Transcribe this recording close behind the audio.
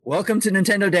Welcome to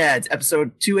Nintendo Dads,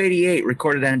 episode 288,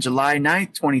 recorded on July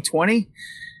 9th, 2020.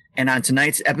 And on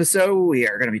tonight's episode, we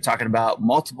are going to be talking about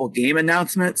multiple game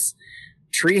announcements,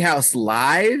 Treehouse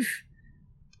Live,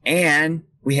 and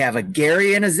we have a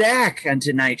Gary and a Zach on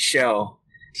tonight's show.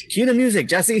 Cue the music,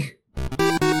 Jesse.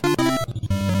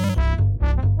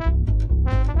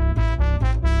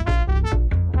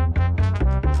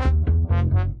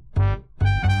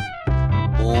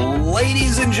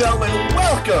 Ladies and gentlemen,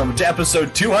 welcome to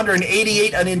episode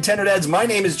 288 of Nintendo Dads. My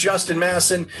name is Justin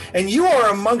Masson, and you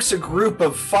are amongst a group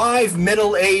of 5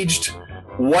 middle-aged,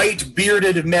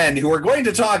 white-bearded men who are going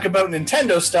to talk about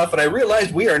Nintendo stuff, and I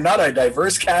realized we are not a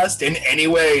diverse cast in any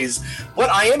ways.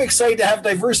 But I am excited to have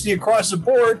diversity across the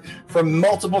board from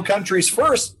multiple countries.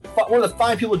 First, one of the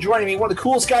 5 people joining me, one of the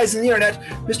coolest guys on the internet,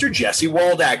 Mr. Jesse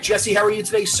Waldak. Jesse, how are you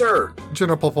today, sir?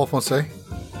 General Paul Fonse.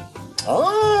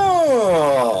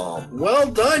 Oh,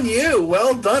 well done, you.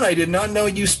 Well done. I did not know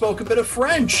you spoke a bit of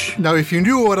French. Now, if you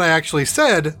knew what I actually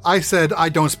said, I said I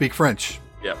don't speak French.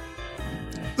 Yep.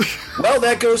 Well,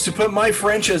 that goes to put my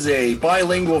French as a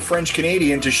bilingual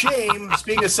French-Canadian to shame.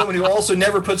 Speaking as someone who also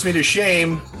never puts me to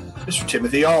shame, Mr.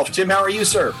 Timothy Alf. Tim, how are you,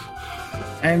 sir?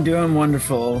 I'm doing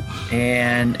wonderful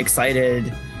and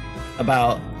excited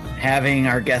about having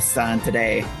our guests on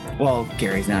today. Well,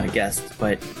 Gary's not a guest,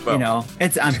 but you know,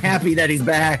 I'm happy that he's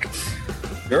back.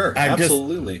 Sure, I'm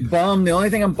absolutely. Just bummed. The only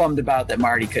thing I'm bummed about that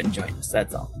Marty couldn't join us.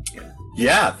 That's all.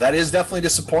 Yeah, that is definitely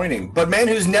disappointing. But man,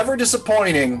 who's never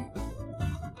disappointing?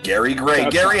 Gary Gray.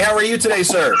 Gary, how are you today,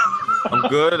 sir? I'm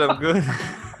good.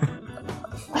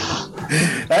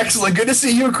 Excellent. Good to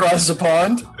see you across the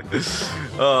pond.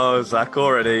 Oh, Zach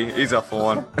already. He's off for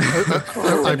one.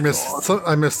 I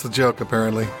missed the joke,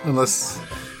 apparently. Unless...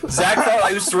 Zach thought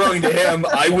I was throwing to him.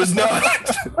 I was not.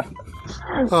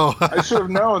 Oh, I should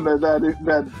have known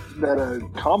that a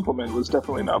compliment was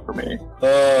definitely not for me.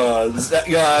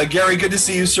 Gary, good to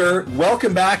see you, sir.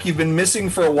 Welcome back. You've been missing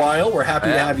for a while. We're happy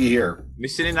to have you here.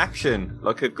 Missing in action,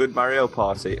 like a good Mario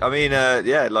Party. I mean,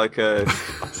 yeah, like a...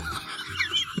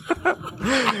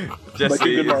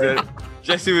 Jesse,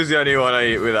 Jesse was the only one I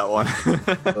eat with that one.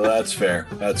 Well, that's fair.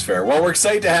 That's fair. Well, we're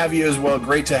excited to have you as well.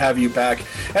 Great to have you back.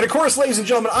 And of course, ladies and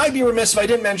gentlemen, I'd be remiss if I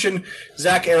didn't mention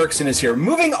Zach Erickson is here.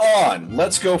 Moving on,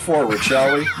 let's go forward,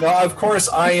 shall we? No, of course,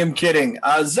 I am kidding.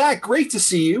 Zach, great to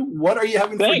see you. What are you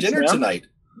having for dinner tonight?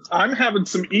 I'm having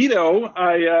some Edo.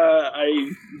 I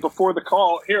before the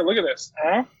call. Here, look at this.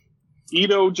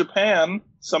 Edo, Japan.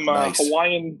 Some nice.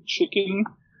 Hawaiian chicken,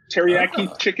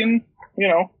 teriyaki chicken. You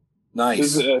know.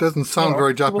 Nice. Doesn't sound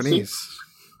very Japanese.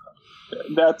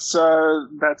 That's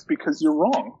because you're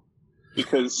wrong.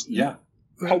 Because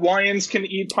Hawaiians can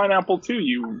eat pineapple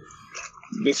too.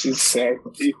 This is there's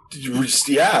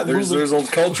a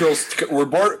cultural.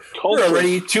 We're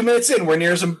already 2 minutes in. We're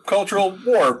near some cultural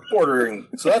war bordering,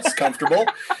 so that's comfortable.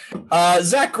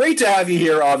 Zach, great to have you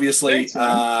here. Obviously,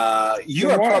 thanks, you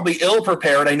are probably ill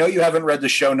prepared. I know you haven't read the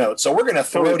show notes, so we're going to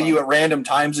throw to you at random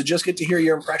times to just get to hear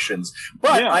your impressions.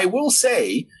 But I will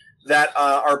say that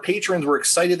our patrons were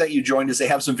excited that you joined us. They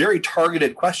have some very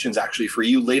targeted questions actually for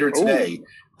you later today.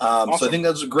 Awesome. So I think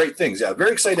those are great things. Yeah,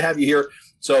 very excited to have you here.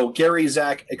 So Gary,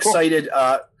 Zach, excited.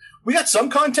 Cool. We got some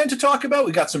content to talk about.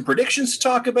 We got some predictions to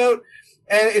talk about.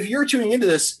 And if you're tuning into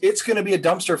this, it's going to be a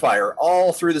dumpster fire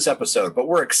all through this episode. But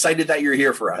we're excited that you're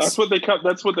here for us. That's what they come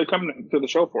to the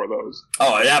show for. Those.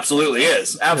 Oh, it absolutely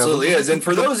is. Absolutely is. And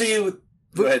for those of you,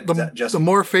 go ahead, the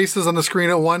more faces on the screen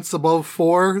at once above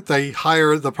 4, the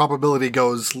higher the probability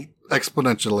goes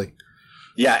exponentially.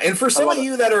 Yeah, and for some of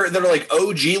you that are like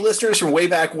OG listeners from way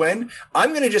back when,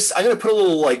 I'm gonna put a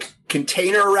little like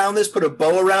container around this, put a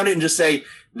bow around it, and just say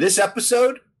this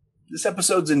episode's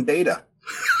in beta.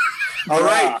 All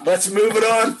right, let's move it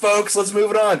on, folks. Let's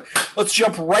move it on. Let's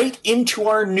jump right into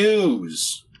our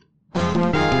news.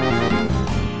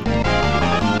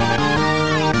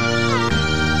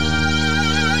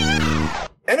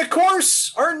 And of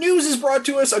course, our news is brought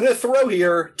to us. I'm going to throw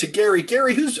here to Gary.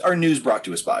 Gary, who's our news brought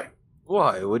to us by?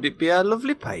 Why, would it be our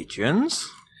lovely patrons?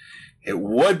 It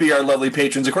would be our lovely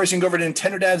patrons. Of course, you can go over to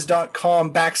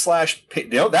nintendodads.com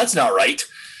 / no, that's not right.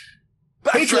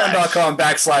 Patreon.com /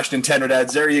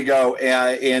 NintendoDads. There you go.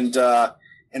 And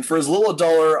for as little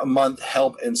 $1 a month,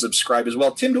 help and subscribe as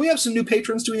well. Tim, do we have some new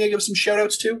patrons? Do we need to give some shout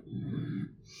outs to?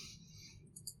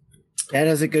 That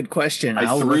is a good question.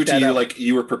 I threw to you like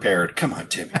you were prepared. Come on,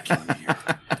 Tim.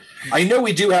 I know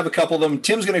we do have a couple of them.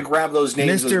 Tim's going to grab those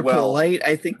names as well. Mr. Polite,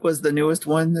 I think, was the newest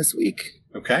one this week.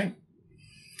 Okay.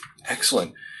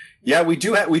 Excellent. Yeah, we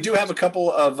do have a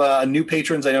couple of new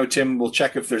patrons. I know Tim will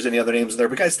check if there's any other names there.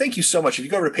 But guys, thank you so much. If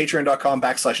you go over to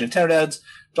patreon.com/Nintendo Dads,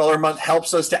 $1 a month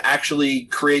helps us to actually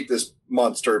create this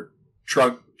monster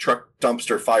truck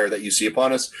dumpster fire that you see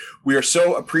upon us. We are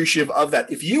so appreciative of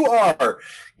that. If you are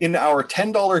in our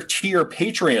 $10 tier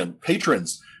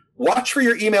patrons, watch for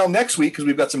your email next week because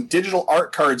we've got some digital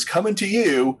art cards coming to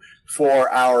you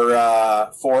for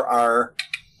our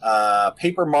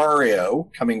Paper Mario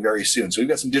coming very soon. So we've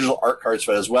got some digital art cards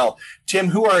for that as well. Tim,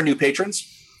 who are our new patrons?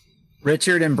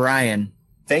 Richard and Brian.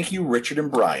 Thank you, Richard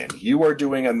and Brian. You are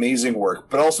doing amazing work.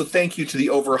 But also thank you to the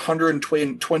over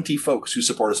 120 folks who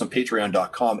support us on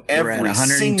patreon.com every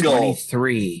single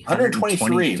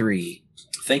 123.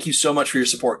 Thank you so much for your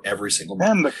support every single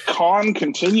month. And the con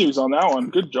continues on that one.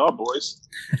 Good job, boys.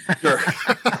 Sure.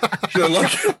 Look,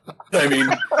 I mean,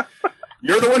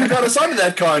 you're the one who got us onto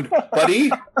that con, buddy.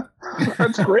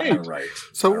 That's great. All right.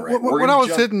 So when I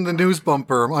was hitting the news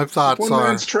bumper, my thoughts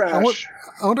are, trash.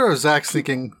 I wonder if Zach's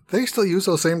thinking, they still use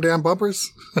those same damn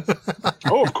bumpers?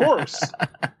 Oh, of course.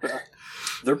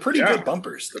 They're pretty good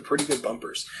bumpers.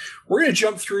 We're going to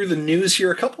jump through the news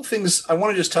here. A couple things. I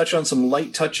want to just touch on some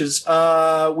light touches.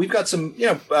 We've got some,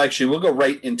 actually, we'll go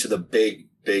right into the big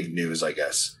news, I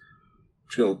guess.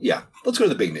 Let's go to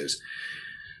the big news.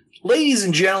 Ladies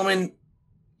and gentlemen,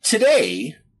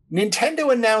 today,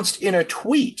 Nintendo announced in a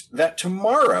tweet that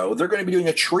tomorrow they're going to be doing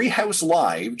a Treehouse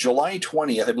Live, July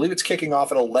 20th. I believe it's kicking off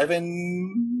at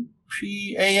 11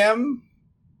 p.m.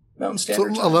 Mountain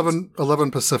Standard Time.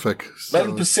 11 Pacific.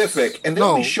 11 Pacific. And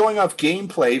they'll be showing off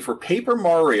gameplay for Paper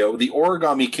Mario, the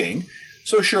Origami King.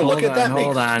 So sure, look at that.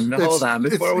 Hold on.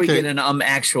 Before we get in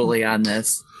actually on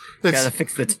this, gotta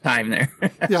fix the time there.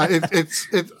 Yeah,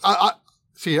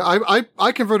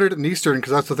 I converted it in Eastern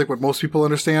because that's what most people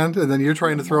understand, and then you're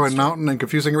trying to throw in Mountain and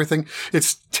confusing everything.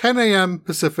 It's 10 a.m.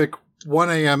 Pacific,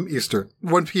 1 a.m. Eastern,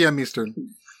 1 p.m. Eastern.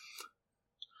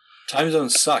 Time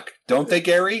zones suck, don't they,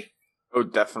 Gary? Oh,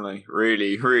 definitely.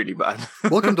 Really, really bad.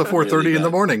 Welcome to 4:30 really in the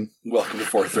morning. Welcome to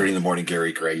 4:30 in the morning,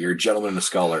 Gary Gray. You're a gentleman and a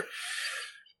scholar.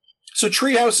 So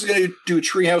Treehouse is going to do a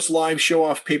Treehouse Live, show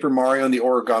off Paper Mario and the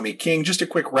Origami King. Just a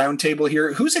quick roundtable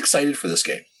here. Who's excited for this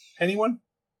game? Anyone?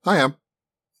 I am.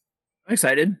 I'm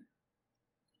excited.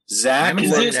 Zach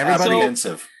is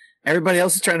apprehensive. Everybody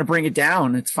else is trying to bring it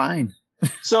down. It's fine.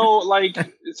 So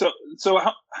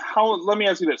how? Let me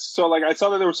ask you this. So I saw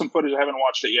that there was some footage. I haven't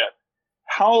watched it yet.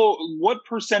 What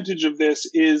percentage of this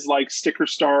is Sticker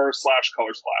Star /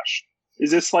 Color Splash?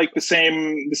 Is this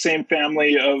the same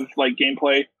family of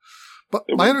gameplay? But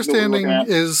my understanding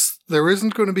is there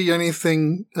isn't going to be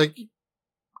anything like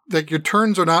your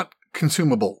turns are not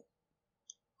consumable.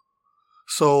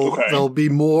 So they'll be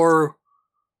more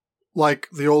like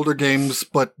the older games,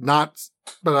 but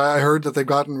I heard that they've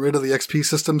gotten rid of the XP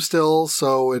system still,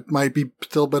 so it might be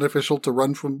still beneficial to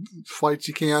run from fights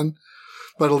you can.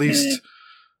 But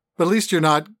at least you're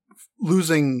not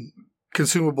losing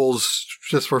consumables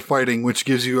just for fighting, which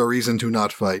gives you a reason to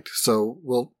not fight. So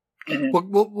we'll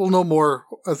know more,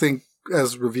 I think,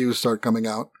 as reviews start coming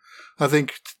out. I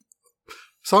think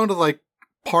sounded like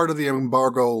part of the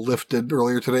embargo lifted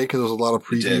earlier today because there was a lot of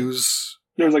previews.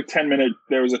 There was a 10-minute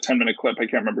clip. I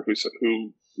can't remember who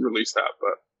released that,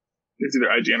 but it's either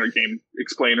IGN or Game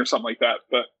Explain or something like that.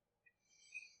 But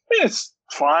it's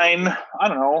fine. I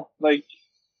don't know. I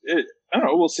don't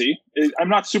know. We'll see. I'm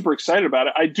not super excited about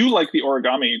it. I do like the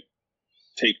origami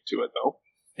take to it, though.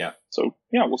 Yeah. So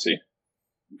we'll see.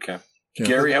 Okay,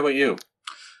 Gary, how about you?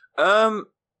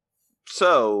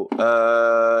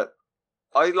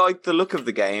 I like the look of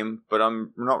the game, but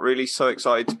I'm not really so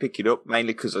excited to pick it up,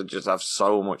 mainly because I just have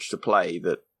so much to play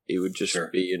that it would just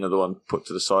be another one put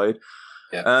to the side.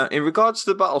 Yeah. In regards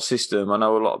to the battle system, I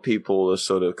know a lot of people are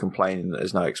sort of complaining that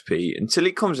there's no XP. Until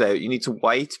it comes out, you need to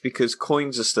wait because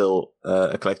coins are still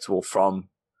a collectible from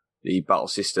the battle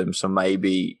system, so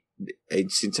maybe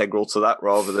it's integral to that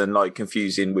rather than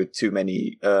confusing with too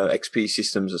many XP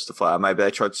systems and stuff like that. Maybe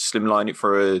they tried to slimline it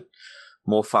for a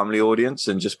more family audience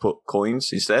and just put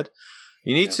coins instead.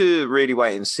 You need to really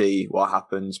wait and see what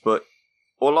happens. But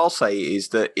all I'll say is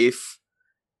that if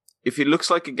it looks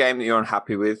like a game that you're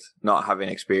unhappy with, not having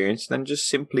experience, then just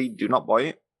simply do not buy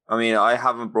it. I mean, I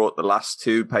haven't brought the last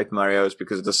two Paper Marios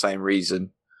because of the same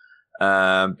reason.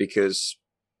 Because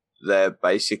they're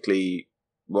basically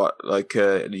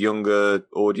a younger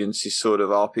audience's sort of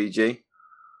RPG.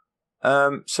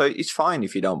 So it's fine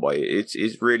if you don't buy it.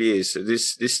 It really is.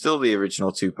 This is still the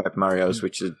original two Paper Marios,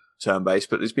 which are turn-based,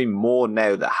 but there's been more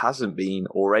now that hasn't been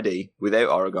already without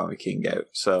Origami King out.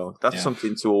 So that's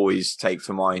something to always take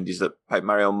to mind, is that Paper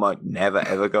Mario might never,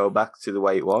 ever go back to the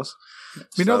way it was.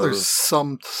 We know there's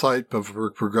some type of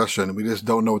progression. We just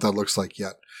don't know what that looks like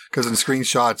yet. Because in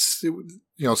screenshots,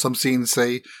 some scenes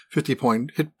say 50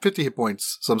 hit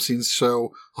points. Some scenes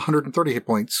show 130 hit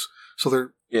points. So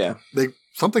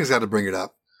something's got to bring it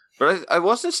up. But I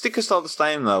wasn't Sticker Star the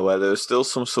same, though, where there was still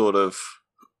some sort of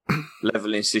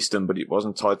leveling system, but it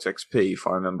wasn't tied to XP, if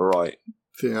I remember right.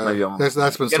 Yeah,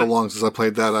 that's been so long since I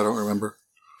played that, I don't remember.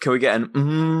 Can we get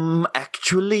an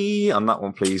actually on that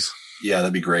one, please? Yeah,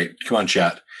 that'd be great. Come on,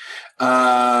 chat.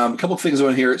 A couple of things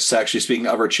on here. It's actually, speaking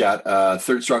of our chat,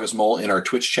 third strongest mole in our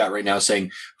Twitch chat right now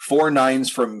saying 4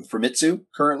 9s from Famitsu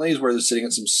currently is where they're sitting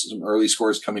at some early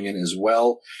scores coming in as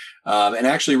well. And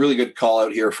actually, really good call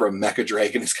out here from Mecha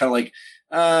Dragon. It's kind of like,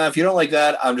 if you don't like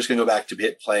that, I'm just going to go back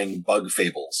to playing Bug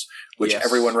Fables, which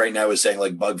everyone right now is saying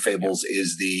like Bug Fables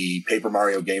is the Paper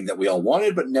Mario game that we all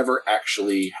wanted, but never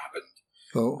actually happened.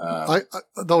 So,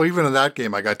 though even in that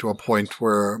game, I got to a point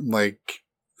where like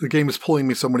the game is pulling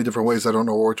me so many different ways, I don't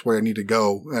know which way I need to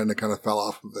go, and it kind of fell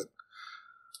off of it.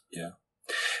 Yeah,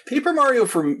 Paper Mario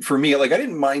for me, like I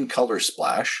didn't mind Color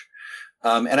Splash,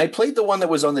 and I played the one that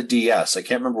was on the DS. I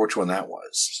can't remember which one that was.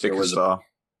 Sticker Star.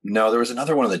 No, there was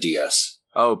another one on the DS.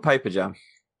 Oh, Paper Jam.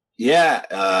 Yeah,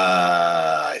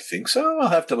 I think so. I'll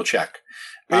have to double check.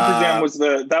 Paper Jam was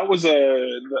that was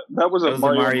a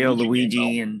Mario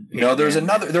Luigi and Paper no,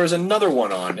 there was another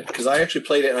one on it because I actually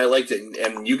played it and I liked it,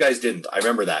 and you guys didn't. I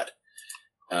remember that.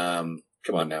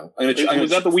 Come on now.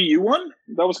 Was that the Wii U one?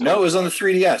 That was no, it was on the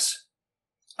 3DS.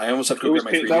 I almost have to go get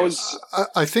my 3DS.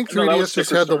 I think 3DS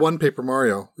just had the one Paper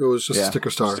Mario. It was just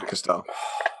Sticker Star. Sticker Star.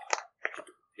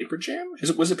 Paper Jam?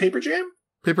 Was it Paper Jam?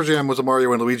 Paper Jam was a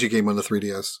Mario and Luigi game on the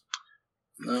 3DS.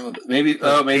 No, maybe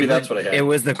that's what I had. It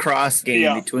was the cross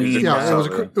game between. Yeah, it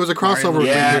was a crossover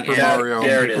between Paper Mario.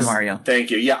 There it is. Mario. Thank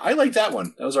you. Yeah, I like that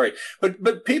one. That was all right.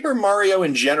 But Paper Mario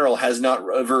in general has not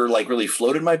ever like really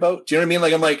floated my boat. Do you know what I mean?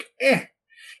 Like I'm like,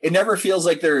 It never feels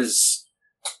like there's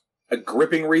a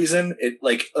gripping reason. It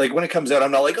like when it comes out, I'm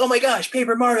not like, oh my gosh,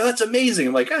 Paper Mario, that's amazing.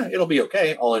 I'm like, it'll be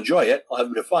okay. I'll enjoy it. I'll have a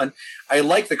bit of fun. I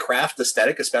like the craft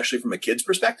aesthetic, especially from a kid's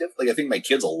perspective. Like I think my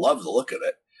kids will love the look of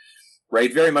it.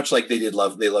 Right, very much like they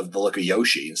loved the look of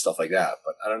Yoshi and stuff like that.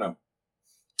 But I don't know.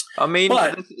 I mean,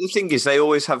 the thing is, they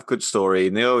always have good story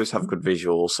and they always have good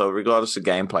visuals. So regardless of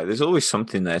gameplay, there's always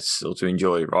something there still to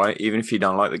enjoy, right? Even if you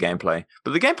don't like the gameplay.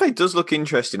 But the gameplay does look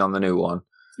interesting on the new one.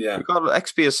 Yeah. Regardless,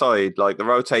 XP aside, like the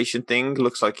rotation thing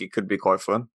looks like it could be quite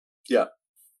fun. Yeah.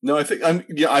 No, I think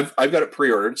I've got it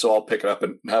pre-ordered, so I'll pick it up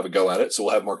and have a go at it. So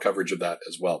we'll have more coverage of that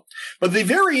as well. But the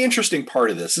very interesting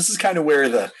part of this is kind of where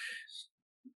the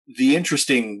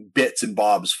interesting bits and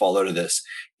bobs fall out of this.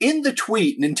 In the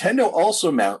tweet, Nintendo also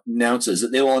announces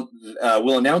that they will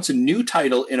announce a new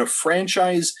title in a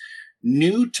franchise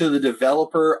new to the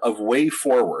developer of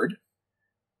WayForward.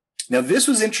 Now, this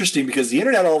was interesting because the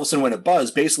internet all of a sudden went a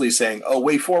buzz, basically saying, oh,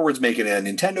 WayForward's making a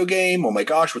Nintendo game. Oh my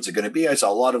gosh, what's it going to be? I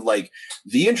saw a lot of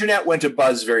the internet went a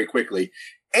buzz very quickly.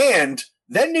 And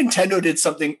then Nintendo did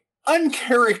something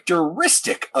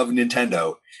uncharacteristic of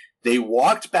Nintendo. They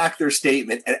walked back their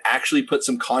statement and actually put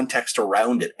some context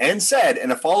around it and said in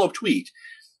a follow-up tweet,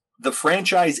 the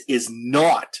franchise is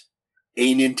not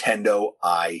a Nintendo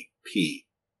IP.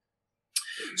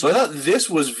 So I thought this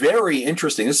was very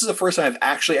interesting. This is the first time I've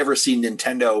actually ever seen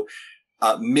Nintendo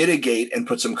mitigate and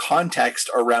put some context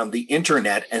around the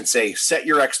internet and say, set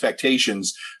your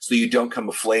expectations so you don't come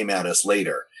aflame at us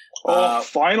later.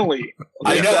 Finally.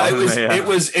 I know. It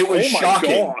was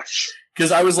shocking.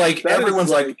 Because I was like, everyone's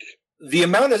like, the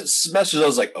amount of messages, I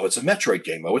was like, oh, it's a Metroid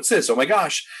game. Oh, it's this. Oh my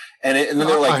gosh. And then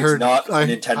they're like, it's not a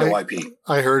Nintendo IP.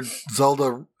 I heard a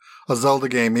Zelda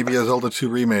game, maybe a Zelda 2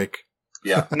 remake.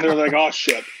 Yeah. And they're like, oh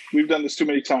shit, we've done this too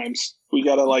many times. We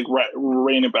gotta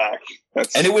rein it back.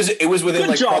 And it was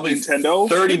within probably Nintendo.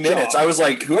 30 minutes. I was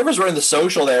like, whoever's running the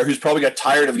social there, who's probably got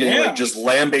tired of getting just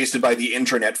lambasted by the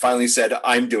internet, finally said,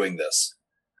 I'm doing this.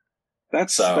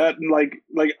 That's for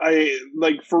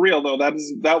real though.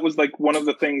 That was like one of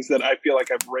the things that I feel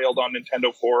like I've railed on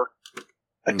Nintendo for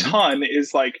a ton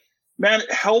is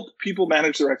help people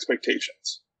manage their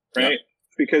expectations, right? Yeah.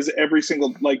 Because every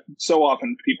single so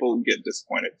often people get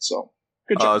disappointed. So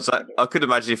good job. Zach, I could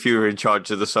imagine if you were in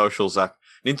charge of the social, Zach.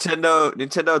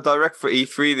 Nintendo Direct for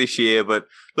E3 this year, but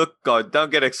look, God,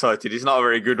 don't get excited. It's not a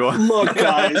very good one. Look,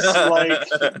 guys,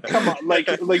 come on,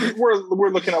 we're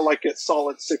looking at a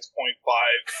solid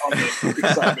 6.5 on the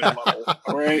excitement level,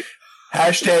 all right?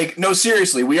 Hashtag, no,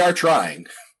 seriously, we are trying.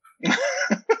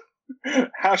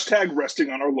 Hashtag resting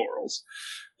on our laurels.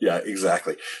 Yeah,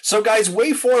 exactly. So, guys,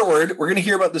 way forward, we're going to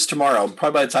hear about this tomorrow.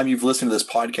 Probably by the time you've listened to this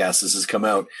podcast, this has come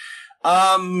out.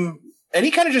 Any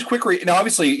kind of just quick now,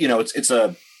 obviously, it's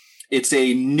a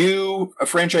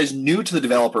franchise new to the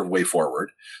developer of Way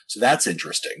Forward, so that's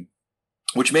interesting.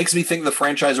 Which makes me think the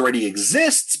franchise already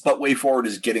exists, but Way Forward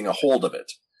is getting a hold of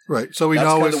it. Right. So we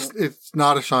know it's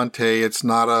not a Shantae, it's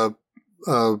not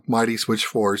a Mighty Switch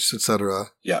Force, etc.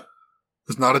 Yeah.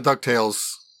 It's not a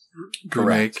DuckTales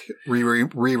remake.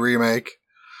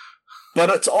 But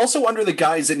it's also under the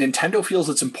guise that Nintendo feels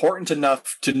it's important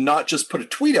enough to not just put a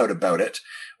tweet out about it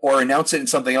or announce it in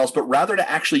something else, but rather to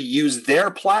actually use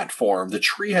their platform, the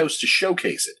Treehouse, to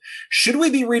showcase it. Should we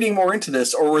be reading more into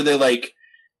this, or were they like,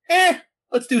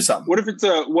 let's do something? What if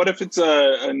it's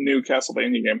a new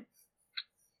Castlevania game?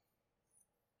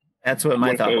 That's what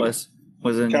my thought was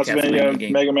in Castlevania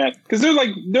game. Mega Man, because they're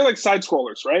like side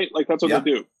scrollers, right? Like that's what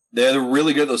they do. They're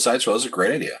really good. Those side scrollers. That's a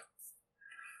great idea.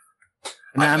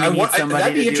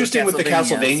 That'd be interesting with the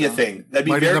Castlevania thing. That'd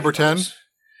be Mighty number 10.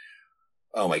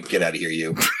 Oh my! Get out of here,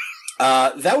 you.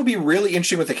 That would be really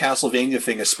interesting with the Castlevania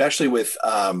thing, especially with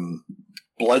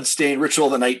Bloodstained Ritual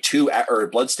of the Night 2 or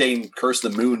Bloodstained Curse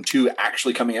of the Moon 2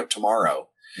 actually coming out tomorrow.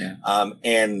 Yeah.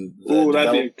 And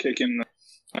that'd be a kick in.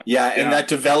 Yeah, and that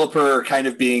developer kind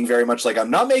of being very much like, I'm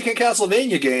not making a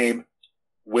Castlevania game,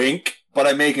 wink, but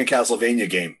I'm making a Castlevania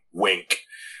game, wink.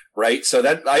 Right? So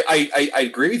that I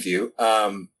agree with you.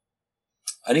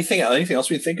 Anything else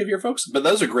we think of here, folks? But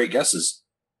those are great guesses.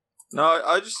 No,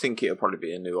 I just think it'll probably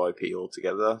be a new IP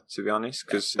altogether, to be honest,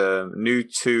 because new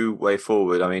to Way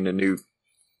Forward, I mean,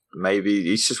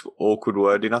 maybe it's just awkward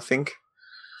wording, I think.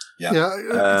 Yeah.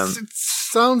 It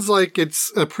sounds like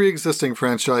it's a pre-existing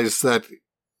franchise so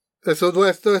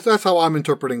that's how I'm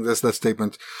interpreting that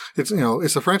statement. It's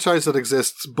it's a franchise that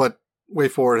exists, but Way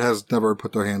Forward has never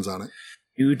put their hands on it.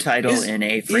 New title in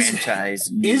a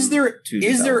franchise. Is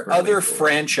there other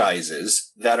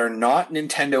franchises that are not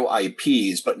Nintendo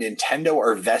IPs, but Nintendo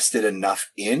are vested enough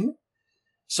in?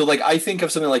 So, like, I think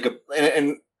of something like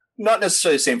and not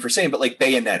necessarily the same for same, but like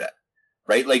Bayonetta,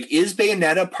 right? Like, is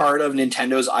Bayonetta part of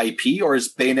Nintendo's IP, or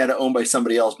is Bayonetta owned by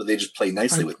somebody else, but they just play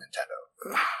nicely with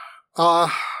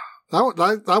Nintendo?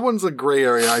 That one's a gray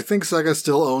area. I think Sega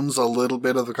still owns a little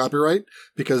bit of the copyright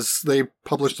because they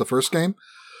published the first game,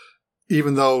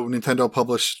 even though Nintendo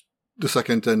published the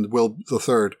second and will the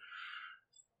third.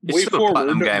 Way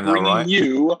Forward, game, though, right?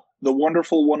 You the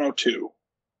wonderful 102.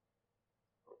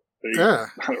 Yeah.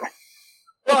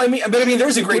 Well, I mean,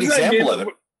 there's a great example of it,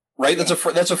 right? That's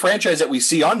a franchise that we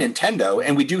see on Nintendo,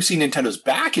 and we do see Nintendo's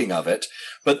backing of it.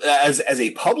 But as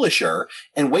a publisher,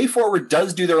 and Way Forward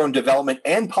does do their own development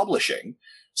and publishing.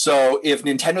 So if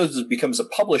Nintendo becomes a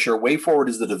publisher, Way Forward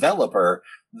is the developer.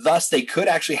 Thus, they could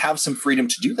actually have some freedom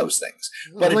to do those things.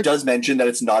 But it does mention that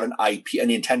it's not an IP, a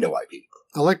Nintendo IP.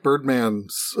 I like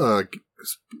Birdman's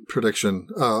prediction,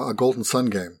 a Golden Sun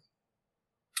game.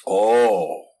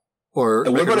 Oh. Or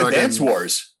what about Advance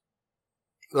Wars?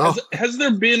 Oh. Has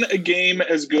there been a game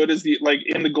as good as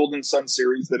in the Golden Sun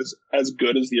series that is as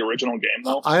good as the original game,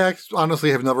 though? I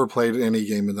honestly have never played any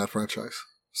game in that franchise,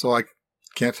 so I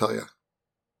can't tell you.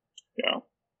 Yeah.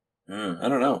 I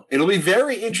don't know. It'll be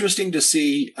very interesting to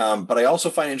see, but I also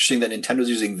find it interesting that Nintendo's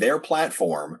using their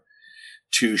platform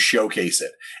to showcase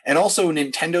it. And also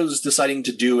Nintendo's deciding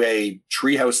to do a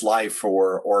Treehouse Live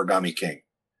for Origami King.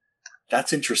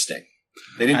 That's interesting.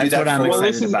 They didn't do that.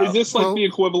 Is this the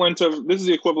equivalent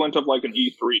of like an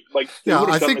E3? Like,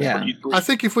 I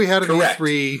think if we had an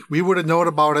E3, we would have known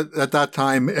about it at that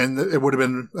time, and it would have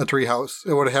been a Treehouse.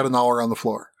 It would have had an hour on the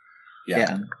floor.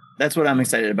 Yeah. That's what I'm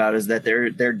excited about, is that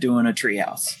they're doing a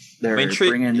Treehouse. They're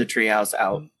bringing the Treehouse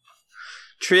out.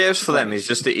 Treehouse for them is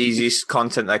just the easiest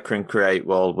content they can create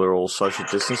while we're all social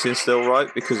distancing still, right?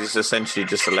 Because it's essentially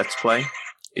just a Let's Play.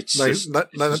 It's nice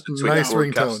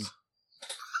ringtone.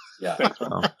 Yeah.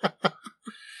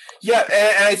 Yeah,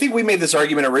 and I think we made this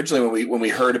argument originally when we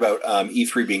heard about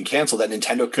E3 being canceled, that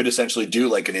Nintendo could essentially do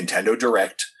like a Nintendo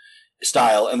Direct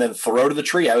style and then throw to the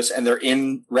Treehouse, and they're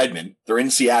in Redmond, they're in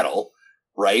Seattle,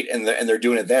 right? And they're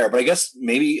doing it there. But I guess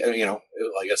maybe,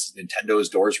 I guess Nintendo's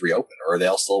doors reopen, or are they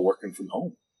all still working from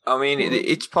home? I mean,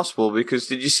 it's possible, because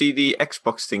did you see the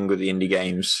Xbox thing with the indie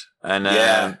games?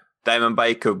 And Damon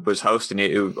Baker was hosting it,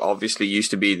 who obviously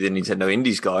used to be the Nintendo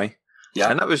Indies guy. Yeah,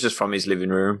 and that was just from his living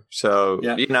room. So,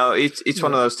 it's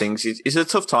one of those things. It's a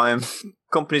tough time.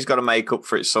 Company's got to make up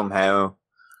for it somehow.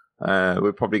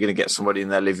 We're probably going to get somebody in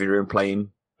their living room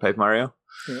playing Paper Mario.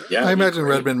 Yeah, I imagine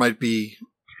Redmond might be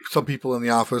some people in the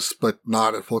office, but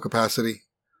not at full capacity.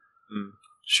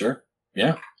 Sure.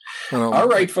 Yeah. All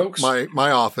right, folks.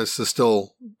 My office is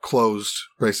still closed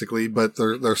basically, but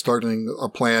they're starting a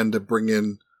plan to bring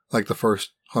in like the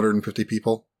first 150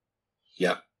 people.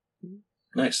 Yeah.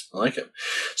 Nice. I like it.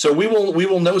 So we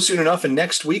will know soon enough, and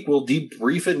next week we'll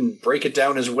debrief it and break it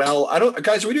down as well.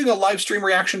 Guys, are we doing a live stream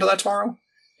reaction to that tomorrow?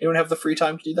 Anyone have the free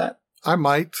time to do that? I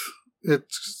might.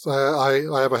 It's I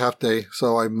have a half day,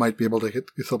 so I might be able to get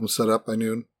something set up by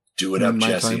noon. Do it up,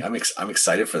 Jesse. I'm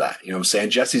excited for that. You know what I'm saying?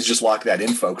 Jesse's just locked that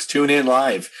in, folks. Tune in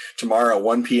live tomorrow,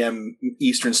 1 p.m.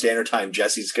 Eastern Standard Time.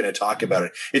 Jesse's going to talk about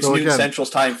it. It's noon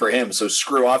Central's time for him, so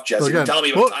screw off, Jesse. Tell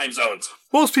me about time zones.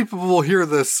 Most people will hear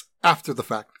this after the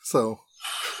fact, so...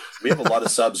 We have a lot of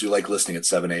subs who like listening at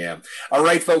 7 a.m. All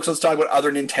right, folks, let's talk about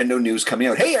other Nintendo news coming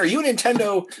out. Hey, are you a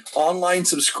Nintendo Online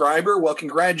subscriber? Well,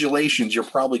 congratulations. You're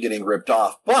probably getting ripped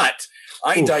off. But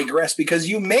I digress because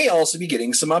you may also be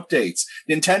getting some updates.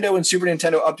 Nintendo and Super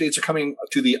Nintendo updates are coming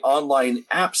to the online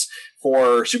apps.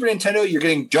 For Super Nintendo, you're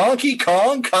getting Donkey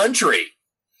Kong Country.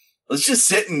 Let's just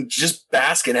sit and just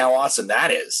bask in how awesome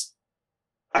that is.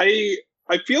 I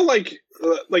feel like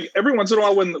every once in a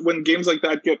while when games like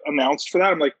that get announced for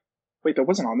that, I'm like, wait, that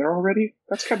wasn't on there already?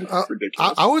 That's kind of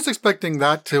ridiculous. I was expecting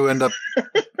that to end up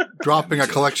dropping a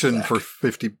collection for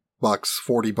 $50,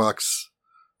 $40,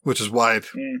 which is why it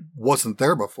wasn't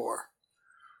there before.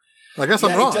 I guess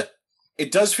I'm wrong.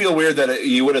 It does feel weird that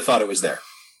you would have thought it was there.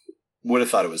 Would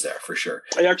have thought it was there for sure.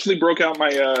 I actually broke out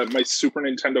my my Super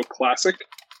Nintendo Classic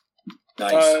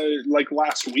like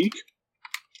last week,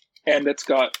 and it's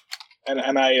got and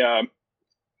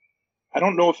I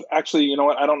don't know if actually, you know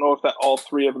what? I don't know if that all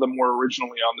three of them were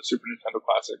originally on the Super Nintendo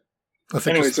Classic.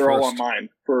 Anyways, they're all on mine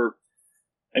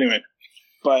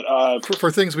But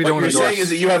for things we don't endorse. What you're saying is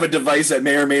that you have a device that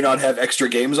may or may not have extra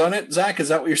games on it, Zach? Is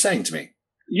that what you're saying to me?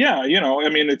 Yeah, I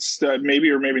mean, it's maybe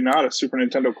or maybe not a Super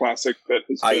Nintendo Classic that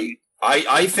has been...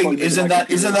 I think isn't that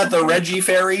the Reggie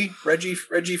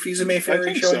Fils-Aimé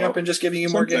fairy showing up and just giving you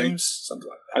more games? Something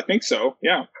like that. I think so.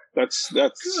 Yeah, that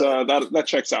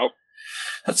checks out.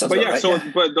 That sounds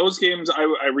right. But those games I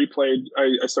replayed.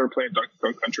 I started playing Donkey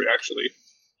Kong Country actually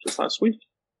just last week,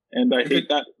 and I hate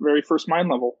that very first mine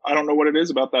level. I don't know what it is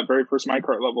about that very first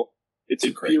minecart level. It's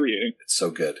infuriating. It's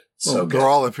so good. They're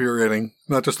all infuriating,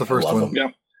 not just the first one. Yeah,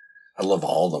 I love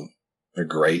all of them. They're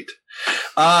great.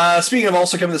 Speaking of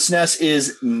also coming to the SNES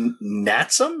is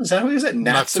Natsum. Is that what it is?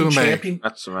 Natsume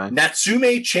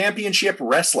Championship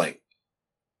Wrestling.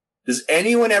 Has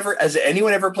anyone ever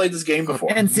played this game before?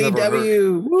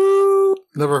 NCW. Woo!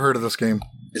 Never heard of this game.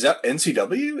 Is that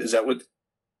NCW? Is that what?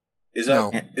 Is that?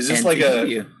 No. Is this like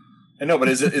a? I know, but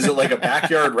is it like a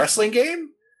backyard wrestling game,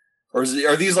 or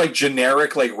are these like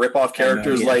generic like rip-off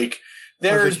characters? Like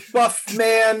there's Buff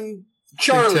Man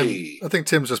Charlie. I think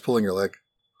Tim's just pulling your leg.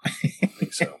 I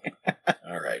think so.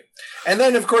 All right, and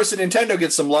then of course the Nintendo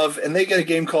gets some love, and they get a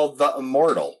game called The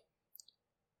Immortal.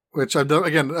 Which that's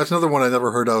another one I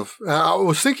never heard of. I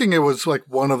was thinking it was like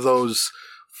one of those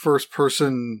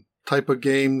first-person type of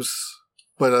games,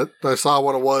 but I saw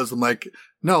what it was. I'm like,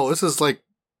 no, this is like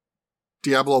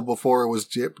Diablo before it was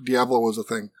Diablo was a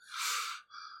thing.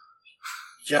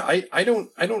 Yeah, I don't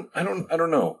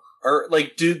know. Or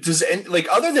like, does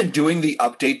other than doing the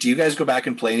update, do you guys go back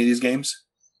and play any of these games?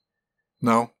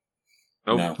 No,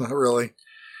 no, not really.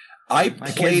 My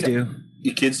kids do.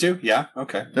 Your kids do? Yeah.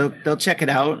 Okay. They'll check it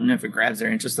out, and if it grabs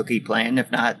their interest, they'll keep playing. If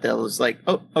not, they'll just like,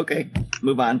 oh, okay,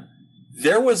 move on.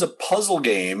 There was a puzzle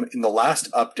game in the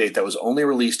last update that was only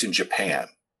released in Japan.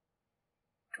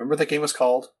 Remember what that game was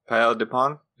called?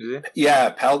 Paldipon, is it?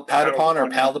 Yeah, Paldipon or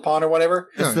Paldipon or whatever.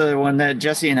 That's the one that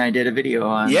Jesse and I did a video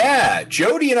on. Yeah,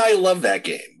 Jody and I love that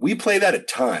game. We play that a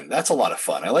ton. That's a lot of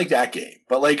fun. I like that game.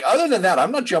 But like, other than that,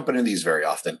 I'm not jumping into these very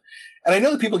often. And I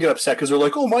know that people get upset because they're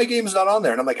like, "Oh, my game's not on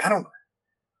there," and I'm like, I don't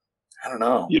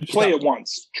know. You'd play it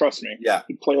once. Trust me. Yeah,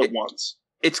 you'd play it once.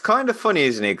 It's kind of funny,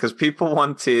 isn't it? Because people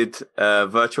wanted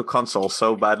Virtual Console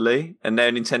so badly, and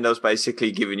now Nintendo's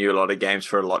basically giving you a lot of games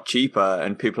for a lot cheaper,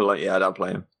 and people are like, yeah, I don't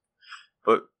play them.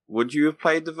 But would you have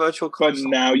played the Virtual Console? But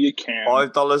now you can.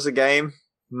 $5 a game?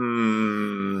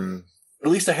 At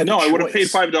least I had I would have paid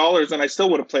 $5, and I still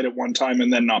would have played it one time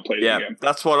and then not played it again.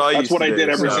 That's what I did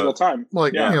every single time.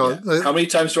 Like, how many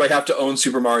times do I have to own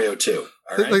Super Mario 2?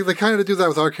 They kind of do that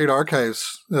with Arcade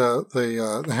Archives,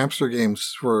 the hamster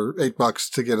games for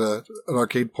 $8 to get an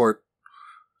arcade port.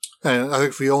 And I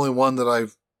think the only one that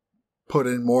I've put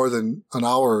in more than an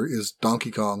hour is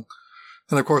Donkey Kong.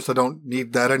 And of course, I don't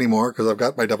need that anymore because I've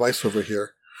got my device over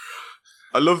here.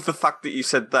 I love the fact that you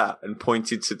said that and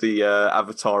pointed to the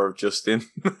avatar of Justin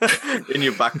in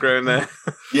your background there.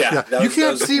 Yeah. You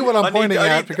can't see what I'm pointing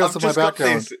at because of my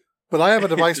background. But I have a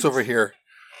device over here.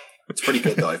 It's pretty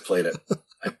good, though. I've played it.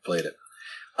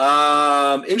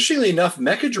 Interestingly enough,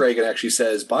 Mecha Dragon actually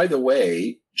says, by the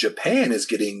way, Japan is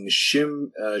getting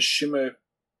Shin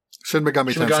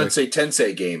Megami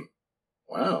Tensei game.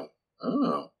 Wow.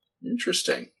 Oh,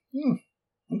 interesting.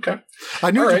 Okay.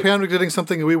 I knew Japan was getting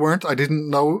something we weren't. I didn't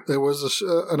know there was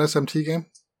an SMT game.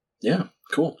 Yeah,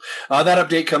 cool. That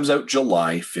update comes out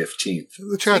July 15th.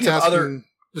 The chat's asking,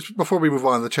 just before we move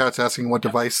on, the chat's asking what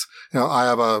device. I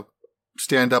have a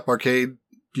stand-up arcade.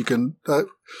 I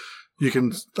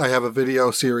have a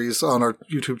video series on our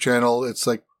YouTube channel. It's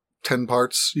like 10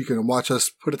 parts. You can watch us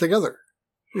put it together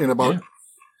in about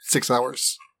 6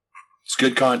 hours. It's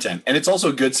good content. And it's also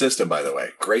a good system, by the way.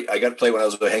 Great. I got to play when I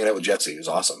was hanging out with Jesse. It was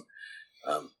awesome.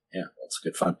 That's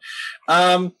good fun.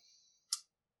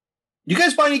 You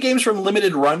guys buy any games from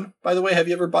Limited Run, by the way? Have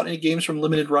you ever bought any games from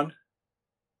Limited Run?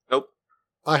 Nope.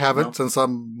 I haven't since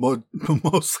I'm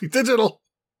mostly digital.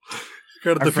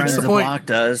 Our friend Zablock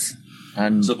does.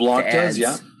 And Zablock does,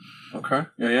 yeah. Okay.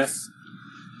 Yeah.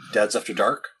 Dad's After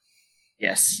Dark?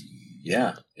 Yes.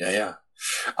 Yeah.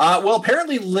 Well,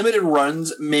 apparently Limited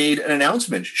Runs made an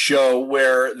announcement show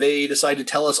where they decided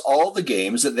to tell us all the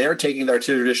games that they're taking their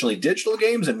traditionally digital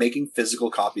games and making physical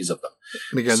copies of them.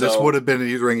 And again, this would have been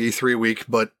during E3 week,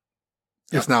 but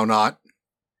it's now not.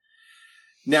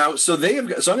 Now, so I'm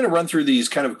going to run through these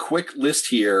kind of quick list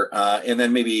here, and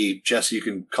then maybe, Jesse, you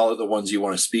can call it the ones you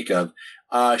want to speak of.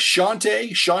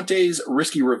 Shantae's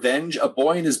Risky Revenge, A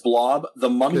Boy and His Blob, The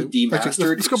Mummy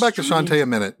Demastered. Let's go back to Shantae a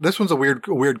minute. This one's a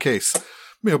weird case.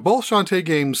 Both Shantae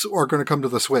games are going to come to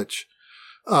the Switch.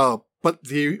 But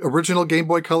the original Game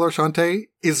Boy Color Shantae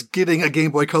is getting a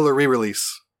Game Boy Color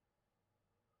re-release.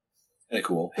 Kind of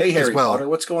cool. Hey, Harry Potter,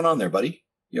 what's going on there, buddy?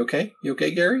 You okay? You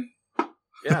okay, Gary?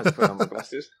 Yeah, I just put on my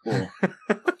glasses.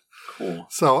 Cool.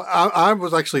 So I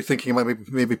was actually thinking about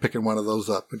maybe picking one of those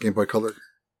up, a Game Boy Color.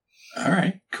 All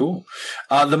right, cool.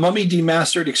 The Mummy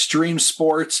Demastered Extreme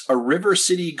Sports, a River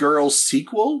City Girls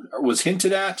sequel was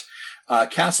hinted at.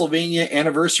 Castlevania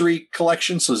Anniversary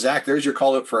Collection. So, Zach, there's your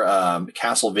call out for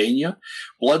Castlevania.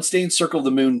 Bloodstained Circle of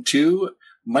the Moon 2,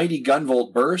 Mighty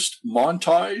Gunvolt Burst,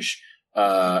 Montage.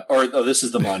 This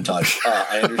is the montage.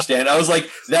 I understand. I was like,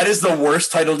 that is the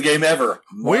worst titled game ever.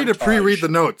 Montage. Way to pre-read the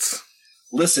notes.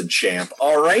 Listen, champ.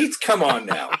 All right, come on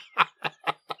now.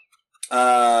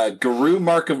 Guru,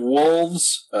 Mark of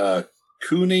Wolves,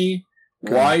 Kuni,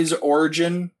 Wise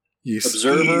Origin,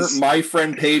 Observer, My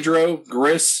Friend Pedro,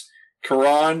 Gris,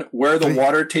 Quran, Where the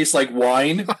Water Tastes Like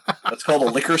Wine. That's called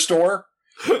a liquor store.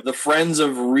 The Friends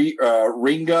of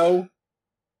Ringo.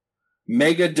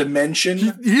 Mega Dimension.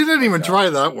 You didn't even try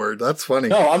that word. That's funny.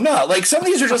 No, I'm not. Like, some of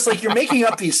these are just like, you're making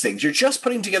up these things. You're just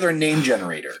putting together a name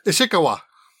generator. Ishikawa.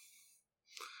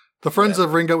 The Friends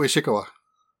of Ringo Ishikawa.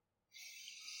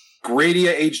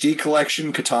 Gradia HD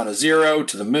Collection, Katana Zero,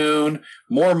 To the Moon,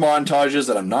 more montages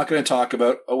that I'm not going to talk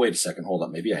about. Oh, wait a second. Hold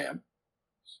on. Maybe I am.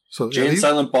 So Jay and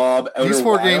Silent Bob, Outer Wilds. These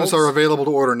 4 games are available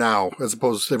to order now, as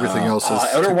opposed to everything else.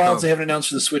 Outer Wilds, they haven't announced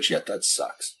for the Switch yet. That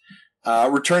sucks.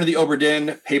 Return of the Obra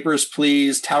Dinn, Papers,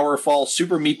 Please, Towerfall,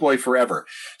 Super Meat Boy Forever.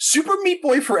 Super Meat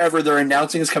Boy Forever, they're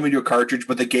announcing is coming to a cartridge,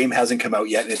 but the game hasn't come out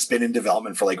yet, and it's been in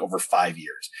development for like over 5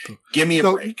 years. Give me a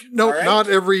break. No, right? Not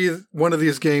every one of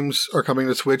these games are coming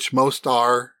to Switch. Most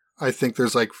are. I think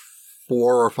there's like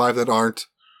 4 or 5 that aren't.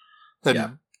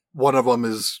 And one of them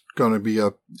is going to be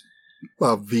a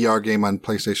VR game on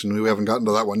PlayStation. We haven't gotten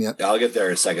to that one yet. I'll get there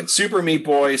in a second. Super Meat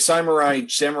Boy, Samurai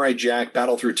Jack,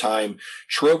 Battle Through Time,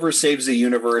 Trover Saves the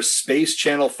Universe, Space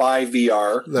Channel 5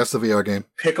 VR. That's the VR game.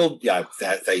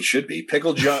 That they should be.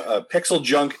 Pixel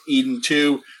Junk Eden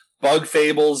 2, Bug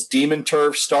Fables, Demon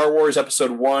Turf, Star Wars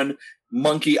Episode 1,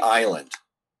 Monkey Island.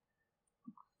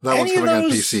 That one's coming on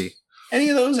PC. Any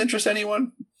of those interest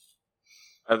anyone?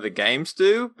 The games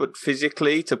do, but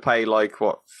physically to pay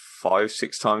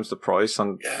 5-6 times the price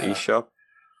on eShop,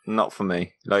 not for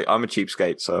me. Like, I'm a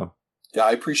cheapskate, so. Yeah,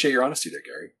 I appreciate your honesty there,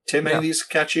 Gary. Tim, any of these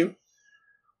catch you?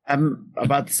 I'm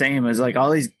about the same as like all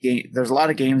these games. There's a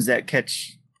lot of games that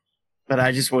catch, but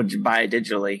I just would buy it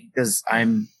digitally because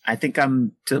I think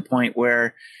I'm to the point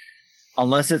where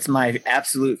unless it's my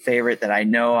absolute favorite that I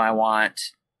know I want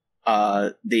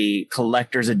the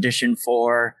collector's edition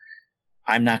for,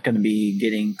 I'm not going to be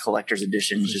getting collector's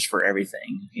editions just for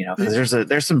everything, because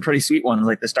there's some pretty sweet ones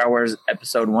like the Star Wars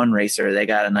Episode 1 Racer. They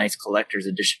got a nice collector's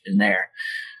edition in there,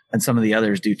 and some of the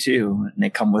others do too. And they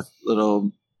come with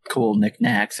little cool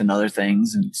knickknacks and other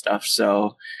things and stuff.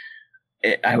 So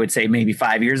I would say maybe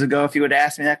 5 years ago, if you would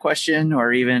ask me that question,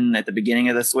 or even at the beginning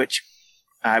of the Switch,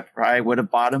 I probably would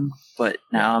have bought them. But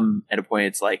now I'm at a point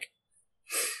it's like,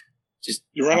 just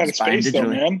you run out of space though,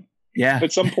 man. Yeah.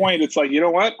 At some point, it's like, you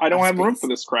know what? I don't have room for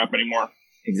this crap anymore.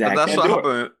 Exactly.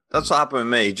 But That's what happened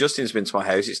with me. Justin's been to my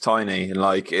house. It's tiny, and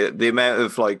like the amount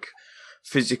of like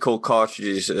physical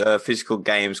cartridges, physical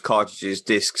games, cartridges,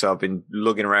 discs I've been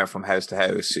lugging around from house to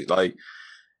house.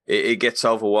 It gets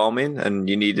overwhelming, and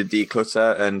you need a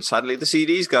declutter. And sadly, the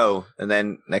CDs go, and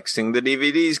then next thing the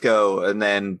DVDs go, and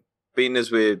then being as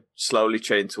we're slowly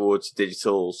trending towards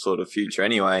digital sort of future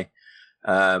anyway,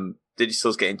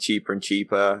 digital's getting cheaper and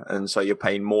cheaper, and so you're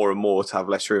paying more and more to have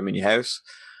less room in your house.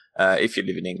 If you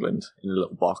live in England, in a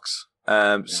little box.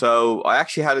 So I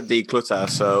actually had a declutter,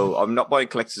 so I'm not buying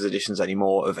collector's editions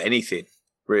anymore of anything,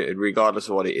 regardless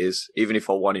of what it is. Even if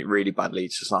I want it really badly,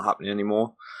 it's just not happening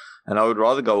anymore. And I would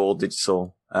rather go all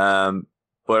digital. But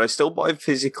I still buy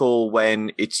physical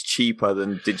when it's cheaper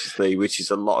than digitally, which is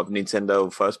a lot of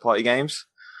Nintendo first-party games.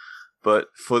 But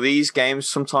for these games,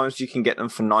 sometimes you can get them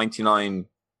for 99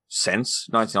 cents,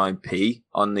 99p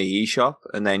on the eShop,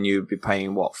 and then you'd be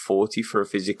paying, 40 for a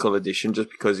physical edition just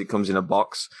because it comes in a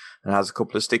box and has a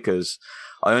couple of stickers.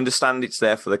 I understand it's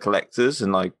there for the collectors,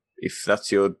 and like, if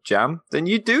that's your jam, then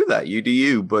you do that. You do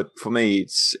you. But for me,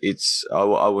 I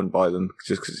wouldn't buy them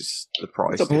just because it's the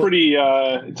price. It's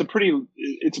a pretty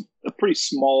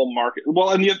small market. Well,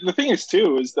 and the thing is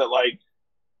too is that, like,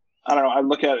 I don't know. I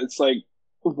look at it, it's like,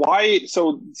 why?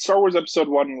 So Star Wars Episode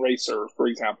 1 Racer, for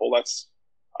example,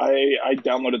 I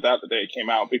downloaded that the day it came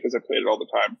out because I played it all the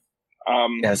time.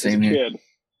 Same as a here. kid.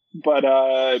 But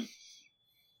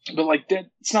like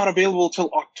it's not available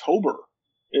till October.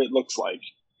 It looks like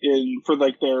for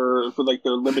their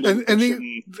limited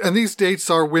edition. And these dates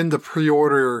are when the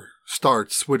pre-order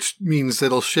starts, which means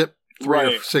it'll ship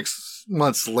 3 or 6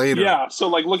 months later. Yeah, so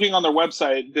like looking on their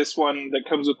website, this one that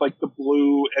comes with like the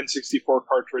blue N64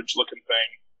 cartridge looking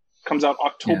thing comes out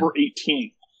October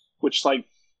 18th, which like.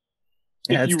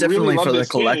 Yeah, it's definitely for the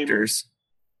collectors.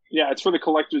 It's for the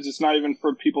collectors. It's not even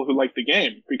for people who like the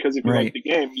game, because if you like the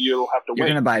game, you'll have to wait. You're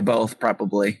going to buy both,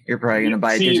 probably. You're probably going to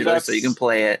buy digital so you can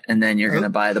play it, and then you're going to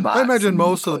buy the box. I imagine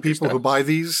most of the people who buy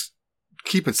these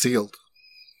keep it sealed.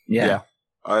 Yeah.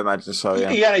 I imagine so,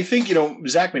 yeah. Yeah, and I think,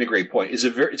 Zach made a great point.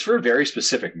 It's for a very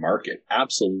specific market.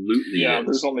 Absolutely. Yeah,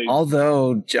 there's only...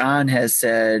 Although John has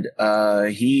said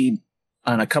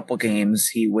on a couple games,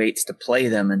 he waits to play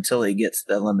them until he gets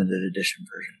the limited edition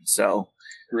version. So,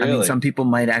 really? I mean, some people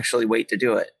might actually wait to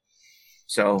do it.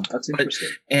 So that's interesting.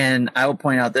 And I will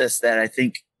point out that I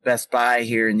think Best Buy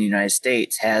here in the United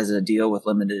States has a deal with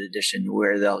limited edition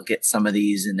where they'll get some of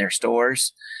these in their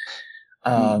stores.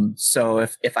 So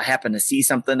if I happen to see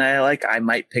something I like, I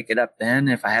might pick it up then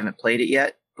if I haven't played it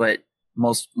yet. But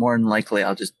more than likely,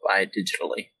 I'll just buy it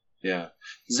digitally. Yeah.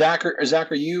 Zach,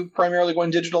 are you primarily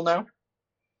going digital now?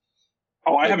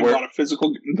 Oh, I haven't bought a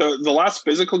physical. The last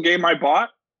physical game I bought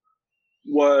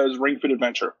was Ring Fit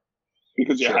Adventure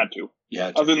because you had to.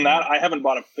 Yeah. Other than that, I haven't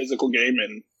bought a physical game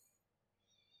in.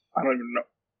 I don't even know.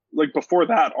 Like before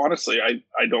that, honestly, I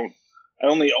don't. I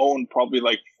only own probably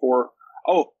like 4.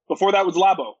 Oh, before that was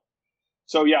Labo.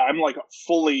 So yeah, I'm like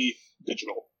fully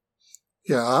digital.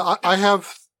 Yeah, I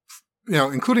have,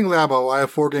 including Labo, I have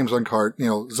 4 games on cart.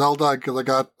 Zelda, I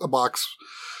got a box.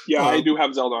 Yeah, I do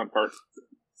have Zelda on cart.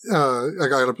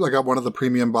 I got one of the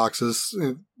premium boxes.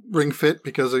 Ring Fit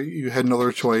because you had no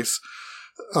other choice.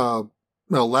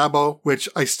 Labo, which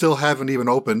I still haven't even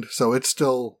opened, so it's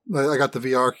still. I got the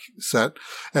VR set,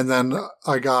 and then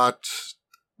I got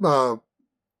the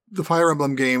Fire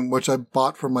Emblem game, which I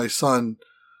bought for my son,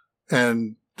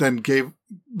 and then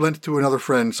lent to another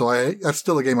friend. So that's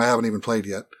still a game I haven't even played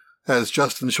yet. As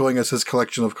Justin showing us his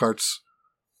collection of carts.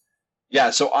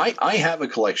 Yeah, so I have a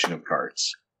collection of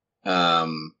carts. So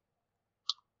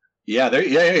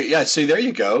there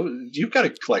you go. You've got a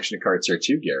collection of carts there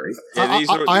too, Gary. Yeah,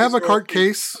 I have a cart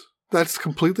case that's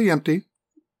completely empty.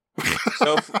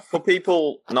 So for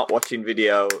people not watching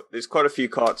video, there's quite a few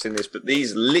carts in this, but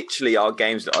these literally are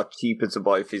games that are cheaper to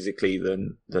buy physically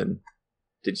than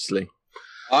digitally.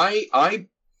 I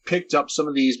picked up some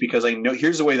of these because I know.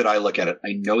 Here's the way that I look at it.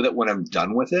 I know that when I'm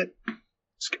done with it,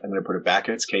 I'm going to put it back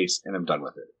in its case, and I'm done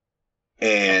with it.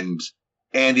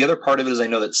 And the other part of it is I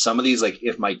know that some of these, like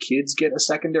if my kids get a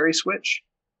secondary Switch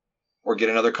or get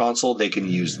another console, they can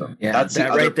use them. Yeah, that's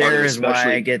that right there is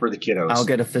why I get for the kiddos. I'll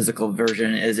get a physical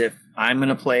version. Is if I'm going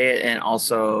to play it, and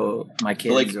also my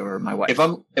kids or my wife. If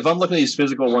I'm looking at these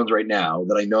physical ones right now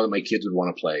that I know that my kids would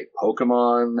want to play,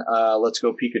 Pokemon, Let's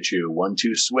Go Pikachu,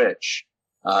 1-2 Switch,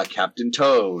 Captain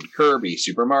Toad, Kirby,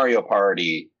 Super Mario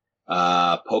Party,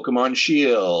 Pokemon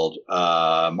Shield,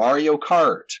 Mario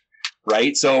Kart.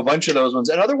 Right, so a bunch of those ones,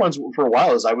 and other ones for a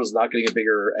while is I was not getting a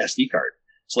bigger SD card.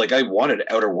 So like I wanted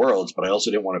Outer Worlds, but I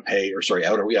also didn't want to pay,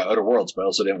 Outer Worlds, but I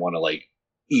also didn't want to like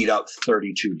eat up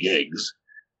 32 gigs.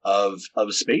 of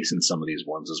space in some of these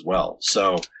ones as well.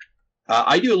 So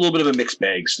I do a little bit of a mixed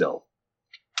bag still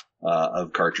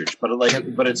of cartridge, but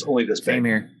but it's only this big. Same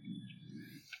here.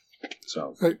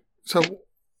 So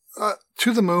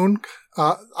To the Moon,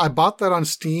 I bought that on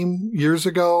Steam years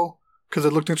ago because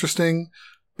it looked interesting,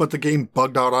 but the game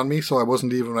bugged out on me, so I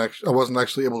wasn't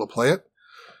actually able to play it.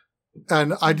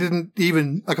 And I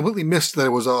completely missed that it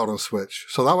was out on Switch.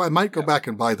 So I might go back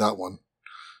and buy that one.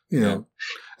 You know.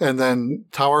 And then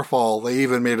Towerfall, they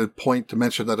even made a point to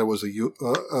mention that it was an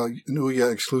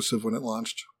Ouya exclusive when it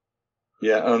launched.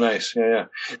 Yeah. Oh, nice. Yeah.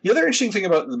 The other interesting thing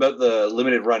about the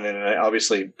limited run, and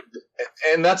obviously,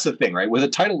 and that's the thing, right? With a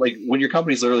title like when your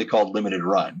company's literally called Limited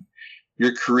Run,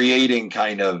 you're creating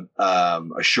kind of a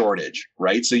shortage,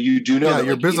 right? So you do know that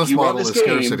your business model is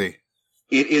scarcity.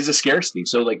 It is a scarcity.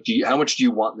 So like, how much do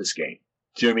you want this game?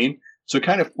 Do you know what I mean? So it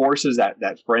kind of forces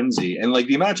that frenzy. And like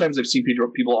the amount of times I've seen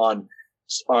people on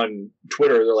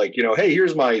Twitter, they're like, hey,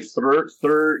 here's my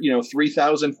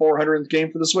 3,400th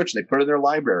game for the Switch. And they put it in their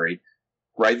library,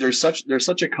 right? There's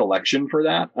such a collection for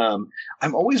that.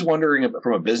 I'm always wondering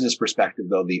from a business perspective,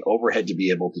 though, the overhead to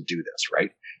be able to do this,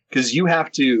 right? Because you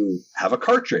have to have a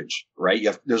cartridge, right?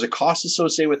 There's a cost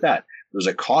associated with that. There's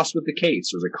a cost with the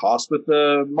case. There's a cost with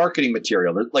the marketing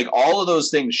material. Like all of those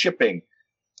things, shipping,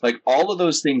 like all of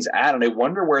those things add. And I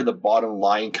wonder where the bottom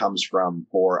line comes from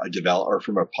for a developer, or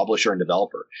from a publisher and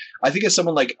developer. I think it's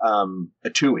someone like a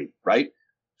TUI, right?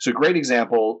 So great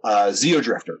example,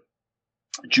 Xeodrifter.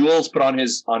 Jules put on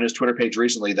his Twitter page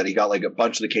recently that he got like a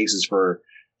bunch of the cases for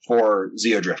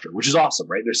Xeodrifter, which is awesome,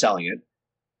 right? They're selling it.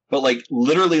 But like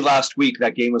literally last week,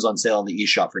 that game was on sale on the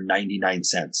eShop for 99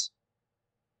 cents.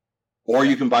 Or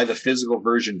you can buy the physical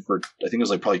version for, I think it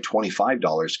was like probably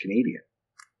 $25 Canadian.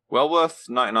 Well worth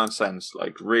 99 cents.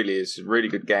 Like really, it's a really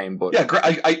good game. But yeah,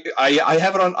 I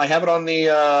have it on the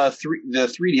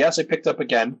 3DS. I picked up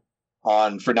again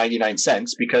for 99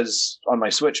 cents because on my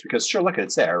Switch, because sure, look,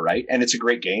 it's there, right? And it's a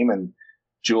great game, and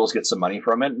Jules gets some money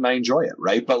from it, and I enjoy it,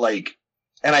 right? But like,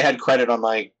 and I had credit on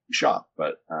my shop,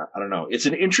 but I don't know. It's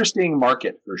an interesting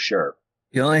market for sure.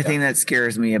 The only thing that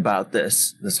scares me about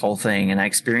this whole thing, and I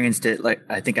experienced it, like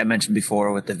I think I mentioned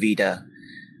before with the Vita,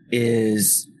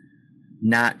 is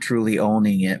not truly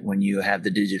owning it when you have the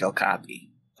digital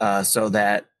copy. So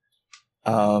that,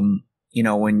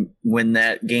 when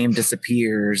that game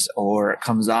disappears or it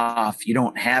comes off, you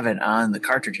don't have it on the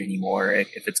cartridge anymore.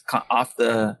 If it's off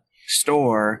the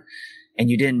store and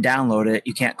you didn't download it,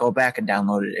 you can't go back and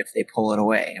download it if they pull it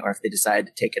away or if they decide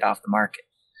to take it off the market.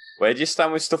 Where do you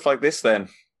stand with stuff like this then?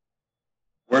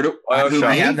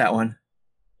 I have that one.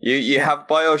 You have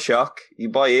BioShock, you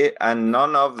buy it, and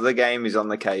none of the game is on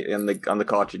the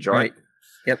cartridge, right?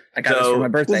 Yep, I got this for my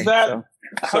birthday. How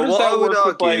does that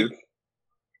work with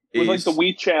the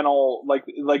Wii channel?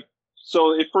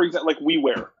 So if, for example, like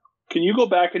WiiWare, can you go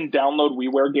back and download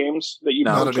WiiWare games that you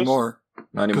purchased?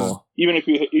 Not anymore. Even if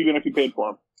you paid for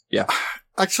them. Yeah.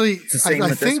 Actually, it's the same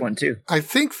with this one too. I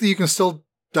think that you can still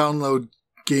download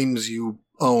games you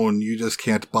own. You just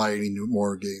can't buy any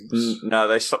more games. No,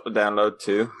 they stopped the download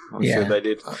too. I'm sure they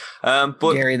did.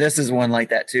 But Gary, this is one like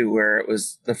that too, where it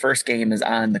was the first game is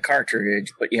on the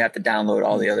cartridge, but you have to download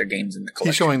all the other games in the collection.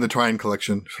 He's showing the Trine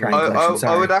collection.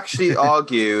 I would actually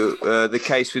argue the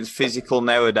case with physical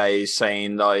nowadays,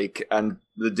 saying and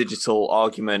the digital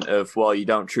argument of, well, you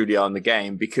don't truly own the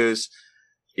game, because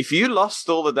if you lost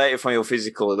all the data from your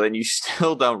physical, then you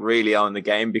still don't really own the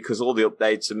game, because all the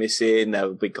updates are missing.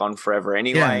 They'll be gone forever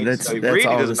anyway. Yeah, so it really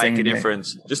doesn't make a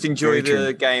difference. Just enjoy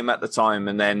the game at the time,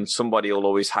 and then somebody will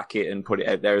always hack it and put it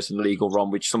out there as an illegal ROM,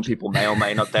 which some people may or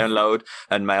may not download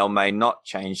and may or may not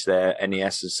change their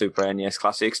NES as Super NES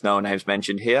Classics. No names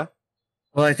mentioned here.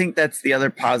 Well, I think that's the other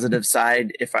positive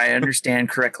side. If I understand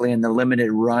correctly, in the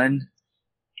limited run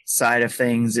side of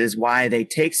things, is why they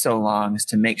take so long, is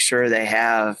to make sure they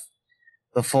have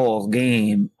the full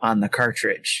game on the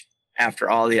cartridge after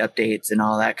all the updates and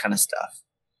all that kind of stuff,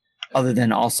 other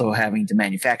than also having to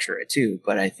manufacture it too.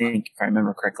 But I think if I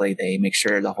remember correctly, they make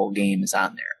sure the whole game is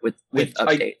on there with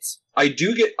updates. I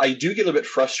do get a little bit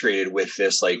frustrated with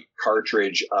this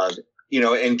cartridge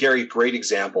and Gary, great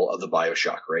example of the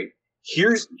BioShock, right?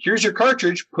 Here's your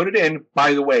cartridge, put it in.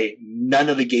 By the way, none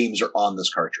of the games are on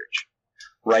this cartridge.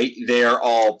 Right, they're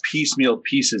all piecemeal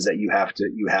pieces that you have to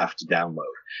download.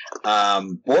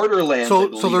 Borderlands.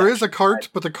 So there is a cart,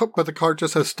 but the cart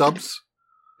just has stubs.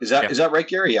 Is that right,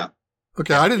 Gary? Yeah.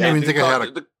 Okay, I didn't even think I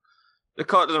had a. The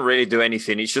cart doesn't really do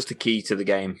anything. It's just a key to the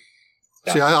game.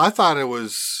 See, I thought it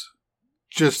was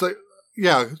just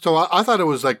Yeah, so I thought it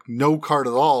was like no cart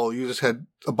at all. You just had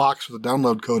a box with a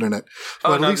download code in it.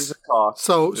 So there's a cart.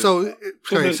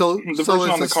 The version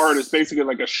on the card is basically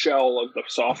like a shell of the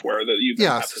software that you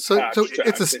have to patch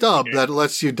it's a stub that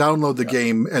lets you download the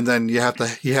game, and then you have to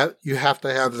have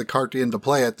the cart in to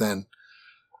play it. Then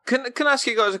can I ask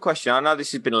you guys a question? I know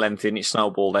this has been lengthy and it's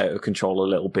snowballed out of control a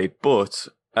little bit, but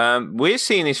we're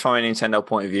seeing this from a Nintendo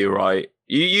point of view, right?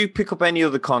 You pick up any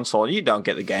other console, you don't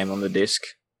get the game on the disc.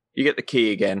 You get the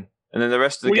key again, and then the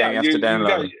rest of the game you have to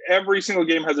download. Every single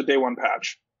game has a day one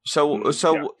patch.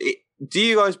 Do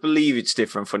you guys believe it's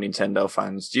different for Nintendo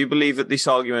fans? Do you believe that this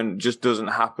argument just doesn't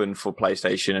happen for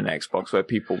PlayStation and Xbox, where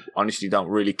people honestly don't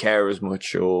really care as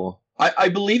much? Or I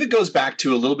believe it goes back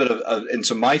to a little bit of and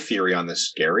so my theory on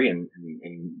this, Gary, and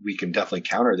we can definitely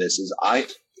counter this, is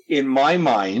in my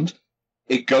mind,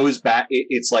 it goes back,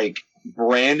 it's like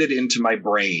branded into my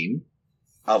brain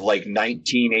of like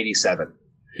 1987.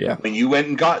 Yeah. When you went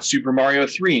and got Super Mario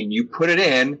 3 and you put it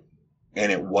in,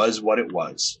 and it was what it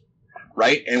was,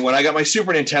 right? And when I got my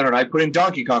Super Nintendo and I put in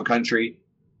Donkey Kong Country,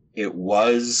 it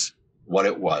was what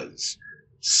it was.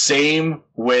 Same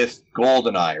with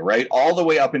GoldenEye, right? All the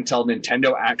way up until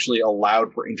Nintendo actually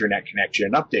allowed for internet connection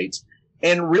and updates.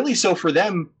 And really, so for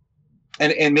them,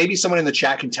 and maybe someone in the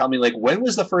chat can tell me, like, when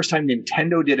was the first time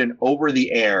Nintendo did an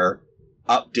over-the-air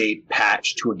update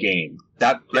patch to a game?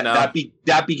 That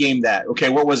became that. Okay,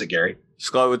 what was it, Gary?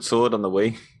 Skyward Sword on the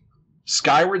Wii.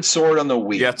 Skyward Sword on the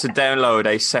Wii. You had to download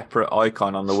a separate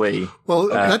icon on the Wii. Well,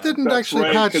 that didn't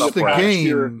actually patch the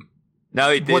game. No,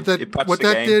 it did. It patched the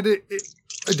game. Did it?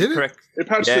 Did it? Correct. It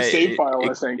patched the save file,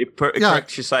 I think. It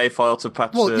corrects your save file to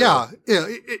patch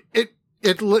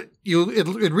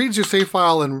It reads your save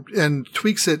file and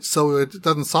tweaks it so it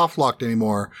doesn't soft lock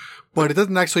anymore. But it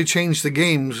doesn't actually change the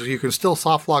game, so you can still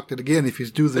soft lock it again if you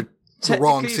do the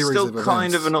wrong series of events. It's still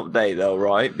kind of an update, though,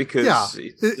 right? Because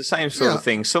it's the same sort of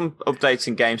thing. Some updates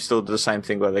in games still do the same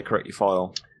thing where they correct your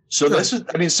file. So this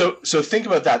is, so think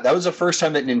about that. That was the first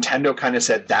time that Nintendo kind of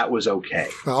said that was okay.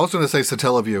 I was going to say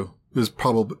Satellaview is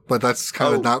probably, but that's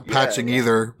kind of not patching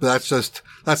either.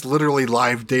 That's literally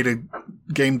live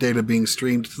game data being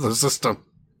streamed to the system.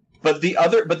 But the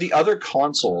other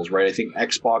consoles, right? I think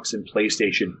Xbox and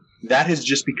PlayStation, that has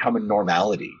just become a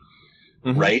normality,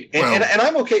 right? And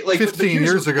I'm okay. Like 15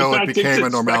 years ago, it became a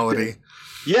normality.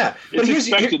 Yeah, but it's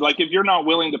expected. Like if you're not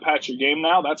willing to patch your game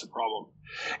now, that's a problem.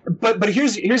 But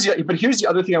here's the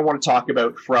other thing I want to talk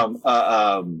about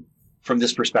from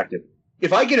this perspective.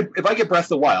 If I get Breath of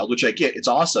the Wild, which I get, it's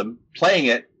awesome playing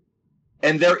it,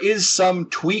 and there is some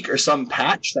tweak or some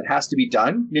patch that has to be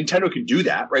done. Nintendo can do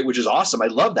that, right? Which is awesome. I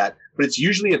love that, but it's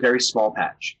usually a very small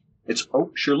patch. It's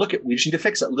we just need to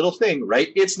fix that little thing, right?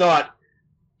 It's not,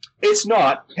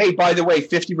 hey, by the way,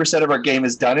 50% of our game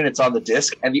is done and it's on the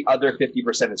disc, and the other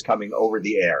 50% is coming over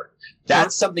the air.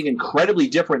 That's something incredibly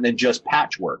different than just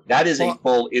patchwork. That is a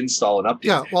full install and update.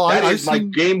 Yeah, well, my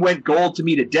game went gold to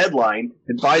meet a deadline,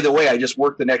 and by the way, I just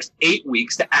worked the next 8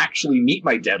 weeks to actually meet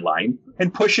my deadline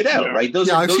and push it out, right?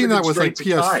 I've seen that with like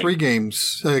PS3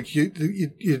 games. Like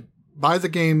you buy the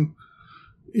game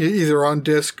either on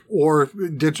disc or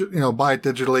buy it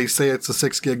digitally. Say it's a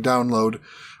 6 gig download.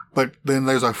 But then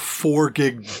there's a 4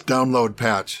 gig download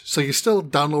patch. So you're still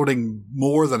downloading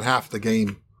more than half the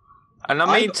game. And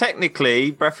I mean,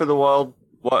 technically, Breath of the Wild,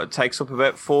 it takes up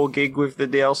about 4 gig with the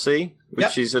DLC,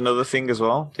 which is another thing as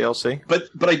well, DLC. But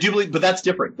I do believe, but that's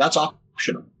different. That's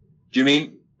optional. Do you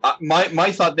mean,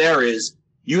 my thought there is,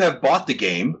 you have bought the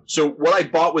game. So what I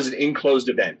bought was an enclosed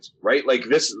event, right? Like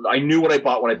this, I knew what I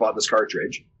bought when I bought this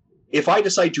cartridge. If I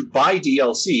decide to buy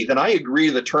DLC, then I agree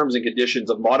to the terms and conditions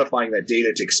of modifying that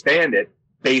data to expand it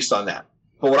based on that.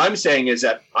 But what I'm saying is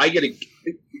that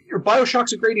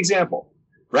BioShock's a great example,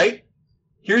 right?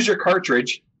 Here's your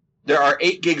cartridge. There are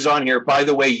 8 gigs on here. By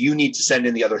the way, you need to send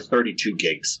in the other 32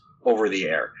 gigs over the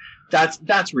air.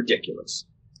 That's ridiculous.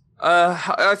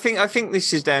 I think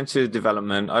this is down to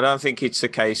development. I don't think it's a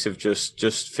case of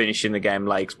just finishing the game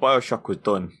late. BioShock was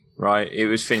done. Right, it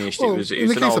was finished. Well, it was in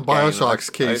the case of BioShock's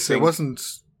case, it wasn't.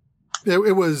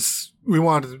 It was. We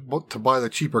wanted to buy the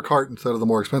cheaper cart instead of the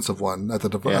more expensive one on the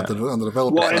developer.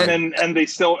 Well, and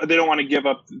they don't want to give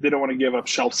up. They don't want to give up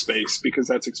shelf space because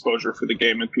that's exposure for the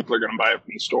game, and people are going to buy it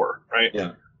from the store, right?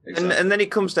 Yeah. Exactly. And then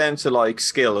it comes down to like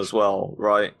skill as well,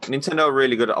 right? Nintendo are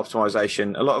really good at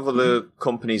optimization. A lot of other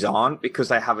companies aren't because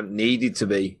they haven't needed to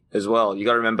be as well. You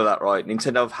got to remember that, right?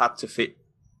 Nintendo have had to fit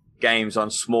games on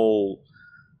small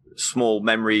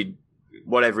memory,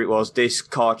 whatever it was, disc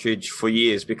cartridge for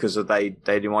years because they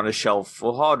didn't want to shelve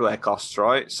for hardware costs,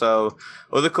 right? So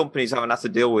other companies haven't had to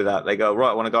deal with that. They go,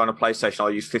 right, I want to go on a PlayStation, I'll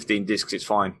use 15 discs, it's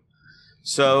fine.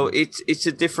 So it's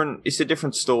a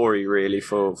different story really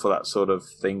for that sort of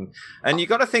thing. And you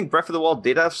got to think Breath of the Wild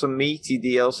did have some meaty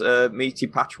meaty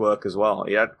patchwork as well.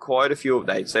 It had quite a few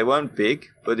updates. They weren't big,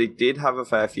 but it did have a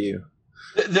fair few.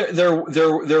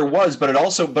 There was, but it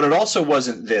also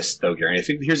wasn't this though, Gary. I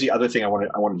think here's the other thing I want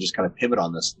to just kind of pivot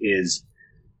on this is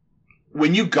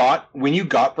when you got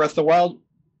Breath of the Wild,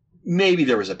 maybe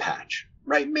there was a patch,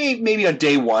 right? Maybe on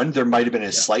day one there might have been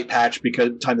a slight patch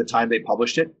because the time they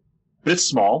published it, but it's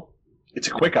small. It's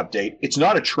a quick update. It's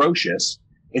not atrocious.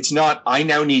 It's not. I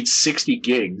now need 60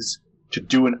 gigs to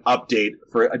do an update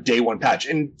for a day one patch.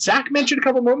 And Zach mentioned a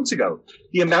couple moments ago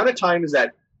the amount of times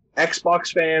that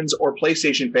Xbox fans or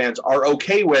PlayStation fans are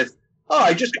okay with,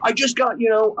 I just got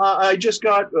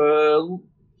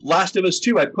Last of Us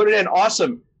 2. I put it in.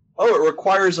 Awesome. Oh, it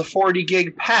requires a 40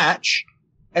 gig patch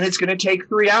and it's going to take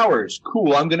 3 hours.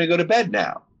 Cool. I'm going to go to bed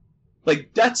now. Like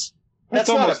that's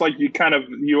almost like you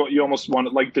almost want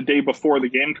it like the day before the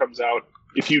game comes out.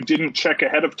 If you didn't check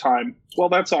ahead of time, well,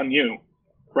 that's on you.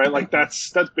 Right? Like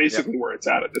that's basically where it's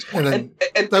at this point. And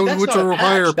that would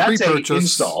require pre-purchase.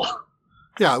 Install.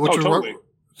 Yeah, totally.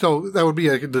 So that would be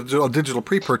a digital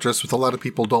pre-purchase, which a lot of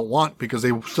people don't want because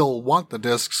they still want the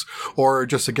discs or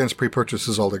just against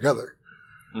pre-purchases altogether.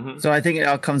 Mm-hmm. So I think it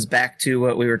all comes back to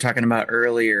what we were talking about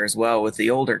earlier as well with the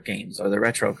older games or the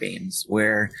retro games,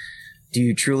 where do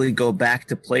you truly go back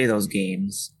to play those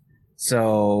games?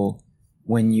 So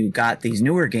when you got these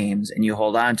newer games and you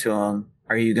hold on to them,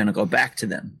 are you going to go back to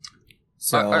them?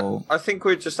 So I think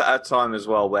we're just at a time as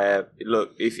well where,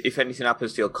 look, if anything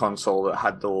happens to your console that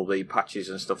had all the patches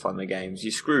and stuff on the games,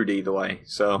 you're screwed either way.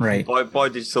 So buy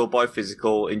digital, buy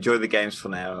physical, enjoy the games for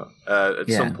now. At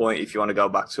some point, if you want to go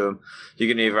back to them, you're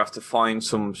going to either have to find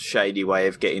some shady way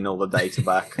of getting all the data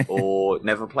back or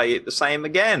never play it the same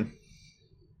again.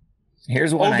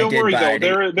 Here's one. Don't worry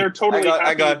though. They're totally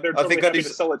happy. They're totally happy to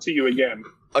sell it to you again.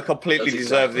 I completely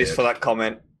deserve this for that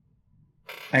comment.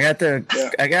 I got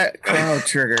Chrono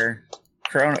Trigger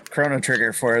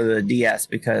for the DS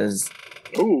because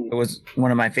it was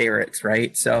one of my favorites,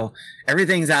 right? So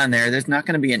everything's on there. There's not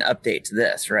going to be an update to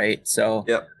this, right? So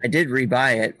I did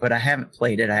rebuy it, but I haven't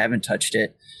played it. I haven't touched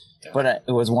it. Yeah. But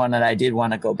it was one that I did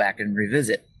want to go back and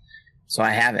revisit. So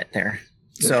I have it there.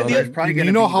 So there's probably going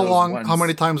to be how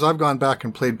many times I've gone back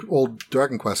and played old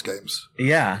Dragon Quest games.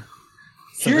 Yeah.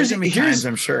 So there's going to be times,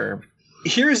 I'm sure.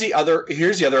 Here's the other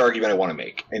argument I want to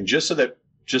make, and just to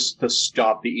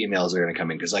stop the emails that are going to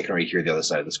come in, because I can already hear the other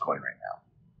side of this coin right now.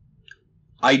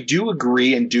 I do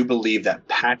agree and do believe that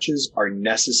patches are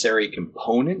necessary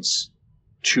components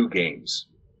to games.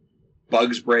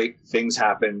 Bugs break, things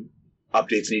happen,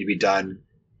 updates need to be done.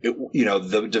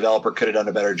 The developer could have done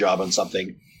a better job on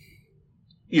something.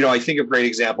 I think a great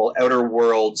example, Outer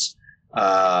Worlds.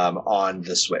 On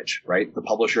the Switch, right? The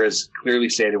publisher has clearly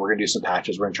stated we're going to do some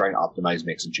patches. We're going to try and optimize,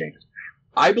 make some changes.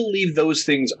 I believe those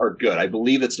things are good. I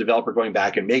believe it's the developer going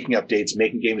back and making updates,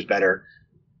 making games better,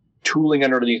 tooling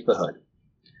underneath the hood.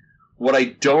 What I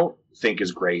don't think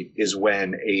is great is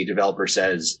when a developer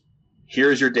says,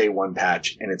 here's your day one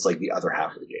patch, and it's like the other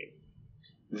half of the game.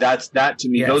 That to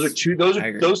me, yes. Those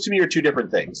to me are two different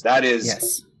things. That is,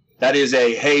 yes. That is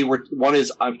one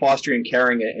is I'm fostering,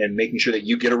 caring, and making sure that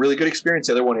you get a really good experience.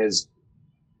 The other one is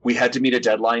we had to meet a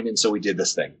deadline, and so we did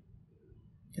this thing.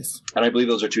 Yes. And I believe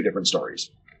those are two different stories.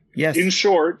 Yes. In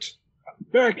short,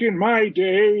 back in my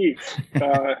day,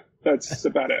 that's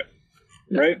about it.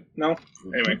 Right? No?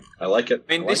 Anyway. I like it.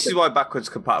 I mean, this is why backwards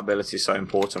compatibility is so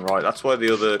important, right? That's why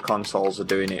the other consoles are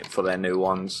doing it for their new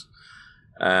ones.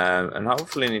 And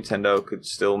hopefully Nintendo could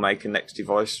still make a next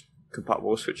device compatible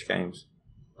with Switch games.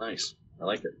 Nice. I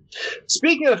like it.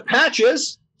 Speaking of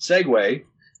patches, segue,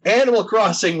 Animal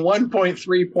Crossing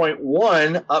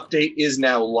 1.3.1 update is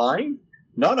now live.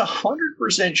 Not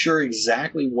 100% sure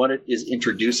exactly what it is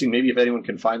introducing. Maybe if anyone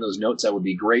can find those notes, that would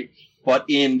be great. But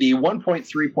in the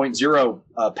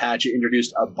 1.3.0 patch, it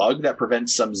introduced a bug that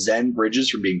prevents some Zen bridges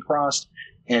from being crossed.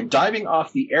 And diving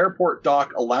off the airport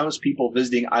dock allows people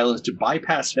visiting islands to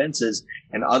bypass fences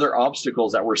and other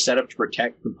obstacles that were set up to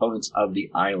protect components of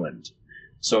the island.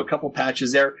 So a couple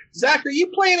patches there. Zach, are you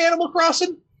playing Animal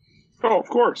Crossing? Oh, of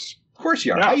course. Of course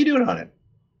you are. Yeah. How are you doing on it?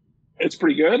 It's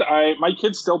pretty good. My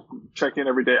kids still check in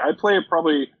every day. I play it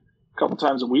probably a couple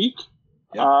times a week.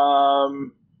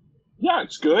 Yeah,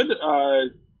 it's good. I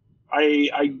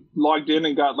logged in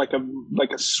and got like a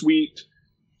sweet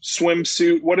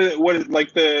swimsuit. What is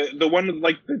like the one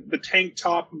like the tank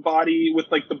top body with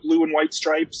like the blue and white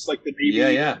stripes, like the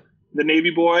Navy. Yeah. The Navy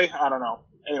boy. I don't know.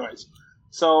 Anyways.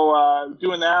 So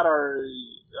doing that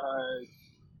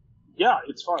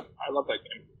it's fun. I love that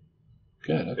game.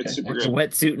 Good. Okay. It's super good. The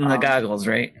wetsuit and the goggles,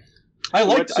 right? I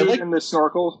like in the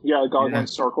snorkel. Yeah,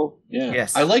 goggles snorkel. Yeah.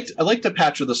 Yes. I like the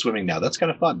patch with the swimming now. That's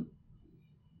kind of fun.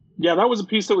 Yeah, that was a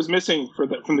piece that was missing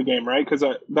from the game, right? Because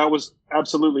that was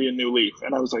absolutely a new leaf,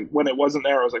 and I was like, when it wasn't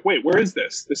there, I was like, wait, where is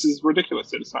this? This is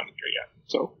ridiculous that it's not in here yet.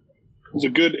 So it was a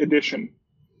good addition.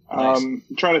 Nice. I'm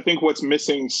trying to think what's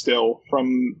missing still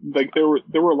from like there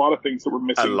were a lot of things that were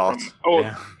missing. A lot.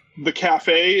 The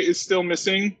cafe is still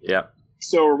missing. Yeah.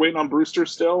 So we're waiting on Brewster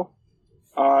still.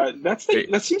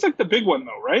 That seems like the big one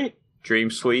though, right?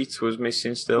 Dream Suite was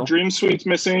missing still. Dream Suite's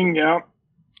missing. Yeah.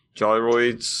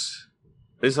 Gyroids.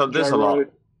 There's a lot.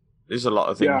 There's a lot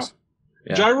of things.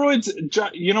 Yeah. Gyroids.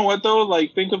 You know what though?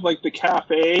 Like think of like the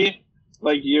cafe.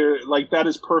 Like you're like that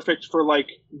is perfect for like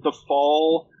the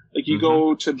fall. Like you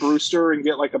go to Brewster and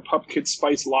get like a pumpkin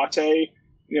spice latte.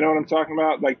 You know what I'm talking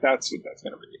about? Like that's what that's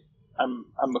gonna be.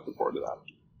 I'm looking forward to that.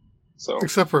 So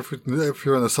except for if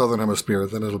you're in the southern hemisphere,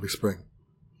 then it'll be spring.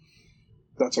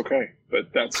 That's okay,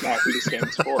 but that's not who this game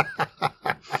is for.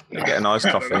 You get a nice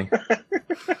coffee.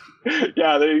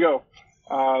 Yeah, there you go.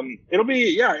 It'll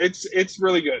be it's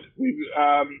really good.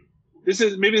 This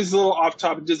is a little off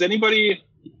topic. Does anybody?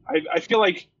 I feel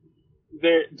like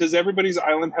does everybody's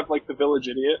island have like the village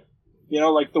idiot? You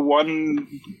know, like the one.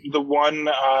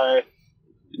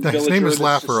 His name is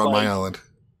Laugher on my island.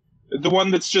 The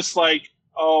one that's just like,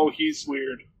 oh, he's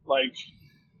weird. Like,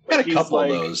 got a couple of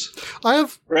those. I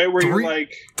have you're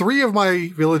like 3 of my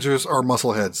villagers are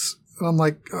muscleheads, and I'm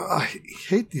like, I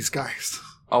hate these guys.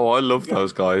 Oh, I love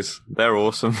those guys. They're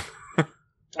awesome.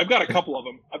 I've got a couple of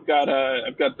them. I've got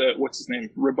the what's his name,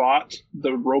 Robot,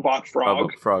 the robot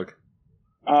frog.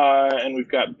 And we've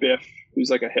got Biff, who's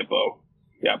like a hippo.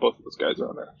 Yeah, both of those guys are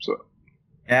on there. So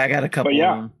yeah, I got a couple. Of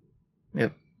them.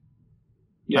 Yep.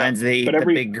 Yeah, mine's the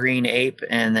big green ape,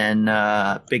 and then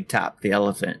Big Top, the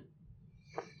elephant.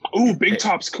 Ooh, Big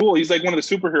Top's cool. He's like one of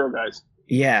the superhero guys.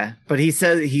 Yeah, but he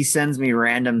sends me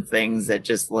random things that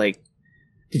just like,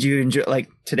 did you enjoy? Like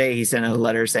today, he sent a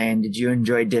letter saying, "Did you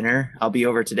enjoy dinner? I'll be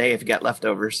over today if you got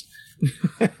leftovers."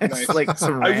 Nice. Like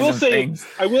some random things.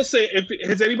 I will say,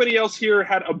 has anybody else here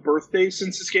had a birthday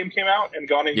since this game came out and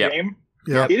gone in game?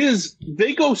 Yeah, it is.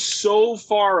 They go so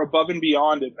far above and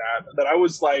beyond in that I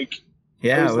was like.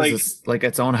 Yeah, it was like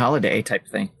its own holiday type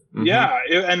thing. Mm-hmm. Yeah,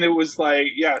 and it was like,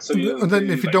 yeah. So and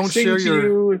then if you don't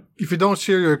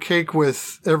share your cake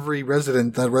with every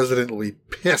resident, that resident will be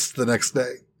pissed the next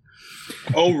day.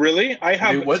 Oh, really? I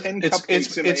have 10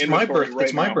 cupcakes in my inventory right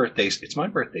It's my birthday. It's my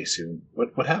birthday soon.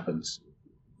 What happens?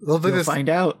 You'll find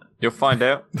out. You'll find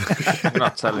out. I'm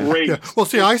not telling you. Yeah. Well,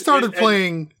 see, I started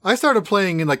playing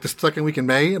in like the second week in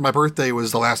May, and my birthday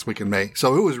was the last week in May,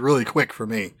 so it was really quick for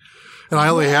me. And I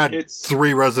only had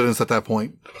 3 residents at that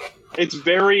point. It's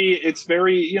very,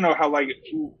 you know, how like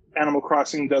Animal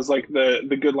Crossing does like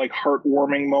the good, like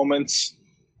heartwarming moments.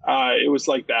 It was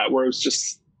like that, where it was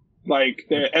just like,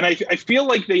 and I feel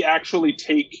like they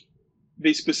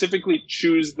specifically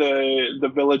choose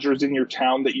the villagers in your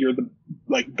town that you're the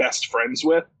like best friends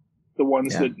with. The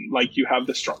ones that like you have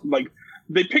the strong, like,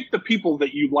 they pick the people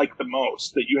that you like the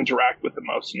most, that you interact with the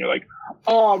most, and you're like,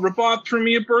 "Oh, Rabat threw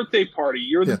me a birthday party.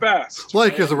 You're the best."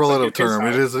 Like is a relative term;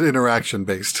 it is interaction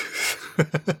based.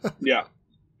 Yeah.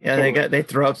 Yeah, totally. They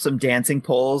throw up some dancing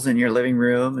poles in your living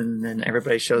room, and then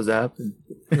everybody shows up. And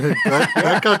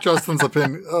that got Justin's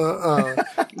opinion.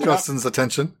 Justin's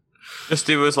attention.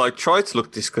 Justin was like, "Try to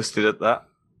look disgusted at that,"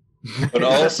 but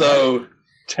also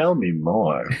tell me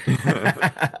more.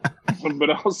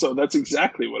 But also, that's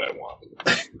exactly what I want.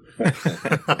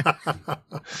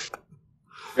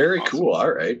 Very awesome. Cool.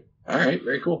 All right.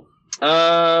 Very cool.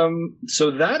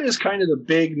 So that is kind of the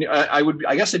big.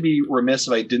 I guess I'd be remiss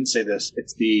if I didn't say this.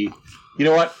 It's the. You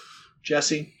know what,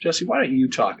 Jesse, why don't you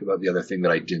talk about the other thing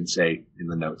that I didn't say in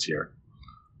the notes here?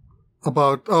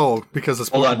 Because it's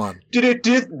Pokemon.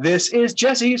 This is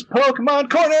Jesse's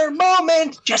Pokemon Corner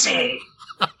moment, Jesse.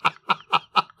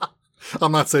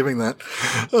 I'm not saving that.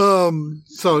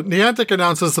 So Niantic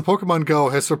announces the Pokemon Go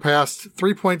has surpassed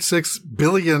 $3.6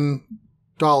 billion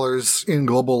in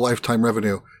global lifetime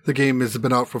revenue. The game has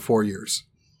been out for 4 years.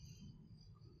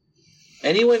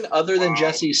 Anyone other than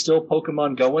Jesse still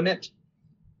Pokemon Go in it?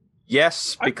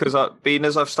 Yes, because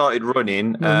as I've started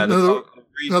running. In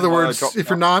other words, if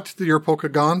you're not, you're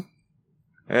Pokegon.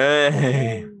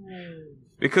 Hey.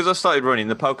 Because I started running,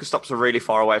 the Pokestops are really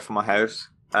far away from my house.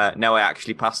 Now I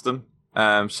actually pass them.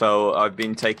 So I've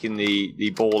been taking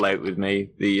the ball out with me,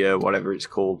 the whatever it's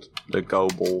called, the Go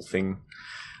Ball thing,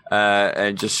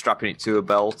 and just strapping it to a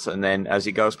belt, and then as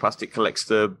it goes past, it collects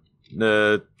the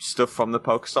stuff from the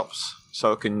Pokestops,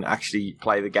 so I can actually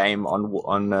play the game on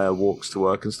walks to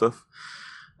work and stuff.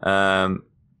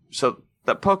 So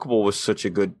that Pokeball was such a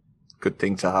good good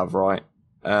thing to have, right?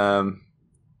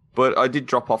 But I did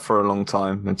drop off for a long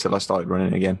time until I started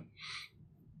running again.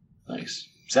 Nice.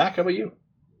 Zach, how about you?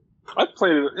 I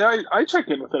played it. I check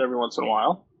in with it every once in a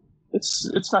while.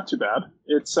 It's not too bad.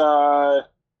 It's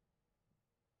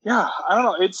yeah, I don't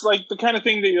know. It's like the kind of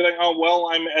thing that you're like, oh well,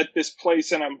 I'm at this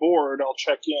place and I'm bored. I'll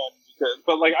check in.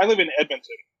 But like, I live in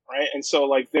Edmonton, right? And so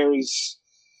like, there's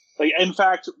like, in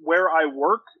fact, where I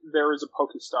work, there is a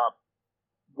Pokestop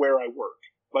where I work.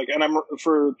 Like, and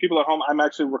for people at home, I'm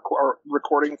actually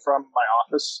recording from my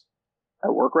office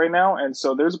at work right now, and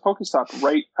so there's a Pokestop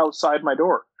right outside my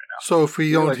door right now. So if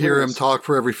we don't hear him talk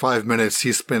for every 5 minutes,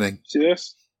 he's spinning. See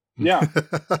this? Yeah.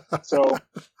 So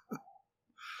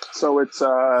it's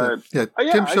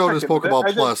Tim showed his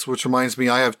Pokeball Plus, which reminds me,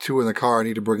 I have 2 in the car. I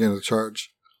need to bring in to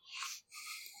charge.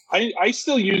 I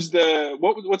still use the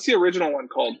what's the original one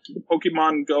called? The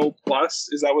Pokemon Go Plus?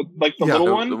 Is that what the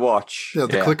little one? The watch. Yeah,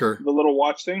 the clicker. The little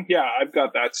watch thing? Yeah, I've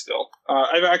got that still.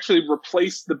 I've actually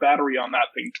replaced the battery on that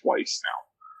thing twice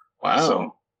now. Wow.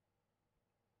 So,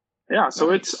 yeah, so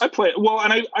nice. I play it. Well,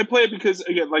 and I play it because,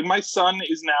 again, like my son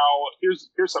is now, here's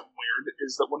something weird,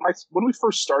 is that when we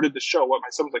first started the show, my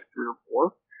son was like 3 or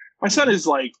 4. My son is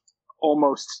like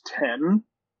almost 10.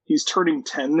 He's turning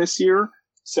 10 this year.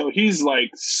 So he's like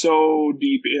so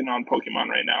deep in on Pokemon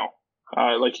right now.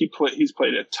 Like he's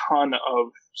played a ton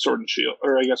of Sword and Shield,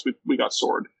 or I guess we got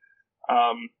Sword.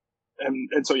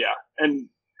 And so yeah, and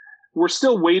we're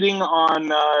still waiting on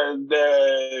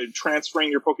the transferring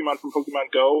your Pokemon from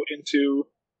Pokemon Go into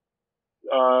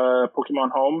Pokemon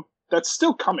Home. That's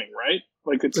still coming, right?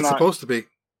 Like it's not supposed to be.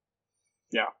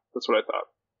 Yeah, that's what I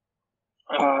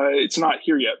thought. It's not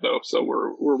here yet though, so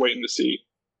we're waiting to see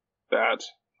that.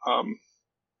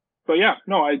 But yeah,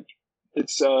 no,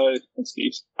 it's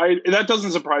decent. That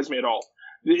doesn't surprise me at all.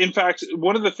 In fact,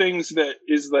 one of the things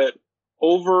that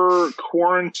over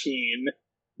quarantine,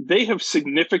 they have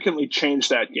significantly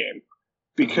changed that game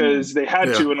because they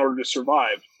had to in order to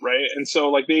survive, right? And so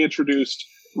like they introduced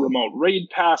remote raid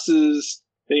passes.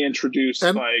 They introduced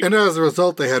and as a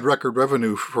result, they had record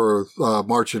revenue for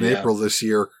March and April this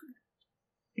year.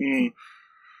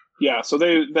 Yeah, so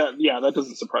that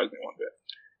doesn't surprise me one bit.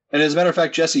 And as a matter of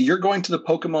fact, Jesse, you're going to the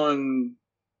Pokemon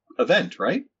event,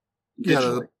 right?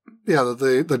 Digitally.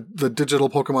 The Digital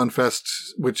Pokemon Fest,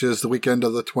 which is the weekend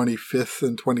of the 25th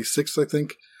and 26th, I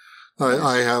think. Nice.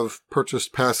 I have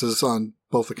purchased passes on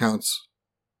both accounts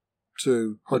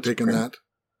to partake in that.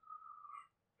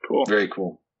 Cool. Very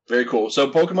cool. Very cool.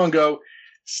 So Pokemon Go,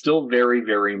 still very,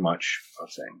 very much a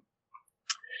thing.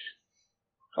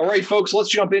 All right, folks, let's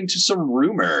jump into some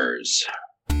rumors.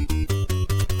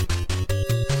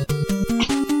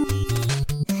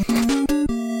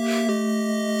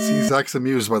 Zach's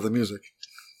amused by the music.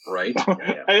 Right.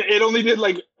 Yeah. It only did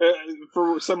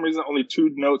for some reason only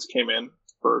 2 notes came in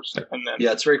first, and then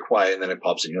it's very quiet, and then it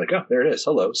pops in. You're like, oh, there it is.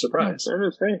 Hello, surprise. There it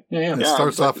is. Hey, yeah. It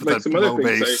starts off with that low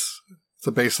bass. It's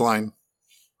a bass line.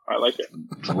 I like it.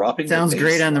 Dropping. Sounds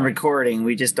great on the recording.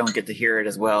 We just don't get to hear it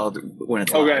as well when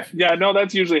it's okay. live. Yeah, no,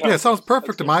 that's usually how it sounds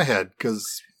perfect in my head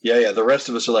because the rest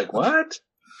of us are like, what?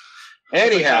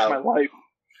 Anyhow. That's my life.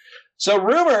 So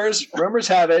rumors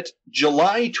have it,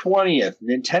 July 20th,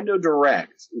 Nintendo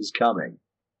Direct is coming.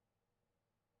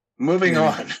 Moving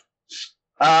on.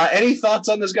 Any thoughts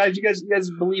on this, guys? Do you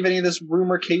guys believe any of this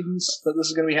rumor cadence that this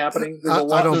is going to be happening? I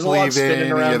don't believe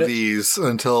any of these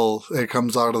until it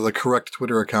comes out of the correct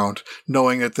Twitter account,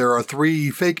 knowing that there are 3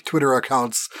 fake Twitter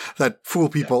accounts that fool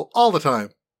people all the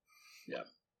time. Yeah.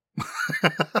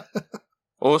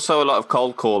 Also, a lot of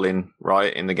cold calling,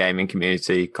 right, in the gaming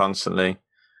community constantly.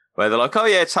 Where they're like, oh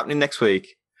yeah, it's happening next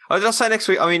week. Oh, did I say next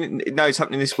week? I mean, no, it's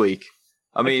happening this week.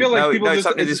 I mean, I feel like it's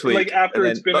happening this week. Like after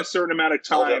it's been a certain amount of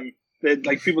time, that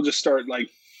like people just start like,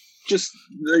 a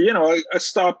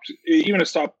stop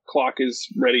clock is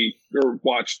ready or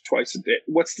watched twice a day.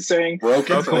 What's the saying?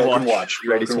 Broken watch.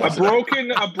 Ready to watch.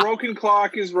 A broken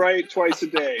clock is right twice a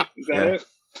day. Is that it?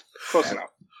 Close enough.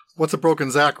 What's a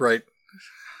broken Zach right?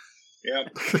 Yeah.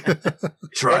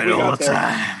 Try it all the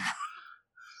time.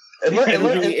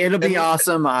 It'll be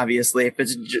awesome, obviously. If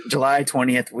it's July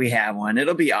 20th, we have one.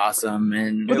 It'll be awesome.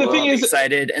 And we'll be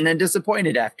excited and then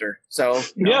disappointed after. So,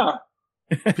 yeah.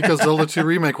 Because Zelda 2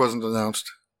 Remake wasn't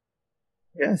announced.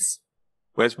 Yes.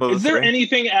 Where's Mother Is there 3?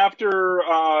 anything after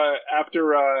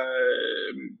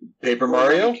Paper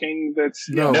Mario? King that's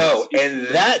no, and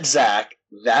that, Zach,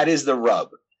 that is the rub.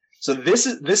 So this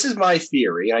is my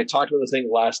theory, and I talked about this thing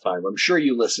last time. I'm sure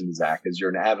you listened, Zach, because you're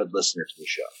an avid listener to the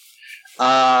show.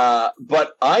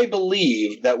 But I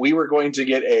believe that we were going to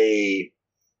get a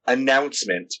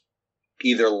announcement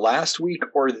either last week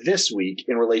or this week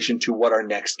in relation to what our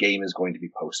next game is going to be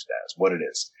posted as, what it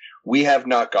is. We have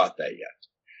not got that yet.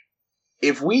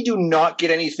 If we do not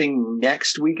get anything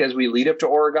next week as we lead up to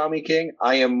Origami King,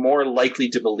 I am more likely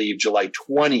to believe July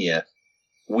 20th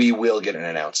we will get an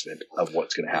announcement of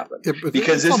what's going to happen. Yeah,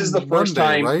 because this is the first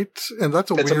time, right? And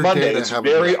that's a weird Monday. Day to it's have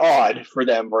very odd for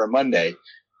them for a Monday.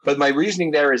 But my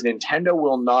reasoning there is Nintendo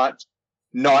will not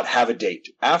have a date.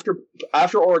 After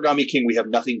Origami King, we have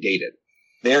nothing dated.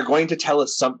 They are going to tell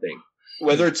us something.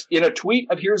 Whether it's in a tweet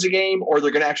of here's a game, or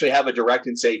they're going to actually have a direct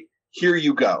and say, here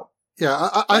you go.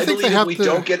 Yeah, I think they have we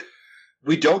don't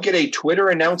get a Twitter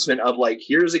announcement of like,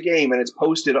 here's a game and it's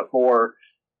posted for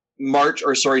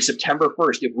September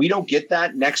 1st. If we don't get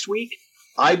that next week,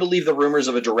 I believe the rumors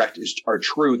of a direct are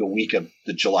true the week of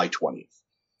the July 20th.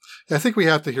 I think we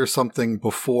have to hear something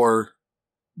before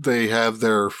they have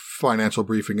their financial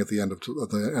briefing at the end of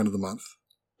the month.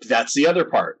 That's the other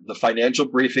part. The financial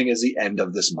briefing is the end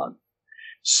of this month.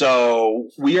 So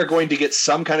we are going to get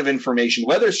some kind of information,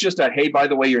 whether it's just a, hey, by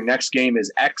the way, your next game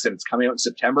is X and it's coming out in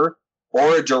September,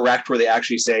 or a direct where they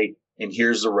actually say, and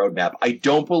here's the roadmap. I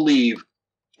don't believe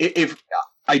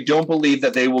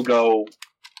that they will go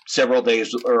several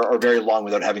days or very long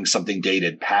without having something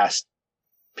dated past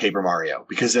Paper Mario,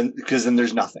 because then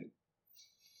there's nothing.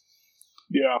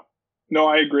 Yeah. No,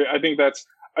 I agree. I think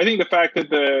the fact that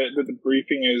the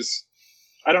briefing is,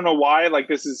 I don't know why, like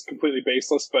this is completely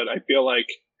baseless, but I feel like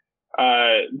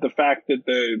the fact that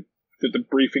the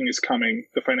briefing is coming,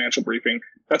 the financial briefing,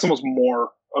 that's almost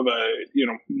more of a,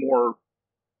 more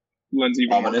lends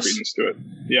even more credence to it.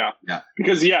 Yeah.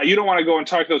 Because you don't want to go and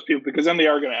talk to those people because then they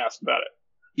are going to ask about it.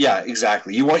 Yeah,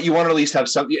 exactly. You want to at least have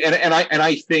something, and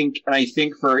I think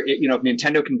for if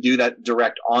Nintendo can do that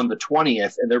direct on the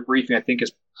 20th, and their briefing I think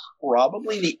is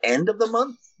probably the end of the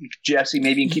month. Jesse,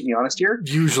 maybe you can keep me honest here.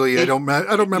 Usually, I don't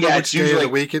remember which day of the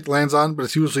week it lands on, but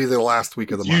it's usually the last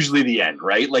week of the month. Usually the end,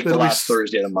 right? Like the last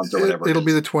Thursday of the month or whatever. It'll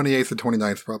be the 28th or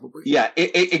 29th probably. Yeah,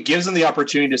 it gives them the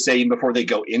opportunity to say before they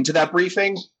go into that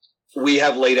briefing, we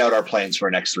have laid out our plans for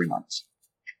the next 3 months.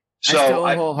 So I still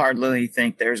wholeheartedly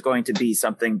think there's going to be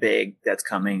something big that's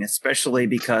coming, especially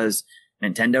because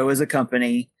Nintendo is a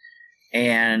company,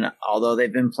 and although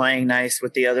they've been playing nice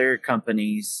with the other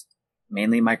companies,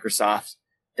 mainly Microsoft,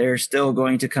 they're still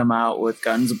going to come out with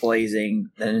guns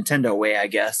blazing the Nintendo way, I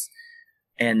guess,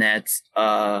 and that's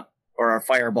or our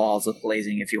fireballs with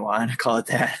blazing, if you want to call it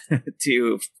that,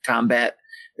 to combat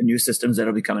the new systems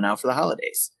that'll be coming out for the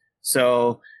holidays.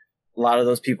 So a lot of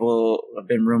those people have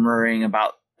been rumoring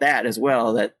about that as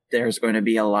well, that there's going to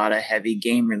be a lot of heavy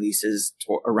game releases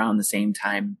around the same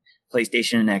time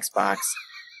PlayStation and Xbox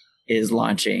is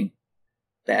launching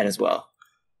that as well.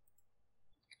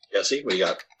 Jesse, what do you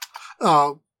got?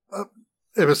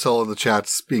 Ibisol in the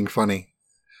chat's being funny.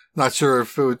 Not sure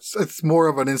if it's more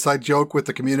of an inside joke with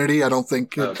the community. I don't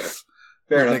think it's... Okay.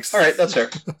 Fair enough. All right, that's fair.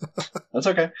 That's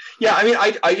okay. Yeah, I mean,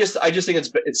 I just think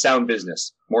it's sound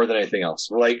business more than anything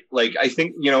else. Like I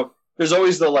think, there's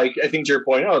always I think to your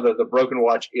point, the broken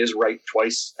watch is right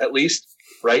twice at least,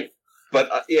 right? But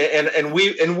and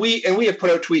we have put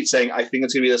out tweets saying I think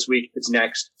it's going to be this week, it's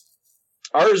next.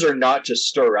 Ours are not to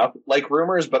stir up like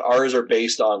rumors, but ours are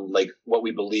based on like what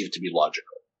we believe to be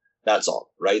logical. That's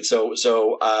all, right? So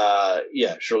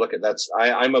yeah, sure. Look at that's.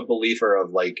 I'm a believer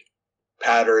of like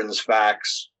patterns,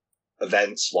 facts,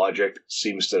 events, logic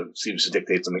seems to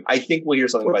dictate something. I think we'll hear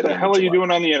something by the end of July. What the hell are you doing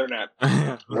on the internet?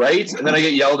 Right? And then I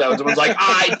get yelled at. Someone's like,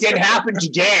 it did happen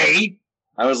today.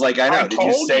 I was like, I know. Did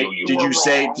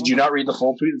you not read the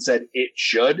full tweet and said it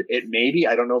should? It maybe?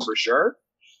 I don't know for sure.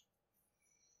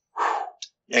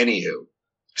 Anywho,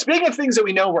 speaking of things that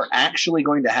we know were actually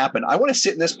going to happen, I want to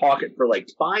sit in this pocket for like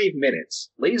 5 minutes.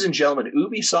 Ladies and gentlemen,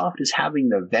 Ubisoft is having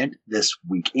an event this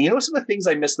week. And you know some of the things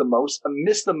I miss the most? I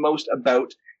miss the most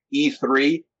about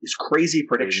E3 is crazy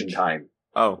prediction time.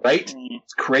 Oh. Right?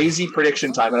 It's crazy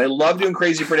prediction time. And I love doing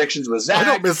crazy predictions with Zach.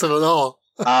 I don't miss it at all.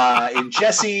 And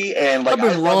Jesse, and like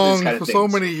I've been wrong for so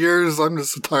many years. I'm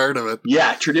just tired of it.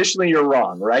 Yeah, traditionally you're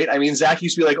wrong, right? I mean, Zach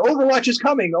used to be like, "Overwatch is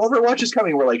coming! Overwatch is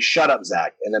coming!" We're like, "Shut up,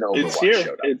 Zach!" And then Overwatch showed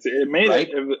up. It made right?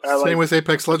 it. Same with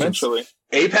Apex Legends. Eventually.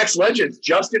 Apex Legends,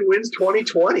 Justin wins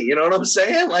 2020. You know what I'm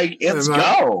saying? Like, let's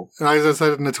go. And as I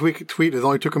said in the tweet, it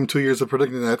only took him 2 years of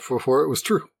predicting that before it was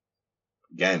true.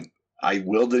 Again, I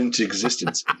willed it into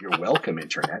existence. You're welcome,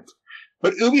 Internet.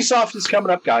 But Ubisoft is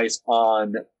coming up, guys,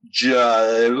 on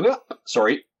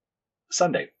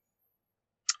Sunday.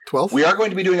 12th? We are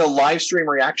going to be doing a live stream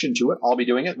reaction to it. I'll be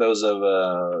doing it. Those of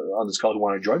on this call who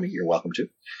want to join me, you're welcome to.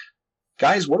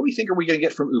 Guys, what do we think are we going to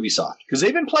get from Ubisoft? Because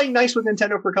they've been playing nice with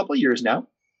Nintendo for a couple of years now.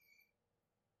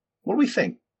 What do we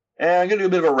think? And I'm going to do a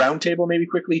bit of a roundtable maybe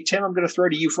quickly. Tim, I'm going to throw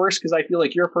to you first because I feel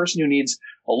like you're a person who needs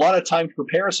a lot of time to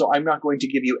prepare, so I'm not going to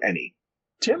give you any.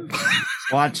 Tim?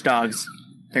 Watch Dogs.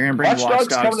 They're going to bring Watch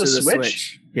Dogs to the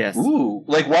Switch. Yes. Ooh,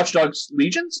 like Watch Dogs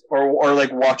Legions? Or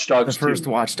like Watch Dogs 2? The first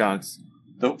Watch Dogs.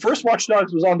 The first Watch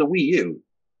Dogs was on the Wii U.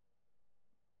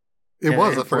 It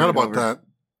was. I forgot about that.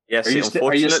 Yes,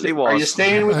 unfortunately was. Are you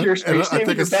staying with your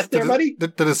bet there, buddy?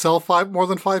 Did it sell more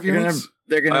than 5 units?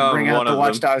 They're going to bring out the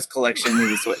Watch Dogs collection to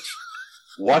the Switch.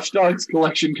 Watch Dogs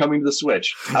collection coming to the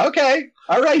Switch. Okay.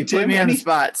 All right, Tim. Put me on the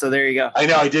spot, so there you go. I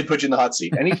know, I did put you in the hot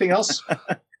seat. Anything else?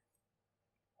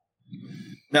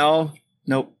 No.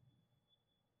 Nope.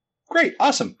 Great.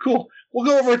 Awesome. Cool. We'll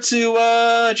go over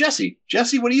to Jesse.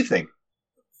 Jesse, what do you think?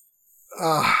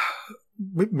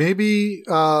 Maybe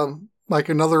like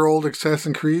another old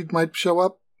Assassin's Creed might show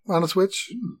up on a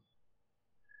Switch.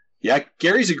 Yeah,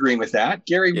 Gary's agreeing with that.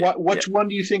 Gary, which one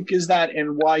do you think is that,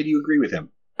 and why do you agree with him?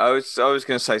 I was going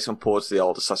to say some ports of the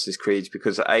old Assassin's Creed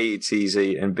because A, it's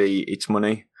easy, and B, it's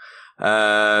money.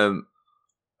 I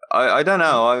don't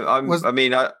know. Was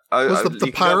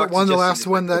the pirate one the last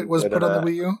one that was put on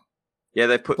the Wii U? Yeah,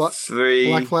 they put 3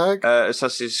 Black Flag.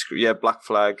 Assassin's Black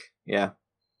Flag. Yeah,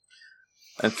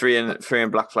 and 3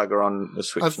 and Black Flag are on the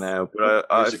Switch now. But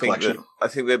I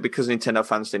think that because Nintendo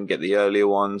fans didn't get the earlier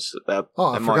ones. I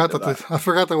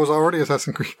forgot there was already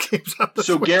Assassin's Creed games on the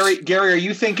Switch. Gary, are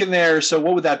you thinking there? So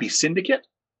what would that be? Syndicate?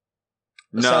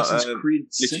 Assassin's Creed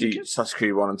Syndicate? Assassin's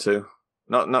Creed 1 and 2.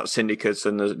 Not Syndicates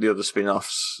and the other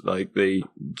spin-offs, like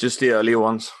just the earlier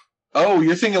ones. Oh,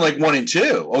 you're thinking like 1 and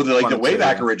 2. Oh, they're like the way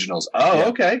back originals.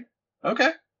 Oh, yeah.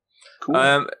 Okay. Cool.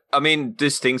 I mean,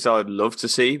 there's things I'd love to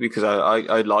see because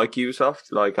I like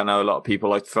Ubisoft. Like, I know a lot of people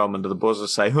like to throw them under the bus and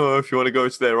say, "Oh, if you want to go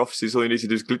to their offices, all you need to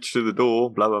do is glitch through the door."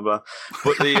 Blah blah blah.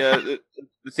 But the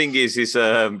thing is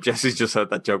Jesse's just heard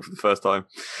that joke for the first time.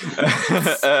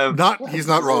 He's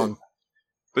not wrong.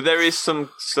 But there is some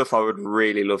stuff I would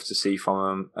really love to see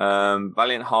from them.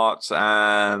 Valiant Hearts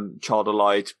and Child of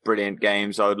Light, brilliant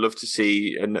games. I would love to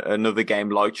see another game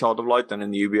like Child of Light done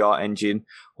in the UBR engine,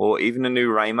 or even a new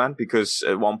Rayman, because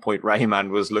at one point Rayman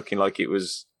was looking like it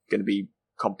was going to be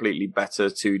completely better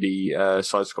to the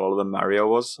side-scroller than Mario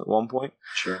was at one point.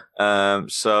 Sure.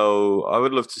 So I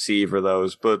would love to see either of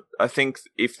those, but I think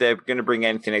if they're going to bring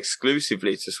anything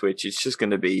exclusively to Switch, it's just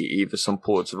going to be either some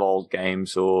ports of old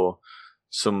games or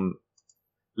some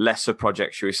lesser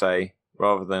project, should we say,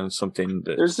 rather than something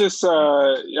that... There's this,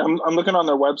 I'm looking on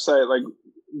their website, like,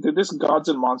 did this Gods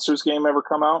and Monsters game ever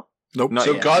come out? Nope.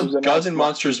 So Gods and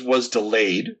Monsters was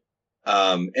delayed,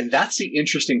 and that's the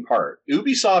interesting part.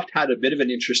 Ubisoft had a bit of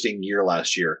an interesting year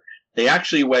last year. They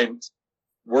actually went,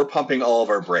 we're pumping all of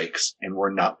our brakes, and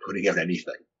we're not putting out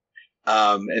anything.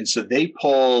 And so they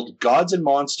pulled Gods and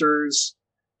Monsters,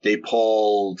 they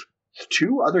pulled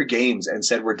 2 other games and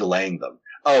said we're delaying them.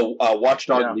 Watch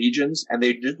Dogs Legions, and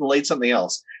they delayed something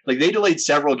else. Like, they delayed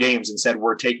several games and said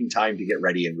we're taking time to get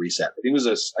ready and reset.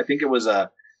 I think it was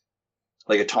a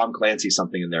Tom Clancy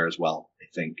something in there as well. I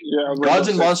think. Yeah, Gods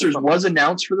and Monsters was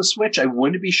announced for the Switch. I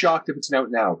wouldn't be shocked if it's out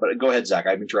now. But go ahead, Zach.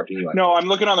 I'm interrupting you. No, I'm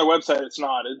looking on their website. It's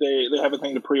not. They have a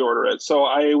thing to pre-order it. So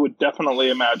I would definitely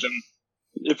imagine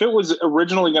if it was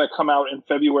originally going to come out in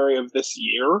February of this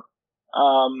year,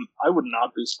 I would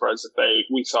not be surprised if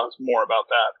we saw more about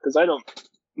that, because I don't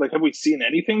have we seen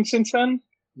anything since then?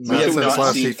 No, we have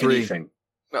not seen anything.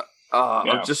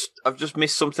 I've just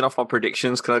missed something off my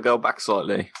predictions. Can I go back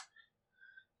slightly?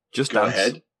 Go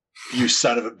ahead, you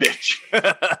son of a bitch!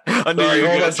 I knew you were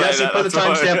going to say Jesse, that. put the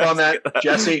timestamp on that,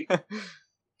 Jesse.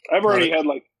 I've already had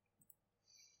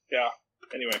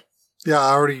Anyway. Yeah,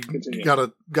 I already got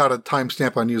a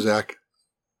timestamp on you, Zach.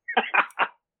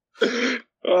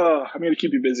 I'm going to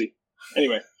keep you busy.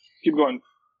 Anyway, keep going.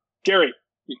 Gary.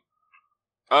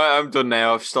 I'm done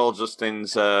now. I've stole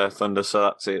Justin's thunder, so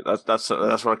that's it. That's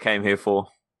what I came here for.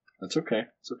 That's okay.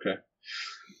 It's okay.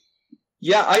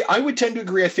 Yeah, I would tend to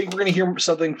agree. I think we're going to hear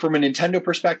something from a Nintendo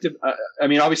perspective. I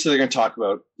mean, obviously they're going to talk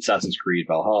about Assassin's Creed,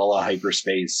 Valhalla,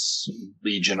 Hyperspace,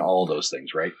 Legion, all of those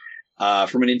things, right?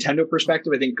 From a Nintendo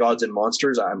perspective, I think Gods and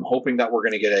Monsters, I'm hoping that we're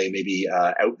going to get maybe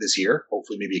out this year.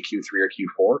 Hopefully maybe a Q3 or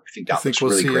Q4. I think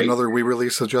we'll really see great. Another Wii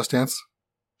release of Just Dance?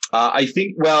 I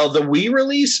think, the Wii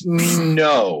release?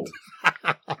 No.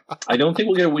 I don't think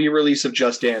we'll get a Wii release of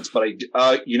Just Dance, but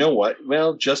you know what?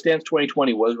 Well, Just Dance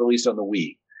 2020 was released on the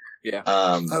Wii. Yeah.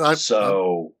 That's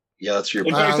your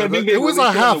point. I think it was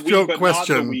a half-joke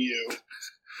question.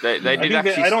 They did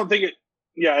actually... I don't think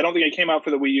it came out for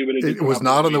the Wii U, but it was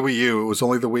not on the Wii U. It was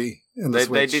only the Wii and the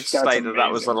Switch. They did state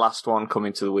that was the last one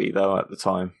coming to the Wii, though, at the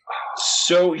time.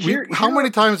 So how many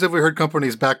times have we heard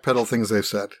companies backpedal things they've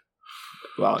said?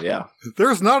 Well, yeah.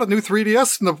 There's not a new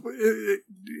 3DS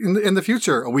in the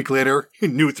future. A week later,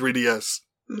 new 3DS.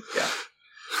 Yeah.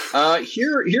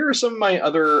 Here are some of my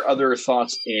other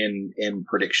thoughts and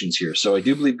predictions here. So I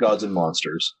do believe Gods and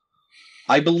Monsters.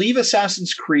 I believe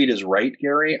Assassin's Creed is right,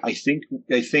 Gary. I think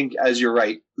as you're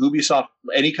right, Ubisoft,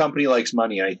 any company likes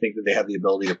money, and I think that they have the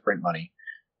ability to print money.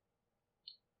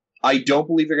 I don't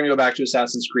believe they're going to go back to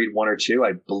Assassin's Creed 1 or 2.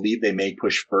 I believe they may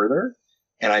push further,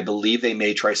 and I believe they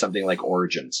may try something like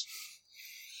Origins.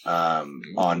 So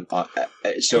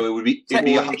it would be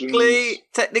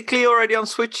technically already on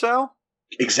Switch though.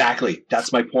 Exactly,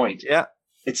 that's my point. Yeah,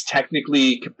 it's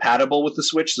technically compatible with the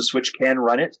Switch. The Switch can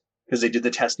run it because they did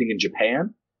the testing in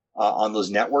Japan on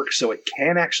those networks, so it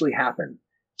can actually happen.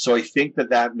 So I think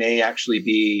that may actually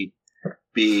be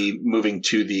moving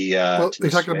to the. Well, they're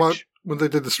talking about when they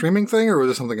did the streaming thing, or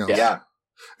was it something else? Yeah.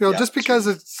 Just because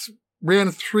it's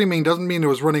ran streaming doesn't mean it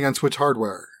was running on Switch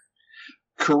hardware.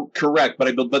 Correct,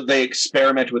 but they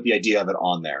experimented with the idea of it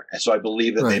on there, and so I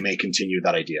believe that they may continue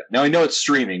that idea. Now I know it's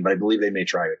streaming, but I believe they may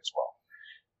try it as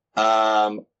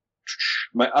well.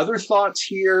 My other thoughts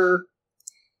here,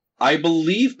 I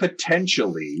believe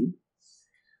potentially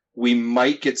we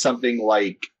might get something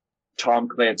like Tom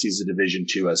Clancy's The Division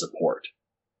 2 as a port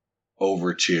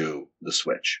over to the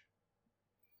Switch.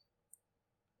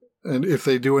 And if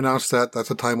they do announce that,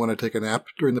 that's a time when I take a nap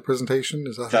during the presentation.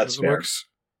 Is that how it works?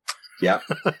 Yeah.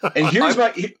 And here's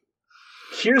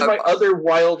my other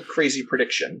wild, crazy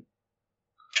prediction.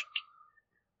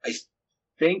 I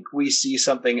think we see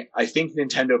something. I think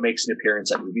Nintendo makes an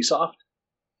appearance at Ubisoft.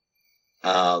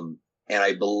 And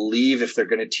I believe if they're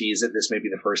going to tease it, this may be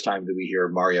the first time that we hear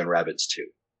Mario and Rabbids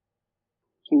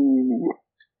 2. Ooh.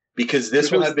 Because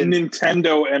this will have been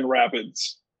Nintendo and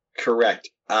Rabbids. Correct.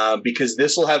 Because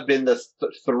this will have been the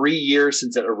 3 years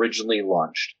since it originally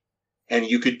launched. And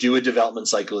you could do a development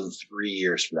cycle in 3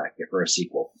 years for a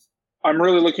sequel. I'm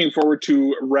really looking forward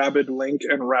to Rabid Link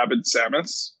and Rabid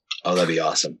Samus. Oh, that'd be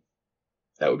awesome.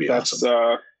 That would be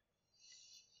awesome.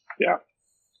 Yeah.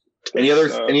 Do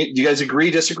you guys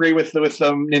agree, disagree with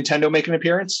Nintendo making an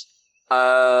appearance?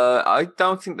 I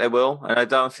don't think they will, and I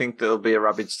don't think there'll be a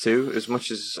Rabbids 2. As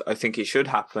much as I think it should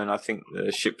happen, I think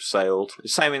the ship sailed.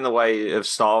 Same in the way of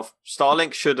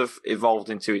Starlink should have evolved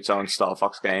into its own Star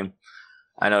Fox game.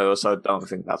 And I also don't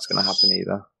think that's going to happen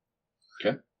either.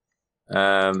 Okay.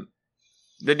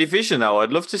 The Division, though,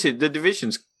 I'd love to see. The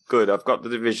Division's good. I've got the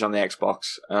Division on the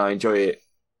Xbox, and I enjoy it.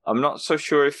 I'm not so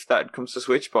sure if that comes to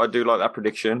Switch, but I do like that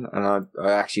prediction, and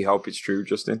I actually hope it's true,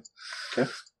 Justin. Okay.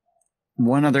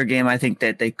 One other game I think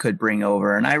that they could bring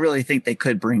over, and I really think they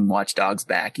could bring Watch Dogs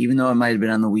back, even though it might have been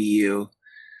on the Wii U.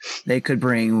 They could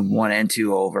bring 1 and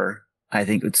 2 over. I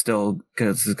think it's still,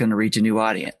 because it's going to reach a new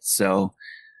audience. So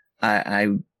I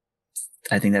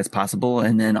think that's possible.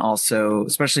 And then also,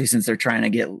 especially since they're trying to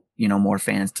get, more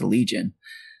fans to Legion.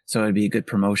 So it'd be a good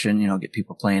promotion, get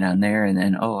people playing on there, and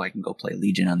then, I can go play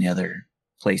Legion on the other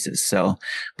places. So,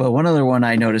 but one other one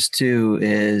I noticed too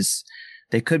is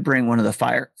they could bring one of the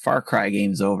Far Cry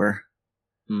games over.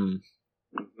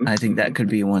 I think that could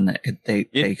be one that they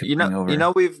could bring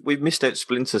over. We've missed out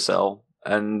Splinter Cell,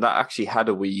 and that actually had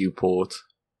a Wii U port,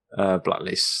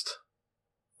 Blacklist.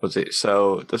 Was it?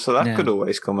 So that could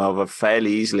always come over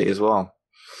fairly easily as well.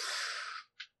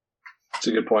 That's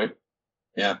a good point.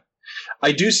 Yeah.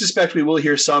 I do suspect we will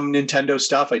hear some Nintendo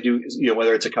stuff. I do,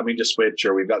 whether it's coming to Switch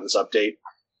or we've got this update.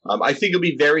 I think it'll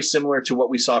be very similar to what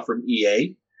we saw from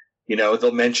EA.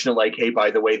 They'll mention it like, hey,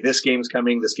 by the way, this game's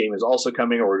coming, this game is also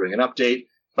coming, or we're doing an update.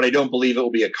 But I don't believe it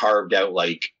will be a carved out,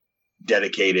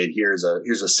 dedicated, here's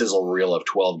a sizzle reel of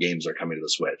 12 games that are coming to the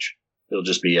Switch. It'll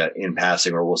just be in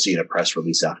passing, or we'll see in a press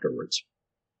release afterwards.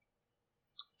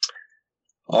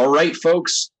 All right,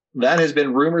 folks. That has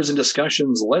been Rumors and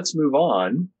Discussions. Let's move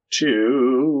on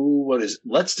to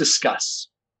Let's Discuss.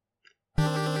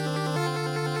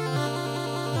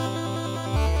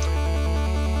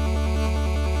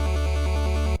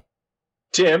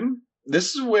 Tim,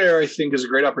 this is where I think is a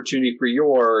great opportunity for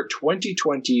your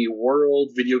 2020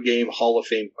 World Video Game Hall of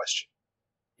Fame question.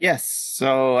 Yes.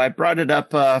 So I brought it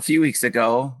up a few weeks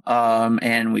ago,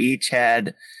 and we each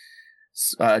had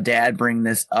Dad bring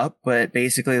this up, but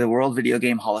basically the World Video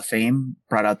Game Hall of Fame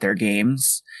brought out their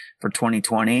games for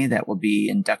 2020 that will be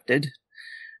inducted.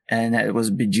 And that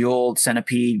was Bejeweled,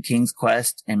 Centipede, King's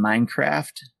Quest, and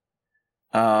Minecraft.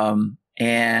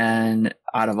 And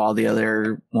out of all the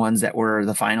other ones that were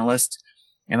the finalists.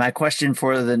 And my question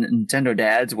for the Nintendo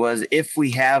dads was, if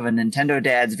we have a Nintendo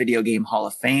Dads Video Game Hall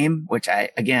of Fame, which I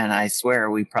swear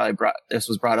this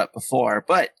was brought up before,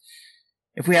 but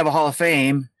if we have a Hall of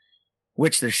Fame,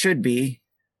 which there should be,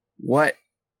 what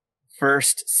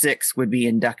first 6 would be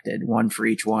inducted, 1 for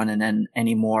each one, and then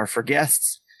any more for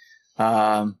guests.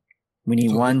 We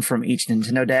need 1 from each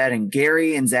Nintendo Dad, and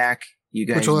Gary and Zach, you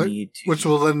guys need to... Which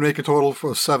will then make a total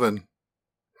for 7.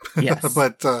 Yes.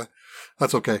 But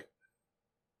that's okay.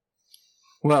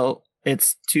 Well,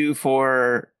 it's 2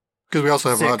 for... Because we also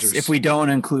have 6, Rogers. if we don't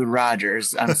include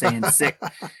Rogers. I'm saying 6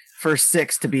 first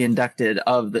 6 to be inducted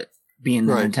of being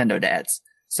the Nintendo Dads.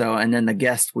 So, and then the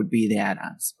guest would be the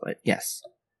add-ons. But yes.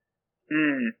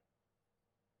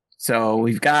 So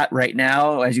we've got right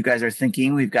now, as you guys are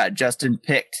thinking, we've got Justin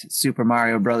picked Super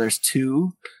Mario Brothers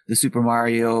 2, the Super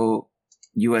Mario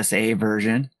USA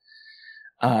version.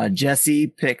 Jesse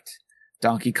picked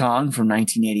Donkey Kong from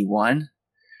 1981.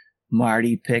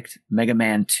 Marty picked Mega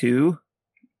Man 2.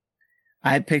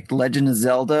 I picked Legend of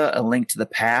Zelda: A Link to the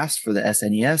Past for the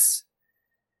SNES.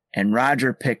 And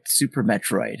Roger picked Super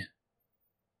Metroid.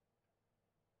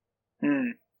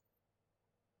 Okay.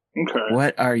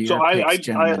 What are your picks,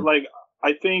 gentlemen?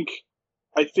 I think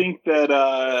that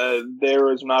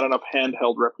there is not enough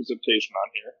handheld representation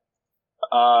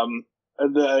on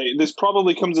here. This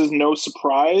probably comes as no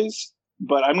surprise,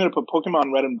 but I'm going to put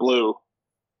Pokemon Red and Blue.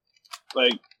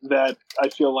 Like that, I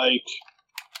feel like.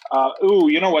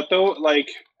 You know what though? Like,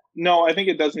 no, I think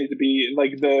it does need to be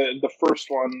like the first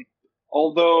one.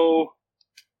 Although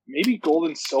maybe Gold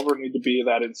and Silver need to be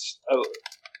that.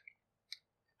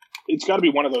 It's got to be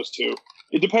one of those two.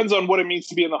 It depends on what it means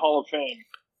to be in the Hall of Fame,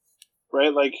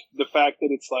 right? Like the fact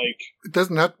that it's like it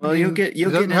doesn't have. Well, you'll get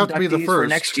to be the first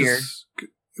next year.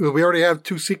 We already have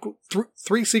 3 sequel.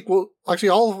 Actually,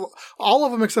 all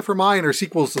of them except for mine are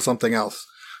sequels to something else.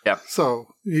 Yeah. So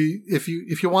if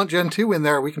you want Gen 2 in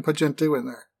there, we can put Gen 2 in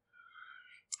there.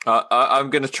 I'm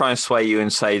going to try and sway you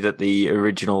and say that the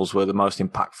originals were the most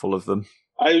impactful of them.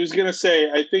 I was going to say,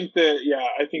 I think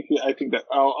that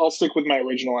I'll stick with my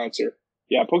original answer.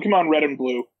 Yeah, Pokemon Red and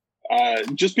Blue.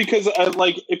 Just because,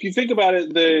 if you think about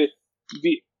it, the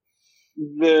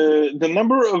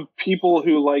number of people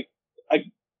who like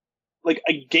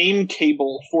a game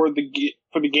cable for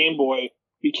the Game Boy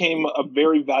became a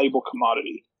very valuable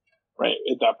commodity. Right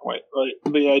at that point, like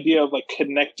the idea of like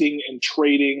connecting and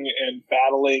trading and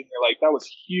battling, like that was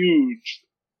huge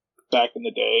back in the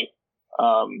day,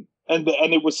 and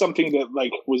it was something that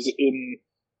like was in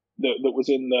the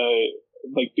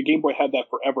Game Boy had that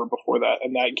forever before that,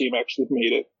 and that game actually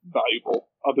made it valuable.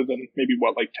 Other than maybe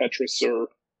like Tetris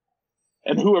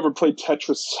and whoever played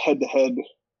Tetris head to head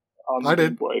on the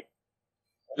Game Boy.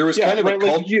 There was kind of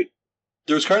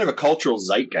a cultural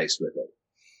zeitgeist with it.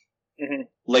 Mm-hmm.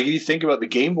 Like, if you think about the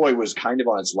Game Boy was kind of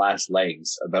on its last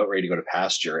legs, about ready to go to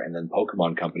pasture, and then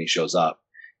Pokemon Company shows up,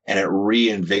 and it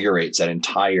reinvigorates that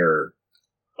entire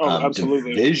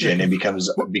division and becomes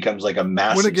like a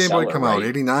massive. When did Game Boy come out?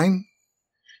 89.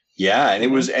 Yeah,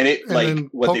 and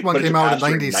Pokemon came out in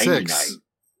 96.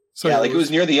 So yeah, it was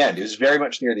near the end. It was very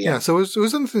much near the end. Yeah, so it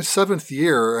was in the 7th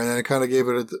year, and it kind of gave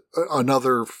it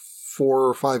another 4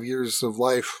 or 5 years of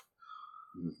life.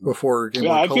 Before Game Boy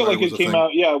Color. I feel like it came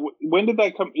out. Yeah, when did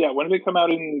that come? Yeah, when did it come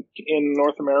out in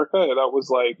North America? That was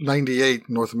like 98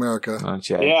 North America.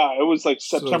 Yeah, it was like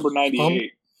September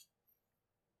 98.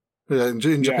 Yeah, in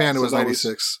Japan it was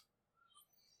 96.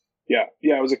 Yeah,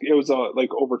 it was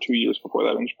like over 2 years before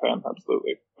that in Japan,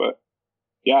 absolutely. But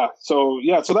so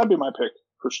that'd be my pick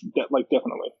for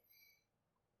definitely.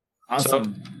 Awesome.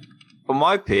 So, for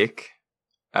my pick,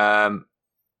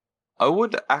 I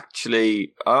would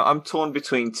actually... I'm torn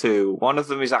between 2. One of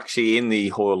them is actually in the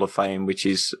Hall of Fame, which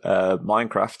is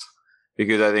Minecraft,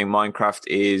 because I think Minecraft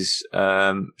is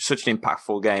such an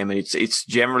impactful game, and it's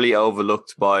generally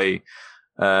overlooked by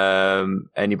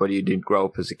anybody who didn't grow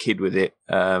up as a kid with it.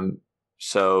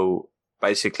 So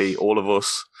basically, all of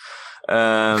us.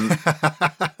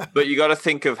 But you got to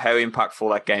think of how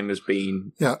impactful that game has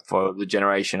been for the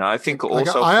generation. I think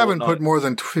also I haven't put more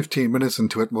than 15 minutes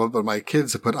into it, but my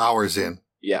kids have put hours in.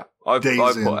 Yeah, I've put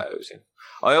hours in.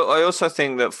 I also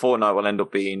think that Fortnite will end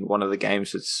up being one of the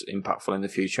games that's impactful in the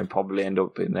future and probably end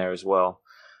up in there as well.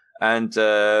 And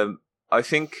I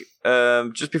think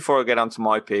just before I get on to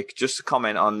my pick, just to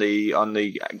comment on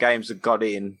the games that got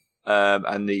in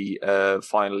and the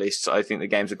finalists. I think the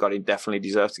games that got in definitely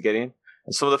deserve to get in.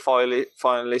 And some of the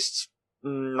finalists,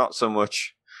 not so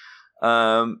much.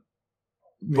 But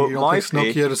you don't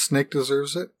think Nokia the Snake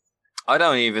deserves it? I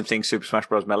don't even think Super Smash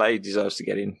Bros. Melee deserves to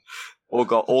get in. All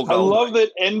gold. I love that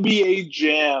NBA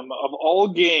Jam, of all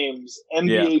games,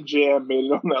 NBA Jam made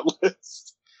it on that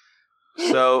list.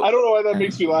 So I don't know why that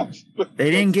makes me laugh. They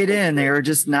didn't get in. They were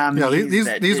just nominees.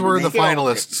 Yeah, these were the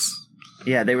finalists.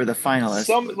 Yeah, they were the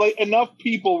finalists. Enough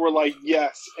people were like,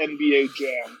 yes, NBA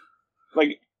Jam.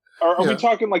 Are we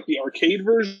talking like the arcade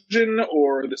version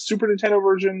or the Super Nintendo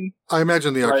version? I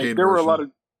imagine the arcade version. There were a lot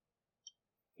of...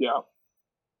 Yeah.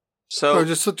 So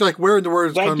just like where in the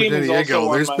world is Carmen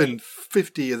Diego? There's been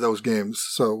 50 of those games.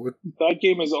 So that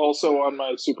game is also on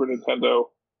my Super Nintendo.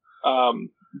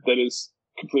 That is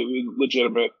completely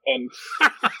legitimate, and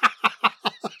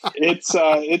it's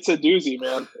a doozy,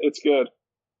 man. It's good.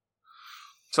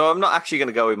 So I'm not actually going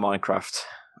to go with Minecraft.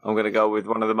 I'm going to go with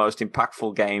one of the most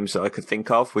impactful games that I could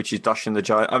think of, which is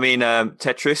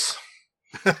Tetris.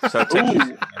 So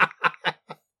Tetris.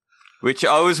 Which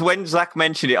when Zach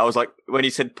mentioned it, I was like, when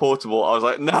he said portable, I was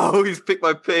like, no, he's picked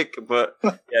my pick. But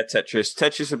yeah, Tetris.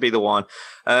 Tetris would be the one.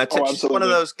 Tetris is one of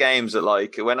those games that,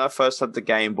 like, when I first had the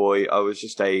Game Boy, I was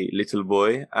just a little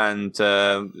boy. And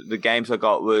the games I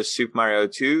got were Super Mario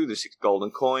 2, The 6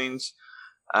 Golden Coins,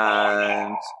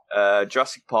 and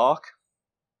Jurassic Park,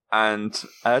 and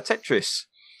Tetris.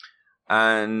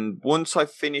 And once I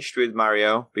finished with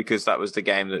Mario, because that was the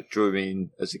game that drew me in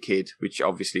as a kid, which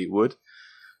obviously it would.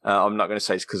 I'm not going to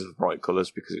say it's because of bright colours,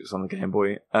 because it was on the Game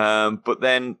Boy. But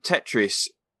then Tetris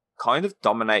kind of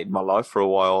dominated my life for a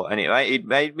while, and it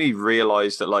made me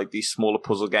realise that, like, these smaller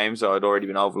puzzle games that I'd already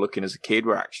been overlooking as a kid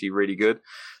were actually really good.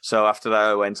 So after that,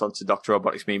 I went on to Dr.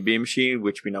 Robotnik's Mean Bean Machine,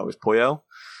 which we know is Puyo.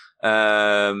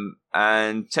 And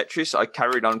Tetris, I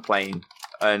carried on playing,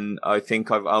 and I think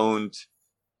I've owned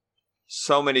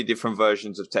so many different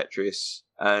versions of Tetris,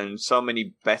 and so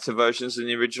many better versions than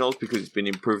the originals, because it's been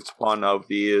improved upon over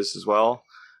the years as well.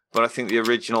 But I think the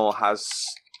original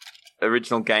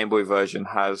Game Boy version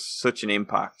has such an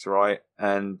impact, right?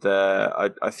 And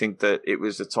I think that it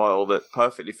was a title that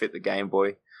perfectly fit the Game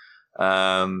Boy.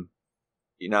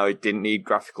 It didn't need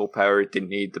graphical power, it didn't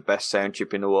need the best sound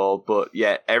chip in the world, but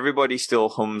yet everybody still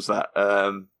hums that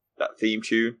theme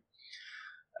tune.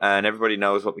 And everybody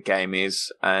knows what the game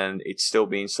is, and it's still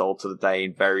being sold to the day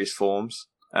in various forms.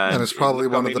 And it's probably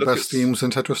one of the best themes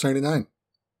in Tetris 99.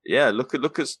 Yeah, look at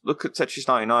Tetris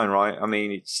 99, right? I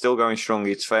mean, it's still going strong.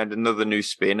 It's found another new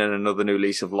spin and another new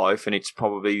lease of life, and it's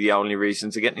probably the only reason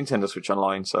to get Nintendo Switch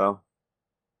Online. So,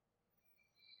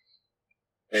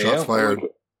 shots fired.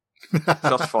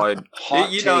 Shots fired.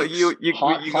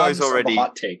 You guys already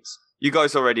hot takes. You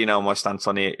guys already know my stance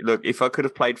on it. Look, if I could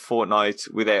have played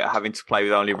Fortnite without having to play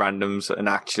with only randoms and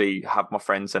actually have my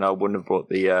friends, then I wouldn't have brought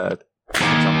the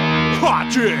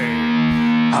hot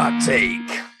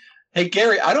take. Hey,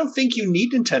 Gary, I don't think you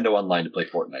need Nintendo Online to play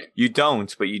Fortnite. You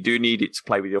don't, but you do need it to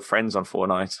play with your friends on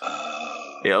Fortnite.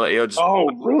 It'll just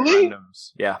really?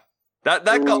 Randoms. Yeah. That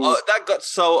got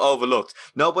so overlooked.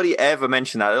 Nobody ever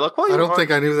mentioned that. They're like, I don't think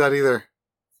I knew that either.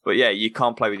 But yeah, you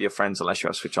can't play with your friends unless you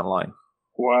have Switch Online.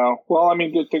 Wow. Well, I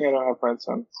mean, good thing I don't have friends,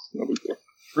 then. No big deal.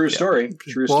 True story.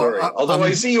 Although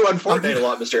I see you on Fortnite a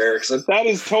lot, Mr. Erickson. That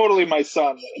is totally my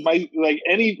son.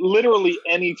 Literally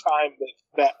any time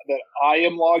that I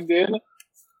am logged in,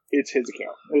 it's his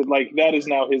account. That is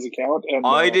now his account. And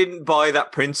I didn't buy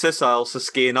that Princess Elsa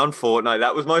skin on Fortnite.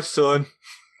 That was my son.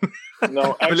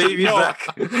 No, actually,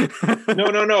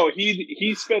 no.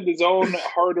 He spent his own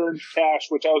hard-earned cash,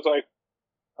 which I was like,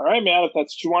 all right, man, if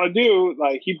that's what you want to do.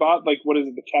 Like, he bought,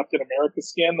 the Captain America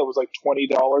skin that was like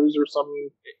 $20 or something.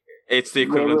 It's the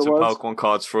equivalent of Pokemon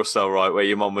cards for us, though, right? Where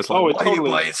your mom was like, why are you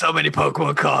buying so many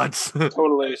Pokemon cards?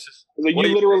 Totally. You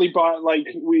literally bought,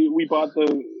 we bought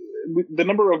the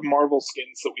number of Marvel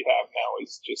skins that we have now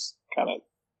is just kind of,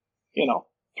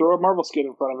 throw a Marvel skin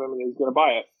in front of him and he's going to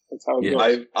buy it. That's how it goes.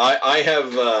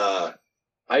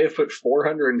 I have put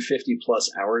 450 plus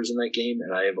hours in that game,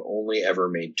 and I have only ever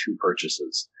made 2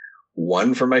 purchases.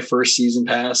 One for my first season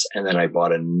pass, and then I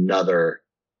bought another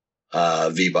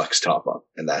V-Bucks top up,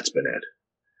 and that's been it.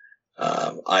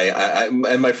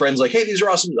 And my friend's like, hey, these are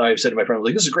awesome. I've said to my friend,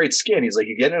 this is a great skin. He's like,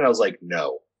 you get it? And I was like,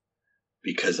 no,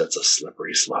 because that's a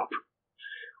slippery slope.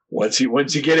 Once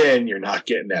you get in, you're not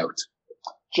getting out.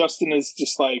 Justin is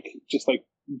just like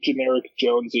generic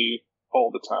Jonesy all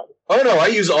the time. Oh no, I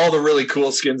use all the really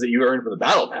cool skins that you earn from the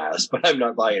Battle Pass, but I'm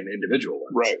not buying individual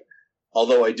ones. Right.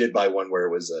 Although I did buy one where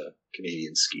it was a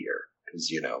Canadian skier,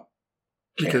 because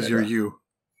because you're you.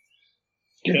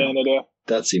 Canada.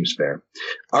 That seems fair.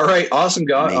 All right, awesome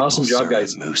job,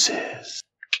 guys. Mooses.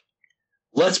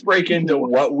 Let's break into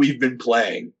what we've been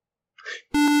playing.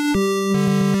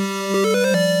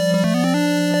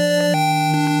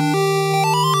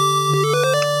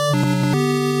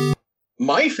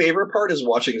 My favorite part is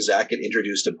watching Zach get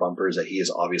introduced to bumpers that he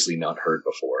has obviously not heard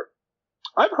before.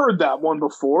 I've heard that one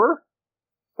before.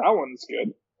 That one's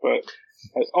good. But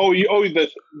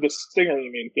the stinger,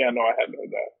 you mean? Yeah, no, I hadn't heard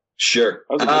that. Sure.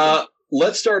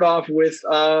 Let's start off with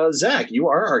Zach. You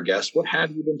are our guest. What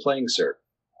have you been playing, sir?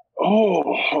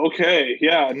 Oh, okay.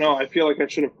 Yeah, no, I feel like I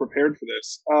should have prepared for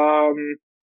this.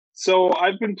 So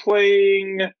I've been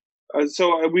playing.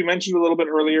 So we mentioned a little bit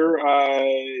earlier,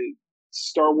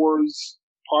 Star Wars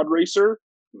Pod Racer.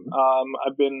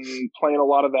 I've been playing a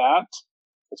lot of that.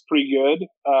 That's pretty good.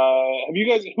 Have you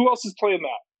guys? Who else is playing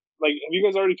that? Like, have you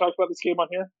guys already talked about this game on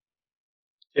here?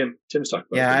 Tim's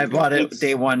talked about it. Yeah, I bought it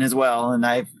day one as well, and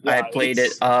I played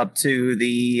it up to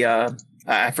the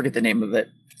I forget the name of it,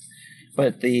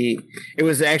 but it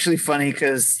was actually funny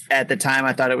because at the time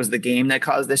I thought it was the game that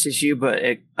caused this issue,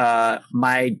 but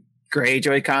my gray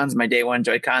Joy-Cons, my day one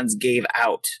Joy-Cons, gave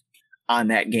out on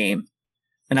that game,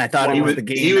 and I thought it was the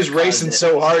game. He was racing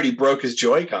so hard he broke his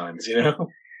Joy-Cons, you know.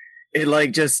 It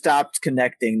like just stopped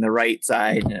connecting the right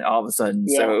side all of a sudden.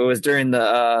 Yeah. So it was during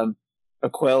the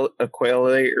Aquilarius.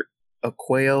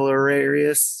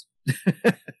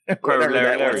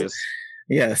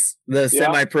 Yes, the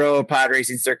semi-pro pod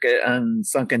racing circuit on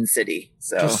Sunken City.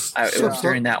 So it was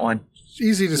during that one.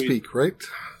 Easy to speak, right?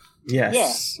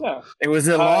 Yes. Yeah. It was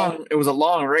a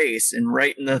long race, and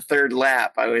right in the third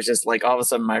lap, I was just like, all of a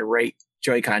sudden, my right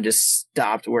Joy-Con just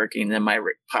stopped working, and then my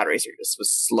pod racer just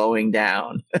was slowing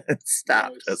down. It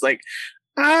stopped. Nice. I was like,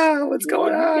 what's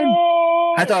going on?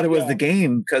 No! I thought it was the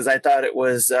game because I thought it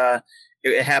was.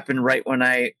 It happened right when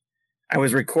I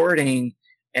was recording,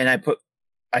 and I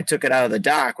took it out of the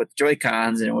dock with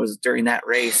Joy-Cons, and it was during that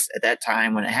race at that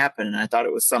time when it happened, and I thought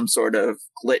it was some sort of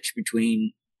glitch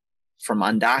from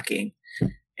undocking,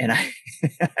 and I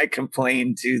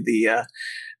complained to the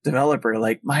developer,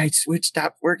 like, my Switch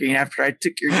stopped working after I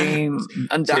took your game,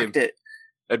 undocked it.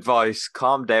 Advice: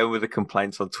 calm down with the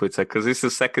complaints on Twitter, because this is the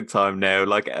second time now.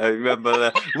 Like, I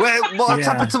remember, what's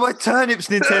happened to my turnips,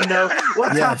 Nintendo?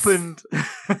 What's happened?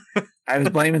 I was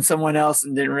blaming someone else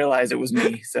and didn't realize it was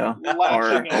me. So,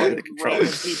 or the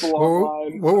controllers.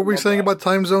 What were we saying about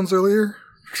time zones earlier?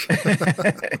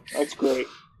 That's great.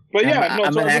 But yeah,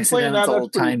 I'm an accidental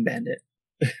time bandit.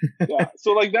 Yeah,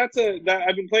 so like I've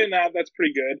been playing that. That's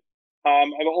pretty good.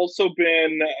 I've also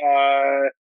been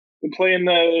playing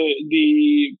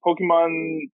the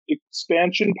Pokemon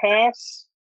expansion pass.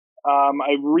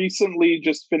 I recently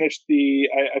just finished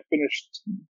I finished,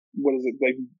 what is it?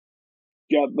 Like,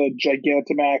 got the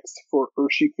Gigantamax for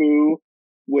Urshifu,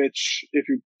 which if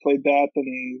you played that, then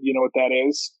you know what that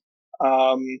is.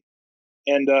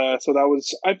 So that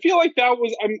was. I feel like that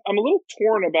was. I'm a little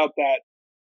torn about that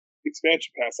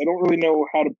expansion pass. I don't really know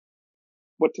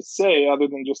what to say other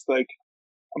than just like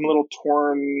I'm a little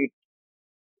torn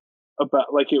about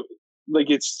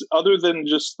it's other than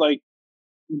just like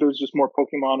there's just more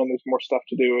Pokemon and there's more stuff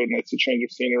to do and it's a change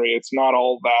of scenery. It's not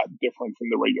all that different from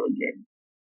the regular game.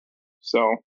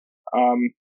 So,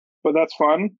 but that's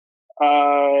fun.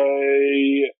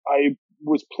 I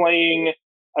was playing.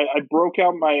 I broke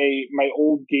out my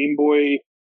old Game Boy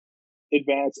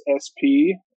Advance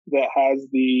SP that has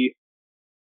the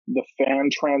fan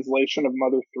translation of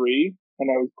Mother 3, and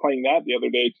I was playing that the other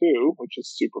day too, which is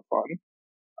super fun.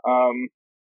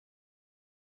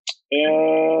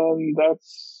 And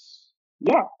that's,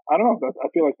 yeah, I don't know. I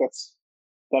feel like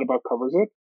that about covers it.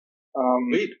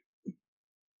 Sweet.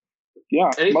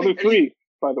 Yeah, Mother 3,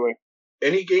 by the way.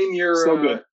 Any game you're so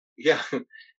good. Yeah.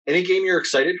 Any game you're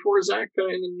excited for, Zach, in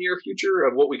the near future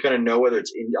of what we kind of know, whether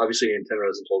it's obviously Nintendo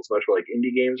hasn't told us much, but like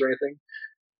indie games or anything,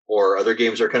 or other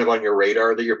games that are kind of on your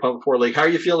radar that you're pumped for? Like, how are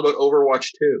you feeling about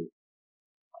Overwatch 2?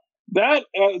 That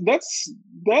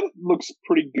looks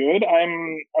pretty good.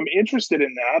 I'm interested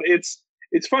in that.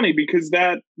 It's funny because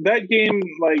that game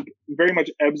like very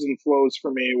much ebbs and flows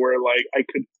for me, where like I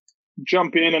could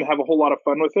jump in and have a whole lot of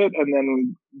fun with it, and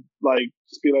then like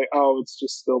just be like, oh, it's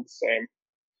just still the same.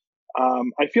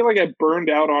 I feel like I burned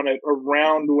out on it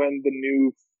around when the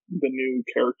new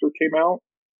character came out.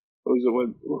 Who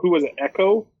was it?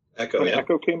 Echo? Echo, yeah.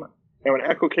 Echo came out. And when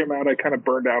Echo came out, I kind of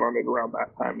burned out on it around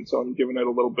that time. And so I'm giving it a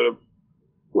little bit of,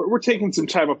 we're taking some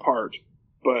time apart,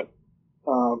 but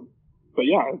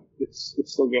yeah, it's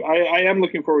still good. I am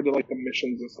looking forward to like the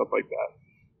missions and stuff like that.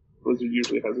 Blizzard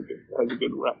usually has a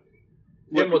good rep.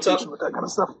 Yeah, what's up with that kind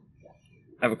of stuff?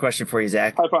 I have a question for you,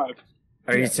 Zach. High five.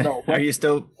 Are you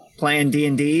still playing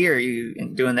D&D? Or are you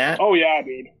doing that? Oh yeah,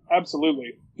 dude,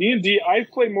 absolutely. D&D. I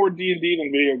play more D&D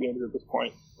than video games at this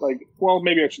point. Like, well,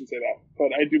 maybe I shouldn't say that,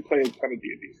 but I do play a ton of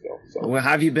D&D still. So. Well,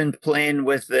 have you been playing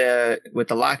with the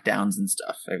lockdowns and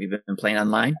stuff? Have you been playing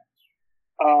online?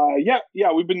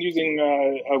 Yeah. We've been using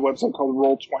a website called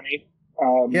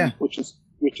Roll20, which is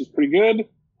pretty good.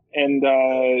 And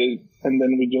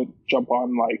then we just jump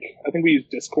on, like, I think we use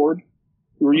Discord.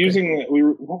 We were using,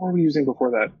 what were we using before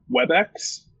that?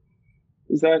 WebEx?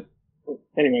 Is that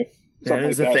Anyway, that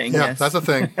is a thing. Yeah, yes. that's a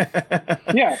thing.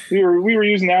 Yeah, we were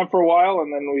using that for a while,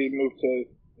 and then we moved to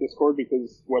Discord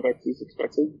because WebEx is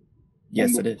expensive.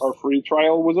 Yes, it is. Our free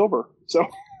trial was over. So,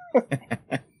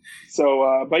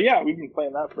 but yeah, we've been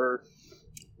playing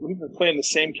the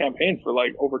same campaign for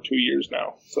like over 2 years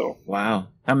now. So wow,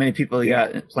 how many people you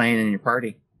got playing in your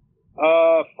party?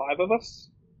 5 of us.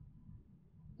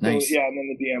 Nice. So, yeah, and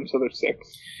then the DM, so there's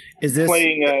 6. Is this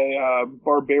playing a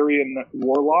barbarian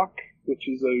warlock, which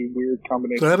is a weird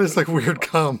combination? That is like a weird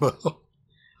combo.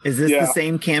 Is this the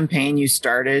same campaign you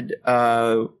started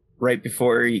right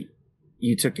before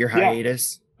you took your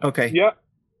hiatus? Yeah. Okay.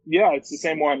 Yeah, it's the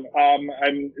same one.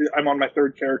 I'm on my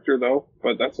 3rd character though,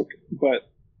 but that's okay. But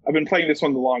I've been playing this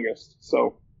one the longest,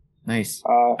 so nice.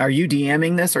 Are you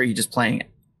DMing this, or are you just playing it?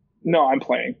 No, I'm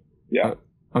playing. Yeah.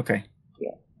 Oh, okay.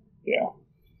 Yeah.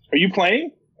 Are you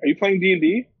playing? Are you playing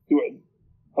D&D?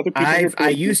 I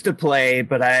used to play,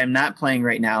 but I am not playing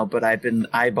right now. But I've been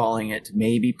eyeballing it to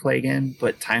maybe play again,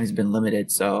 but time's been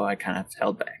limited, so I kind of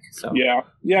held back. So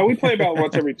yeah, we play about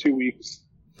once every 2 weeks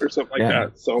or something like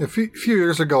that. So a few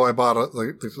years ago, I bought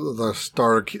the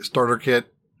starter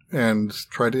kit and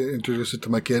tried to introduce it to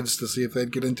my kids to see if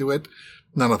they'd get into it.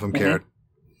 None of them cared.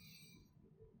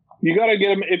 You got to get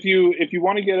them if you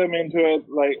want to get them into it.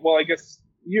 Like, well, I guess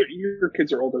your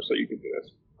kids are older, so you can do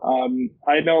this.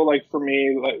 I know, like for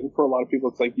me, like for a lot of people,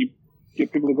 it's like you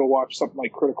get people to go watch something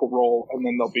like Critical Role, and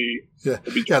then they'll be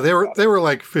they were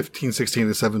like 15, 16,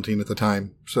 and 17 at the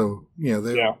time. So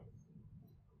Yeah.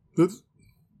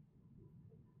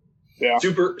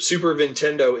 Super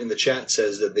Nintendo in the chat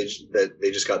says that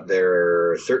they just got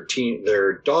their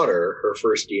daughter her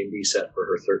first D&D set for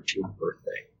her 13th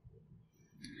birthday.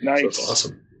 Nice. So it's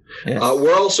awesome. Yes.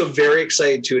 We're also very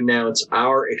excited to announce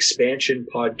our expansion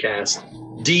podcast,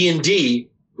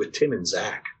 D&D with Tim and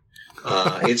Zach.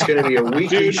 It's going to be a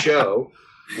weekly show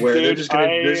where they're just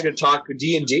going to talk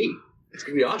D&D. It's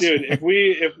going to be awesome. Dude,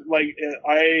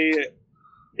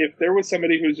 if there was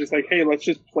somebody who's just like, hey, let's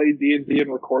just play D&D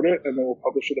and record it, and then we'll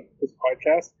publish it as a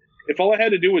podcast. If all I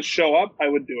had to do was show up, I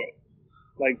would do it.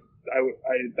 Like,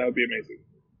 that would be amazing.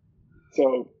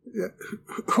 So,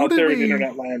 out there in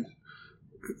internet land.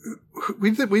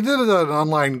 We did an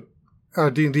online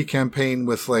D&D campaign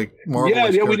with like Marvel.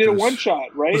 Yeah, we did a one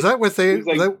shot, right? Was that with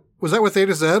was that with A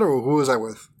to Z, or who was that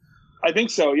with? I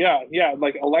think so. Yeah.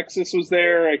 Like Alexis was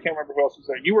there. I can't remember who else was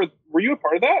there. Were you a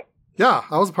part of that? Yeah,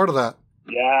 I was a part of that.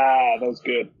 Yeah, that was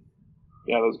good.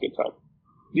 Yeah, that was a good time.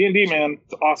 D&D, man,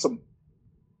 it's awesome.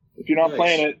 If you're not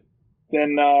playing it,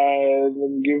 then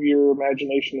give your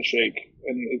imagination a shake,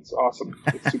 and it's awesome.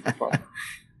 It's super fun.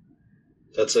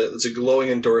 That's a glowing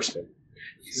endorsement.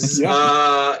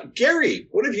 Gary,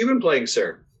 what have you been playing,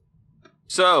 sir?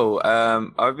 So,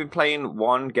 I've been playing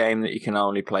one game that you can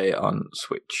only play on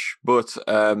Switch, but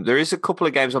there is a couple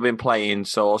of games I've been playing,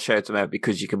 so I'll shout them out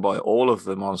because you can buy all of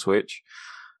them on Switch.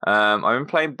 I've been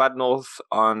playing Bad North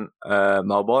on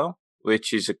mobile,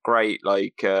 which is a great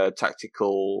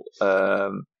tactical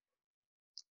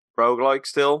roguelike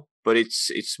still, but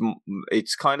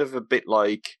it's kind of a bit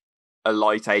like a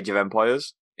light Age of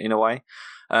Empires in a way.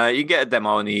 You get a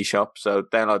demo in the eShop, so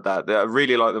download that. I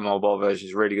really like the mobile version;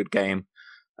 it's a really good game.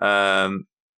 I've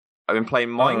been playing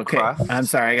Minecraft. Okay. I'm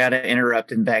sorry, I got to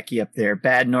interrupt and back you up there.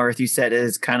 Bad North, you said,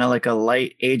 is kind of like a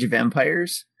light Age of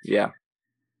Empires. Yeah,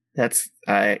 that's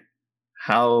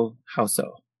how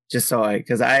so? Just so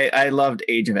because I loved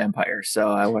Age of Empires,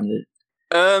 so I wanted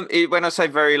to. When I say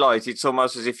very light, it's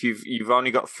almost as if you've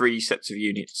only got 3 sets of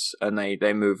units, and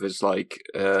they move as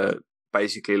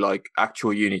basically like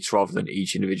actual units rather than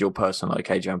each individual person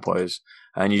like Age of Empires.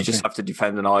 And you just have to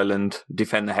defend an island,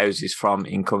 defend the houses from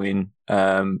incoming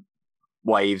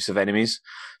waves of enemies.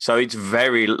 So it's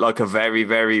very very,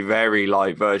 very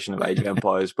light version of Age of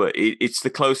Empires, but it's the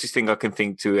closest thing I can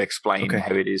think to explain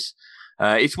how it is.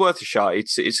 It's worth a shot.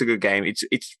 It's a good game.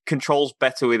 It controls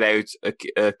better without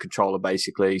a controller,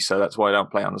 basically. So that's why I don't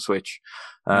play on the Switch.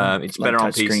 It's better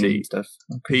on PC and stuff.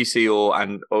 PC or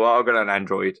I've got an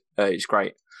Android. It's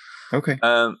great. Okay.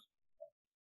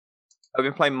 I've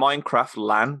been playing Minecraft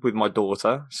LAN with my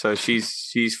daughter. So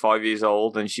she's 5 years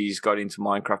old and she's got into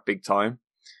Minecraft big time.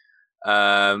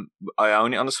 I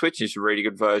own it on the Switch. It's a really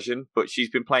good version, but she's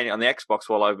been playing it on the Xbox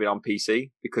while I've been on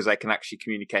PC because they can actually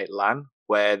communicate LAN,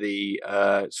 where the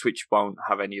Switch won't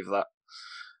have any of that.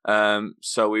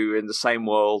 So we were in the same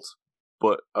world,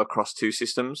 but across 2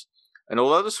 systems. And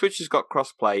although the Switch has got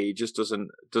crossplay, it just doesn't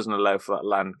allow for that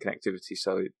LAN connectivity,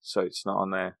 so it's not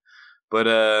on there. But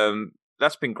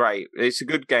that's been great. It's a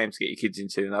good game to get your kids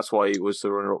into, and that's why it was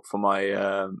the runner-up for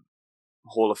my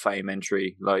Hall of Fame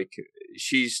entry. Like,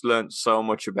 she's learned so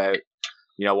much about,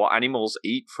 what animals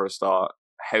eat for a start,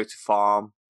 how to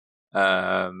farm,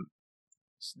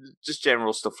 just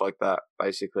general stuff like that,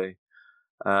 basically.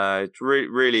 It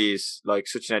really is like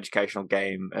such an educational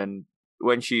game. And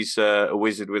when she's a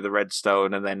wizard with a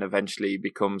redstone and then eventually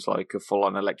becomes like a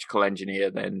full-on electrical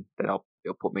engineer, then it'll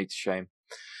put me to shame.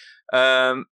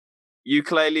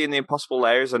 Yooka-Laylee and the Impossible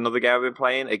Lair is another game I've been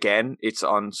playing. Again, it's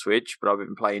on Switch, but I've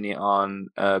been playing it on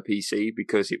PC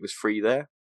because it was free there.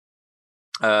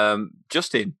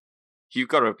 Justin, you've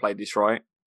got to have played this, right?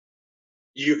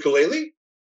 Yooka-Laylee?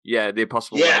 Yeah, the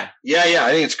Impossible Lair. Yeah.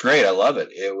 I think it's great. I love it.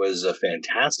 It was a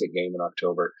fantastic game in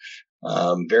October.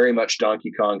 Very much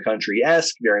Donkey Kong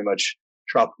Country-esque, very much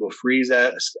Tropical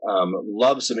Freeze-esque.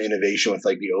 Love some innovation with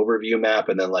like the overview map,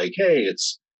 and then like, hey,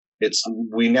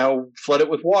 we now flood it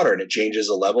with water and it changes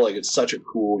the level. Like, it's such a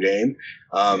cool game.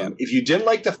 If you didn't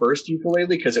like the first Yooka-Laylee,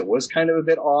 because it was kind of a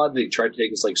bit odd, they tried to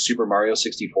take this like Super Mario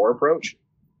 64 approach.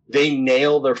 They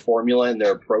nail their formula and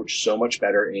their approach so much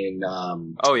better in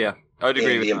I'd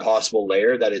agree with the Impossible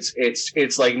Lair that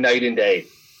it's like night and day.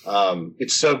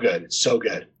 It's so good. It's so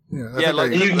good. Yeah,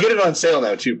 you can get it on sale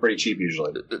now too, pretty cheap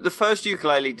usually. The first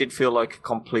Yooka-Laylee did feel like a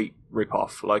complete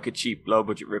rip-off, like a cheap,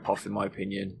 low-budget rip-off, in my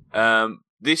opinion.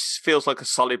 This feels like a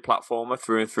solid platformer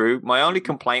through and through. My only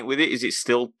complaint with it is it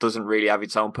still doesn't really have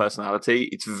its own personality.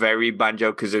 It's very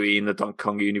Banjo-Kazooie in the Donkey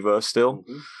Kong universe still.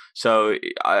 Mm-hmm. So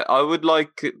I would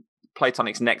like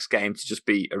Playtonic's next game to just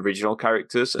be original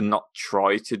characters and not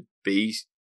try to be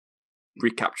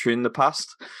recapturing the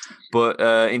past. But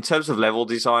in terms of level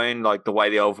design, like the way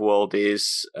the overworld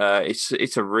is,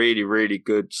 it's a really, really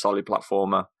good, solid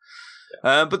platformer.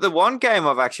 But the one game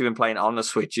I've actually been playing on the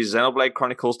Switch is Xenoblade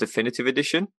Chronicles Definitive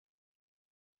Edition.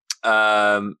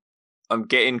 I'm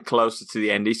getting closer to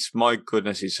the end. My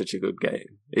goodness, it's such a good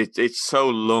game. It's so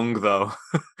long, though.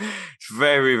 It's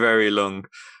very, very long.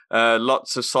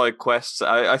 Lots of side quests.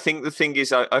 I think the thing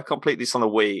is, I complete this on the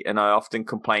Wii, and I often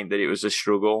complained that it was a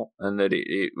struggle and that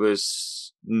it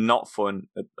was not fun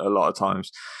a lot of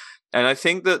times. And I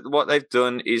think that what they've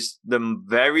done is the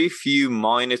very few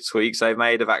minor tweaks they've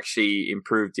made have actually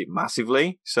improved it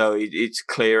massively. So it's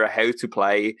clearer how to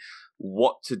play,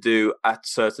 what to do at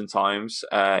certain times.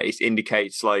 It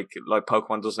indicates like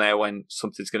Pokemon does now when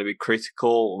something's going to be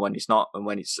critical, when it's not, and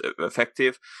when it's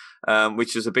effective,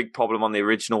 which is a big problem on the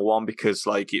original one because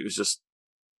like it was just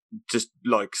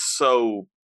like so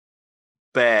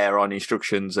bare on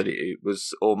instructions that it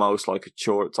was almost like a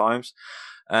chore at times.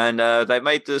 And they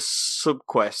made the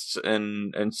sub-quests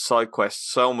and side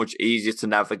quests so much easier to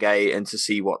navigate and to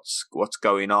see what's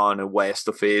going on and where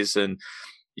stuff is. And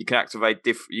you can activate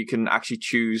you can actually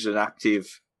choose an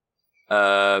active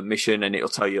mission and it'll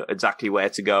tell you exactly where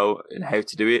to go and how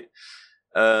to do it.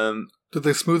 Did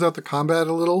they smooth out the combat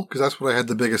a little? Because that's what I had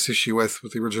the biggest issue with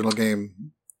the original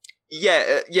game.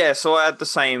 Yeah. So I had the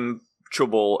same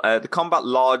trouble. The combat,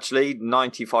 largely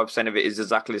 95% of it is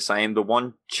exactly the same. The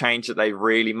one change that they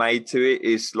really made to it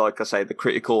is, like I say, the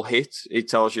critical hit. It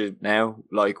tells you now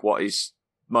like what is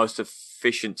most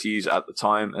efficient to use at the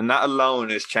time, and that alone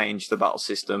has changed the battle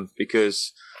system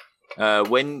because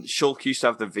when Shulk used to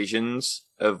have the visions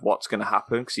of what's going to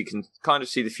happen, because you can kind of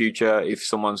see the future if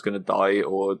someone's going to die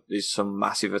or there's some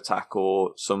massive attack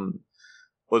or some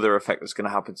other effect that's going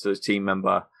to happen to the team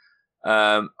member.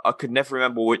 I could never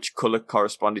remember which color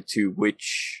corresponded to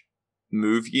which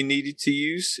move you needed to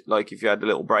use, like if you had a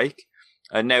little break.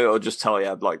 And now it'll just tell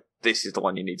you, like, this is the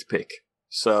one you need to pick.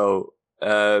 So,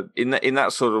 in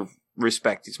that sort of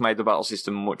respect, it's made the battle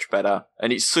system much better.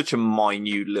 And it's such a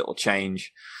minute little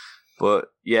change. But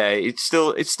yeah, it's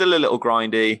still a little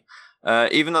grindy.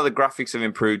 Even though the graphics have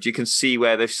improved, you can see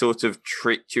where they've sort of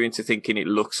tricked you into thinking it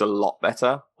looks a lot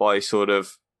better by sort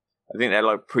of, I think they're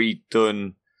like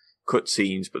pre-done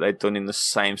cutscenes, but they're done in the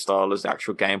same style as the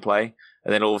actual gameplay.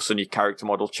 And then all of a sudden your character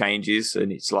model changes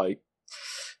and it's like,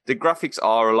 the graphics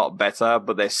are a lot better,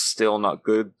 but they're still not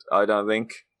good, I don't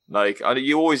think. Like,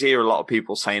 you always hear a lot of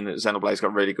people saying that Xenoblade's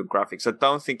got really good graphics. I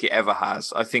don't think it ever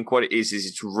has. I think what it is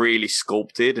it's really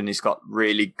sculpted and it's got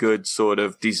really good sort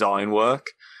of design work.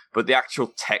 But the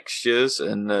actual textures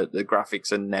and the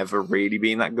graphics have never really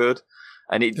been that good.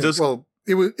 And it does. Well,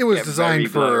 it was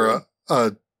designed for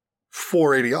a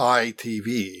 480i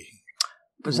TV.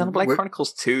 But Xenoblade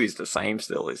Chronicles 2 is the same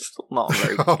still. It's still not a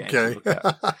very good game to look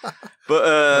at.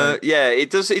 But yeah, it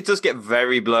does get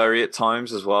very blurry at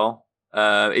times as well.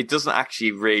 It doesn't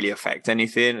actually really affect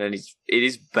anything, and it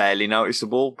is barely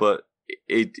noticeable, but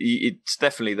it's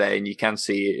definitely there, and you can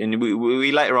see it. And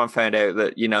we later on found out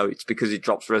that, you know, it's because it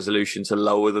drops resolution to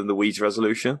lower than the Wii's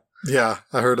resolution. Yeah,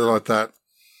 I heard about that.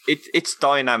 It's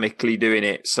dynamically doing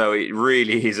it, so it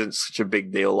really isn't such a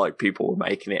big deal like people were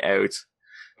making it out.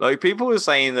 Like, people were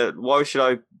saying that, why should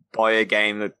I buy a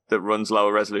game that runs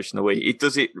lower resolution than Wii? It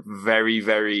does it very,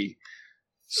 very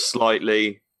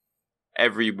slightly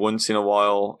every once in a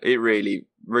while. It really,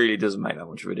 really doesn't make that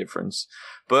much of a difference.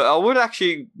 But I would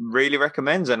actually really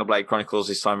recommend Xenoblade Chronicles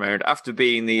this time around. After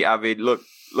being the avid, look,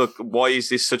 why is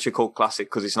this such a cult classic?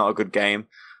 Because it's not a good game.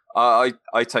 I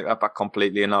take that back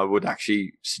completely, and I would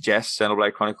actually suggest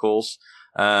Xenoblade Chronicles.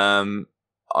 I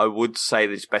would say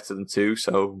that it's better than 2,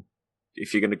 so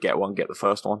if you're going to get one, get the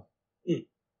first one.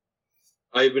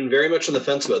 I've been very much on the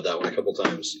fence about that one a couple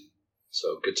times,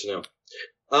 so good to know.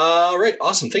 All right,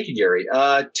 awesome. Thank you, Gary.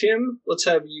 Tim, let's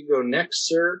have you go next,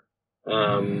 sir.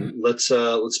 Let's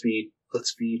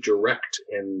be direct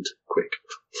and quick.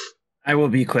 I will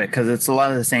be quick because it's a lot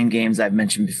of the same games I've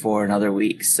mentioned before in other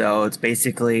weeks. So it's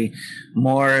basically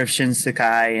more of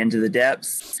Shinsekai Into the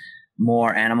Depths,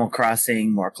 more Animal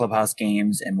Crossing, more Clubhouse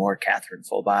games, and more Catherine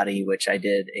Full Body, which I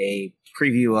did a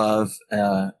preview of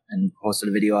and posted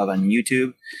a video of on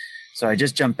YouTube. So I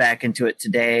just jumped back into it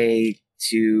today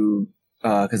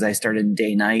because I started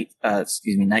night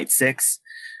 6.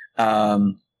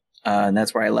 And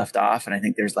that's where I left off. And I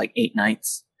think there's like 8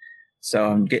 nights.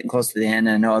 So I'm getting close to the end.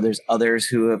 I know there's others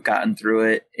who have gotten through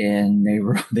it and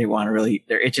they want to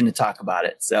they're itching to talk about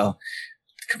it. So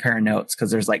comparing notes,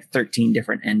 because there's like 13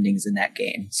 different endings in that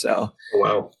game. So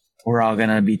wow, we're all going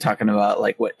to be talking about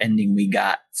like what ending we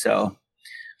got. So,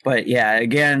 but yeah,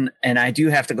 again, and I do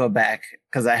have to go back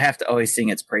because I have to always sing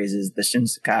its praises. The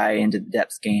Shinsekai Into the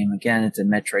Depths game. Again, it's a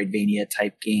Metroidvania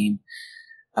type game.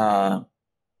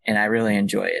 And I really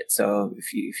enjoy it. So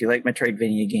if you like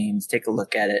Metroidvania games, take a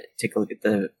look at it. Take a look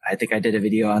at I think I did a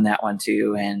video on that one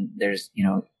too. And there's,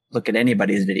 look at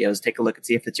anybody's videos, take a look and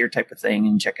see if it's your type of thing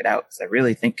and check it out. Cause I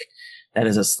really think that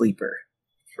is a sleeper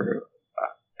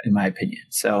in my opinion.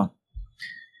 So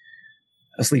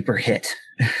a sleeper hit.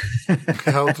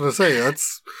 I was going to say,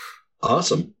 that's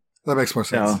awesome. That makes more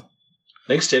sense. So,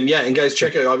 thanks, Tim. Yeah. And guys,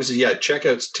 check out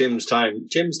Tim's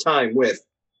time with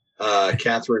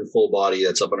Catherine Full Body.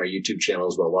 That's up on our YouTube channel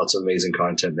as well. Lots of amazing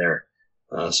content there.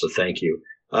 So thank you.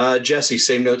 Jesse,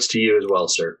 same notes to you as well,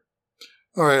 sir.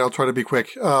 All right, I'll try to be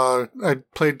quick. I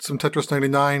played some Tetris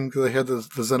 99 because I had the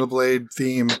Xenoblade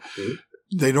theme. Mm-hmm.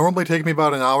 They normally take me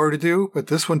about an hour to do, but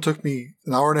this one took me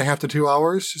an hour and a half to 2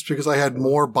 hours just because I had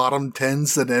more bottom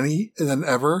 10s than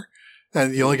ever.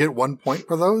 And you only get 1 point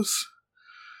for those.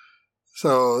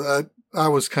 So I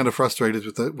was kind of frustrated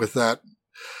with that.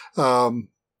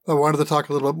 I wanted to talk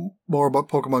a little bit more about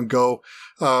Pokemon Go.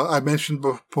 I mentioned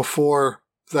before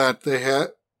that they had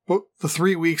the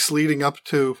 3 weeks leading up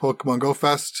to Pokemon Go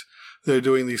Fest. They're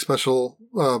doing these special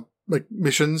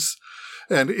missions,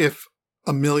 and if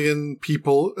 1 million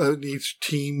people in each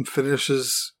team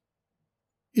finishes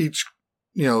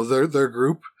their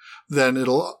group, then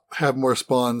it'll have more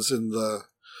spawns in the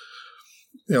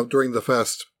during the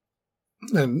fest.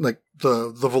 And like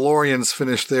the Valorians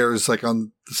finished theirs like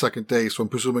on the second day, so I'm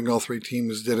presuming all 3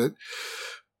 teams did it.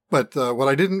 But what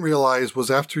I didn't realize was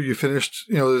after you finished,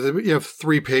 you have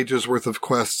 3 pages worth of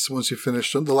quests once you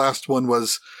finish. The last one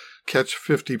was catch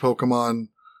 50 Pokemon.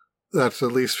 That's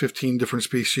at least 15 different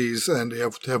species, and you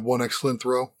have to have 1 excellent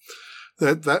throw.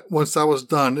 That once that was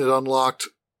done, it unlocked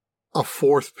a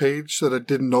 4th page that I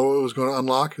didn't know it was going to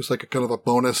unlock. It was like a kind of a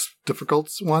bonus difficult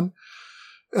one.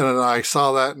 And then I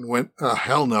saw that and went,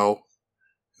 hell no.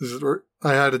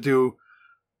 I had to do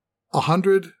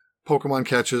 100 Pokemon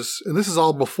catches, and this is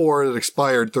all before it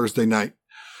expired Thursday night,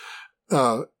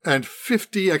 and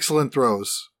 50 excellent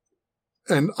throws.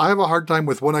 And I have a hard time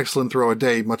with 1 excellent throw a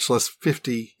day, much less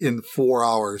 50 in 4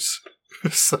 hours.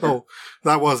 So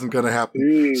that wasn't going to happen.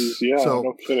 Jeez, yeah,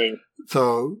 no kidding.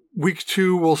 So week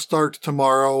 2 will start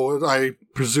tomorrow. I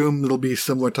presume it'll be a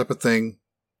similar type of thing.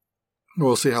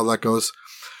 We'll see how that goes.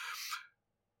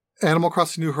 Animal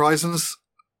Crossing New Horizons.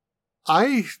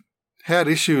 I had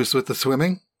issues with the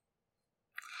swimming.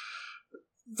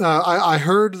 I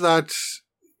heard that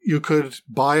you could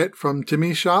buy it from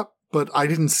Timmy's shop, but I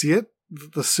didn't see it,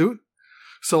 the suit.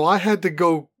 So I had to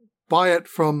go buy it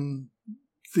from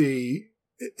the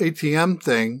ATM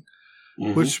thing,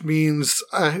 mm-hmm. which means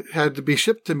I had to be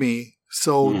shipped to me.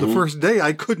 So mm-hmm. the first day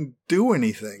I couldn't do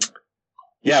anything.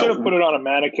 You should have put it on a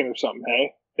mannequin or something,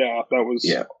 hey? Yeah, that was...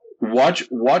 Yeah.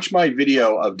 Watch my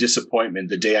video of disappointment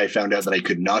the day I found out that I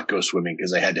could not go swimming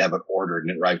because I had to have it ordered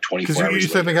and it arrived 24 hours later.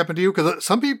 Because something happened to you? Because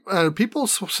some people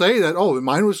say that,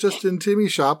 mine was just in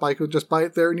Timmy's shop. I could just buy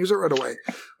it there and use it right away.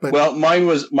 But, well, mine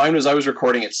was. I was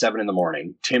recording at 7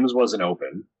 a.m. Tim's wasn't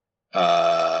open.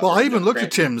 I even looked at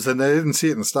Tim's and I didn't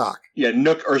see it in stock. Yeah,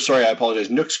 I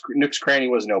apologize. Nook's Cranny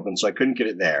wasn't open, so I couldn't get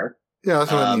it there. Yeah,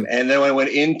 that's what I mean. And then when I went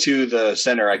into the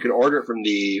center, I could order it from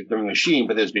the machine,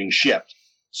 but it was being shipped,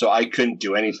 so I couldn't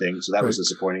do anything. So that was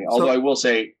disappointing. Although I will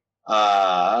say,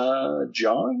 John,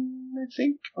 I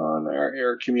think, on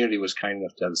our community was kind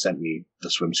enough to have sent me the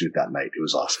swimsuit that night. It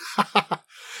was awesome.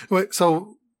 Wait,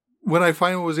 so when I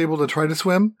finally was able to try to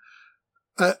swim,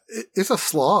 it's a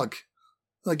slog.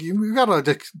 Like you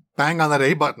gotta bang on that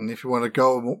A button if you want to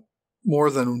go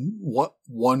more than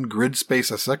one grid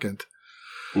space a second.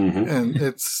 Mm-hmm. And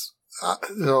it's,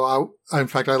 in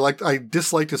fact, I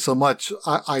disliked it so much.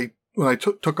 When I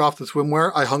took off the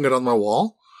swimwear, I hung it on my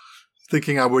wall,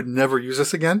 thinking I would never use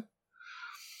this again.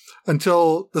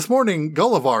 Until this morning,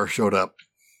 Gullivar showed up.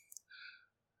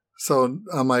 So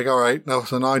I'm like, all right, now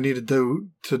I need to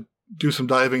do some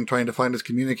diving, trying to find his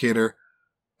communicator.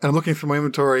 And I'm looking through my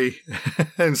inventory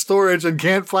and storage and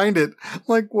can't find it. I'm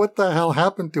like, what the hell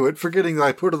happened to it? Forgetting that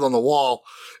I put it on the wall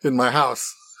in my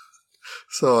house.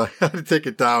 So I had to take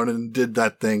it down and did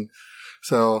that thing.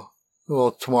 So,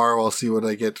 tomorrow I'll see what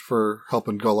I get for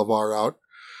helping Gullivar out.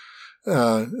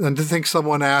 And to think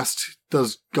someone asked,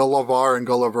 does Gullivar and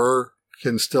Gulliver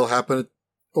can still happen,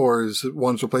 or is it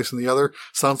one's replacing the other?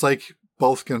 Sounds like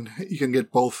you can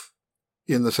get both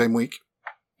in the same week.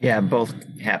 Yeah, both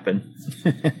happen.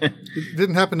 It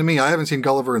didn't happen to me. I haven't seen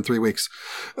Gulliver in 3 weeks.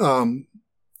 Then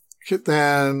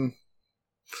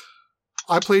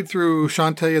I played through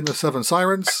Shantae and the Seven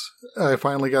Sirens. I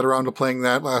finally got around to playing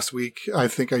that last week. I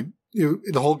think the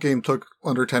whole game took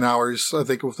under 10 hours. I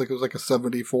think it was like a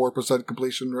 74%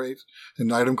 completion rate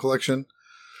in item collection.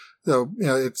 So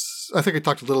I think I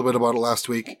talked a little bit about it last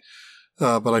week,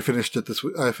 but I finished it this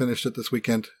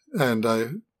weekend. And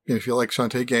if you like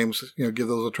Shantae games, give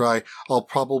those a try. I'll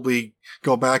probably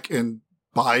go back and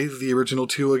buy the original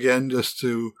 2 again just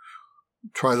to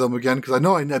try them again, because I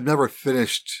know I've never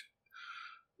finished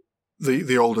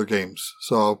the older games,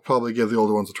 so I'll probably give the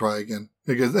older ones a try again.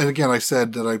 And again, I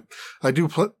said that I do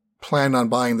plan on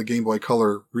buying the Game Boy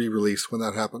Color re-release when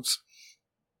that happens.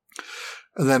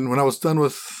 And then when I was done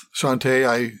with Shantae,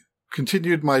 I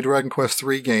continued my Dragon Quest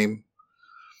III game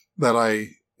that I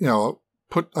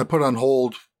put on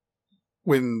hold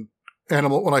when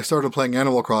I started playing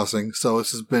Animal Crossing. So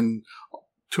this has been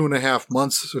 2.5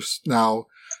 months now.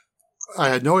 I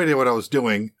had no idea what I was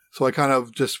doing, so I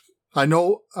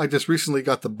just recently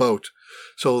got the boat.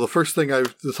 So the first thing I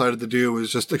decided to do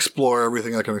is just explore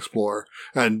everything I can explore,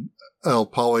 and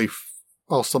I'll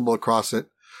stumble across it.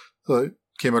 So I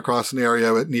came across an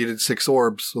area that needed 6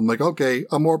 orbs. So I'm like, okay,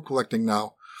 I'm orb collecting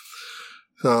now.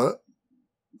 So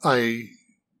I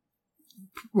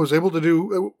was able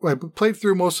to I played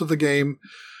through most of the game.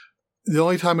 The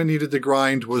only time I needed to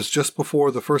grind was just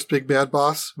before the first big bad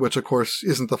boss, which of course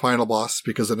isn't the final boss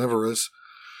because it never is.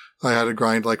 I had to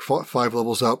grind like 5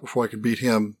 levels out before I could beat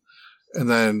him, and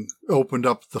then opened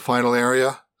up the final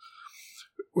area,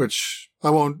 which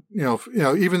I won't,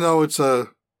 even though it's a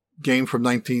game from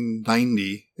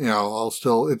 1990,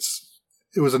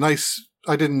 it was a nice,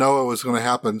 I didn't know it was going to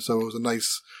happen, so it was a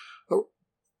nice,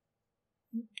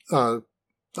 a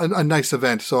nice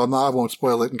event. So I won't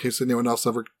spoil it in case anyone else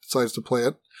ever decides to play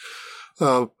it.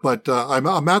 But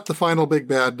I'm at the final big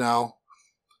bad now,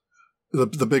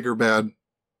 the bigger bad.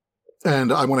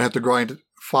 And I'm going to have to grind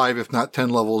 5, if not 10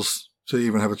 levels to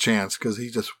even have a chance, because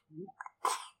he just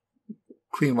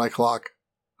cleaned my clock.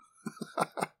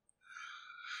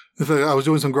 In fact, I was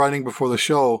doing some grinding before the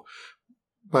show.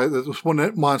 But this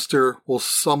one monster will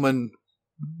summon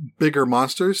bigger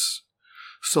monsters.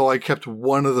 So I kept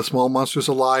one of the small monsters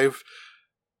alive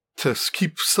to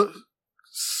keep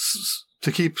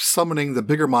summoning the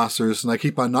bigger monsters, and I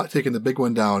keep on not taking the big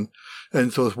one down.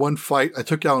 And so with one fight, I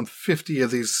took down 50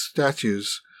 of these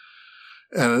statues.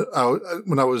 And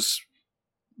when I was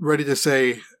ready to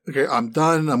say, okay, I'm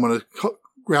done, I'm going to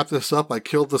wrap this up, I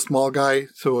killed the small guy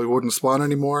so he wouldn't spawn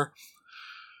anymore.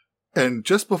 And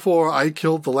just before I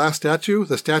killed the last statue,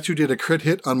 the statue did a crit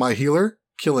hit on my healer,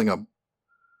 killing him.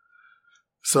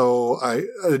 So I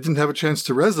didn't have a chance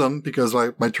to res him because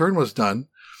my turn was done.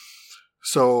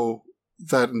 So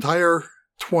that entire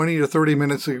 20 to 30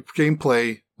 minutes of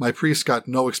gameplay, my priest got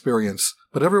no experience.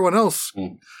 But everyone else,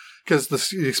 because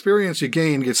the experience you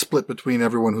gain gets split between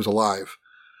everyone who's alive.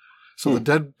 So the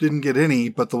dead didn't get any,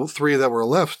 but the 3 that were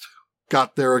left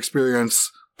got their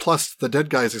experience plus the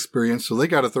dead guy's experience, so they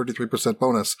got a 33%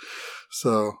 bonus.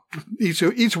 So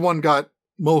each one got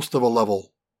most of a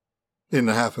level in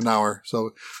a half an hour.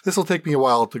 So this will take me a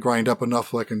while to grind up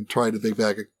enough so I can try the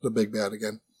big bad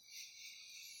again.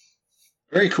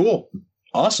 Very cool.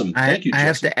 Awesome. Thank you, I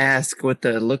have to ask what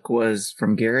the look was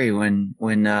from Gary when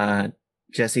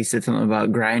Jesse said something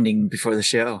about grinding before the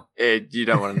show. You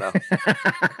don't want to know.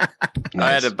 Nice.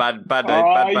 I had a bad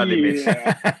image.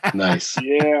 Nice.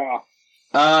 Yeah.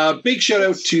 Big shout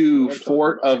out to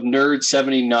Fort of Nerd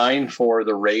 79 for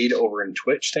the raid over in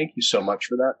Twitch. Thank you so much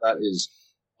for that. That is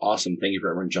awesome. Thank you for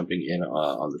everyone jumping in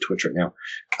on the Twitch right now.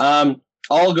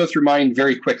 I'll go through mine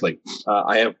very quickly.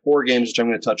 I have 4 games which I'm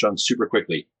going to touch on super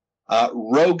quickly.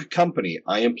 Rogue Company.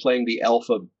 I am playing the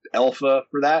alpha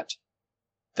for that.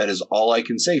 That is all I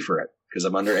can say for it because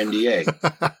I'm under NDA.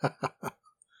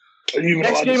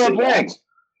 Next game I'm playing.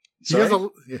 Sorry?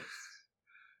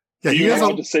 He has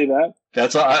allowed to say that.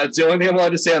 That's all. It's the only thing I'm allowed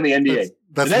to say on the NDA.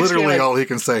 That's literally all he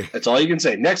can say. That's all you can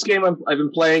say. Next game I've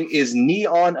been playing is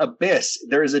Neon Abyss.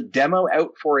 There is a demo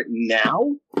out for it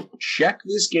now. Check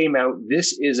this game out.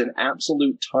 This is an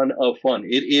absolute ton of fun.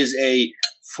 It is a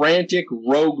frantic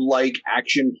roguelike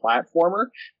action platformer.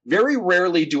 Very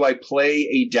rarely do I play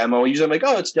a demo. Usually I'm like,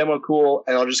 oh, it's demo cool,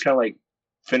 and I'll just kind of like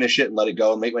finish it and let it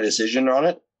go and make my decision on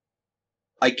it.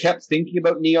 I kept thinking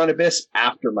about Neon Abyss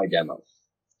after my demo.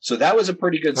 So that was a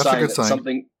pretty good sign.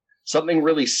 Something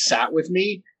really sat with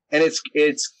me, and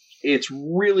it's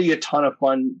really a ton of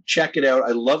fun. Check it out.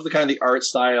 I love the kind of the art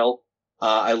style.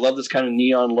 I love this kind of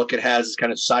neon look it has, this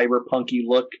kind of cyberpunky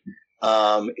look.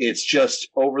 It's just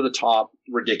over the top,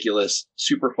 ridiculous,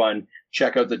 super fun.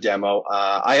 Check out the demo.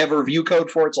 I have a review code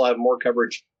for it, so I'll have more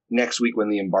coverage next week when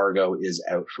the embargo is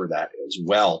out for that as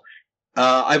well.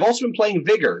 I've also been playing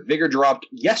Vigor. Vigor dropped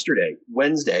yesterday,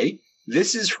 Wednesday.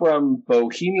 This is from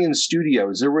Bohemian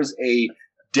Studios. There was a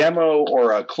demo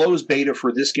or a closed beta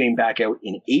for this game back out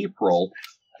in April.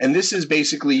 And this is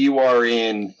basically you are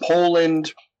in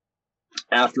Poland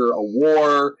after a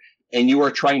war, and you are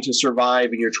trying to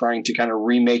survive, and you're trying to kind of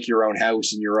remake your own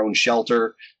house and your own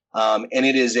shelter. And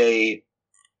it is a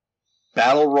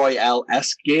battle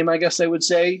royale-esque game, I guess I would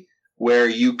say, where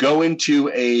you go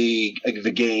into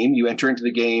the game, you enter into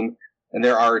the game, and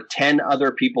there are 10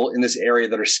 other people in this area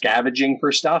that are scavenging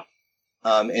for stuff.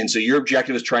 And so your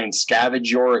objective is try and scavenge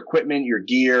your equipment, your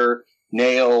gear,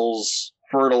 nails,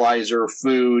 fertilizer,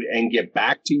 food, and get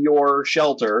back to your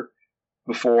shelter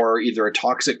before either a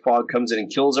toxic fog comes in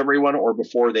and kills everyone or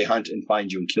before they hunt and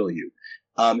find you and kill you.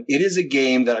 It is a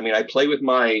game that, I play with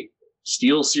my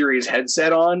Steel Series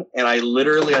headset on, and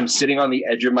I'm sitting on the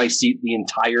edge of my seat the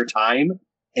entire time,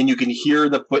 and you can hear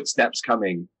the footsteps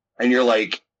coming, and you're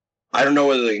like, I don't know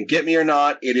whether they can get me or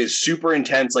not. It is super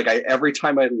intense. Like every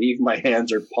time I leave, my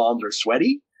hands or palms are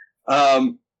sweaty.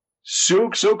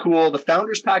 So cool. The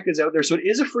Founders Pack is out there. So it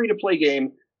is a free to play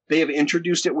game. They have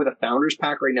introduced it with a Founders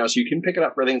Pack right now. So you can pick it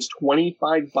up for, I think it's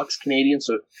 $25 Canadian.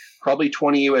 So probably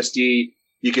 20 USD.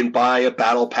 You can buy a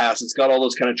battle pass. It's got all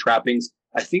those kind of trappings.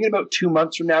 I think in about 2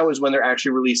 months from now is when they're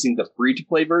actually releasing the free to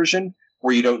play version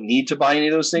where you don't need to buy any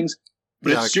of those things.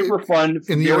 But it's super fun.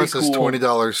 In the US, it's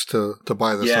 $20 to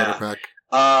buy the starter pack.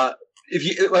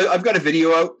 I've got a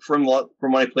video out from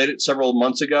when I played it several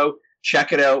months ago.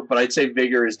 Check it out. But I'd say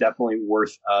Vigor is definitely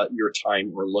worth your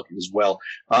time or look as well.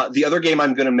 The other game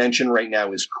I'm going to mention right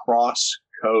now is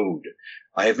Crosscode.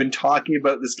 I have been talking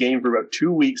about this game for about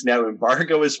 2 weeks now.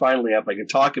 Embargo is finally up. I can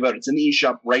talk about it. It's in the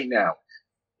eShop right now.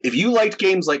 If you liked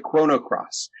games like Chrono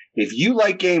Cross, if you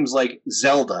like games like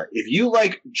Zelda, if you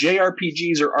like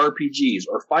JRPGs or RPGs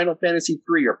or Final Fantasy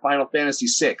III or Final Fantasy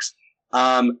VI,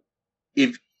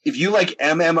 if you like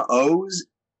MMOs,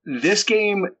 this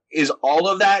game is all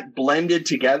of that blended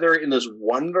together in this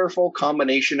wonderful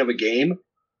combination of a game.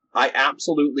 I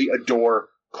absolutely adore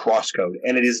Crosscode,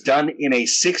 and it is done in a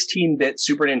 16-bit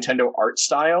Super Nintendo art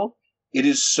style. It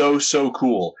is so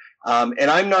cool. And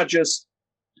I'm not just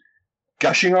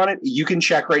gushing on it. You can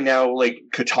check right now, like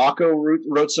Kotaku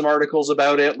wrote some articles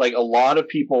about it. Like a lot of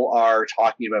people are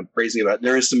talking about, praising about it.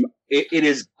 There is some, it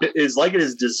is like it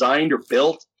is designed or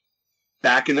built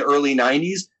back in the early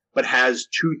 90s, but has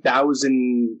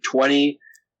 2020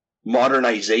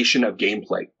 modernization of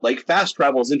gameplay. Like fast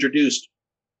travel is introduced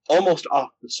almost off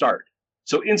the start.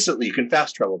 So instantly you can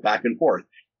fast travel back and forth.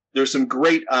 There's some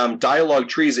great dialogue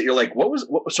trees that you're like, what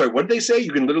did they say?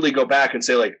 You can literally go back and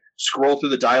say, like, scroll through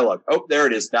the dialogue. Oh, there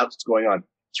it is. That's what's going on.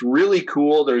 It's really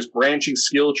cool. There's branching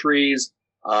skill trees,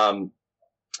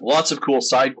 lots of cool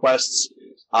side quests,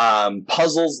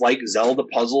 puzzles like Zelda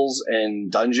puzzles and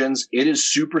dungeons. It is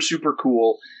super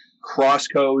cool.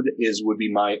 Crosscode would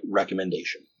be my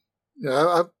recommendation.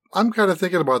 Yeah, I'm kind of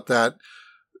thinking about that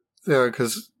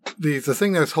because the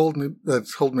thing that's holding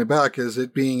me back is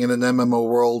it being in an MMO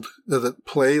world. Does it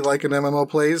play like an MMO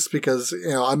plays? Because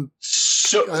the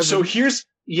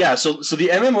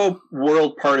MMO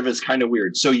world part of it is kind of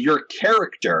weird. So your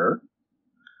character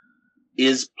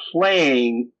is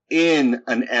playing in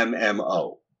an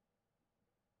MMO.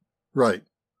 Right.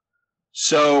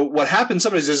 So what happens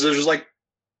sometimes is there's like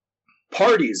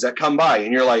parties that come by,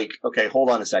 and you're like, okay, hold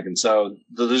on a second. So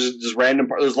there's just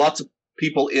there's lots of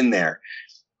people in there,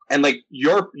 and like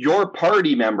your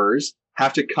party members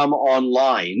have to come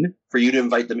online for you to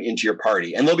invite them into your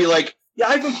party, and they'll be like, yeah,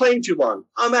 I've been playing too long,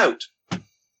 I'm out, and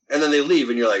then they leave,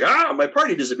 and you're like, my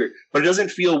party disappeared. But it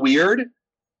doesn't feel weird.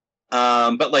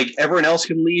 But like everyone else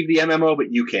can leave the MMO,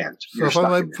 but you can't. So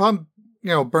if I'm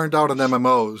burned out on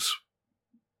MMOs,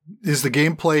 is the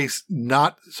gameplay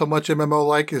not so much MMO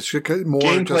like? Is more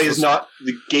gameplay is not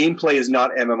the gameplay is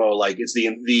not MMO like. It's the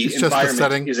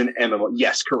environment is an MMO.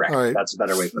 Yes, correct. Right. That's a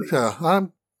better way for it. Yeah,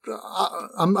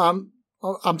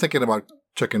 I'm thinking about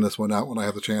checking this one out when I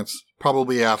have the chance.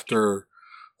 Probably after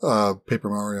Paper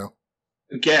Mario.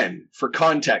 Again, for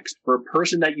context, for a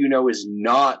person that is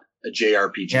not a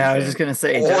JRPG fan, I was just going to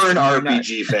say, or an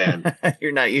RPG fan.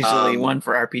 You're not usually one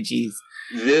for RPGs.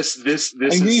 This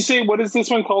and can you say, what is this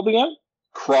one called again?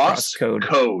 Crosscode.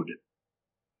 Okay.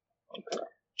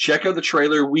 Check out the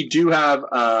trailer. We do have,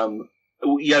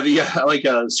 like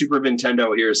a Super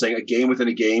Nintendo here saying a game within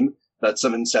a game. That's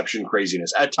some Inception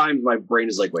craziness. At times, my brain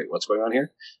is like, wait, what's going on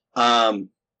here?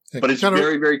 But it's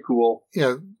very, very cool.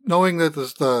 Yeah, knowing that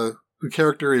the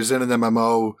character is in an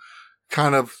MMO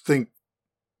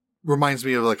reminds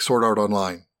me of like Sword Art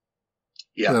Online.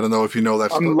 Yeah, I don't know if you know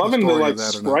that. I'm loving the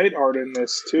sprite art in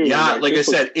this too. Yeah, like I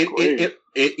said, it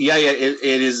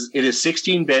is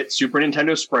 16-bit Super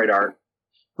Nintendo sprite art.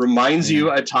 Reminds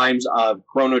you at times of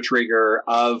Chrono Trigger,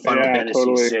 of Final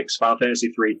Fantasy VI, Final Fantasy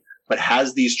III, but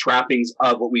has these trappings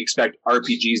of what we expect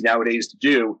RPGs nowadays to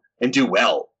do and do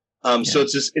well. So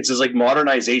it's this like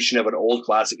modernization of an old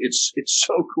classic. It's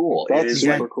so cool. That's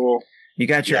super cool. You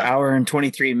got your hour and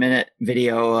 23-minute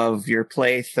video of your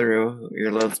playthrough,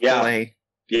 your Let's Play.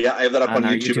 Yeah, I have that up on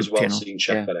YouTube as well, so you can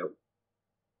check that out.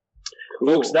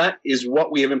 Cool. Folks, that is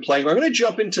what we have been playing. We're going to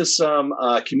jump into some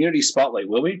community spotlight,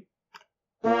 will we?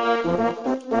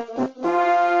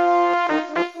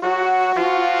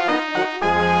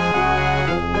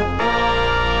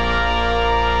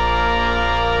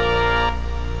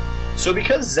 So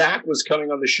because Zach was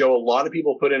coming on the show, a lot of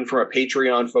people put in from our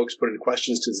Patreon, folks put in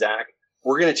questions to Zach.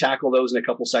 We're going to tackle those in a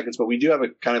couple seconds, but we do have a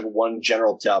kind of one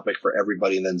general topic for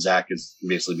everybody, and then Zach is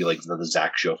basically be like the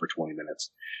Zach show for 20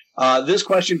 minutes. This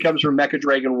question comes from Mecha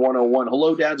Dragon 101.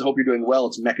 Hello, dads. I hope you're doing well.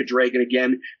 It's Mecha Dragon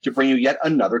again to bring you yet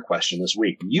another question this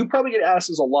week. You probably get asked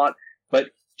this a lot, but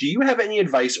do you have any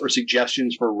advice or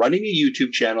suggestions for running a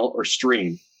YouTube channel or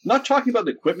stream? I'm not talking about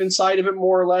the equipment side of it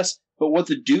more or less, but what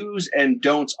the do's and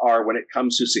don'ts are when it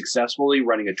comes to successfully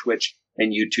running a Twitch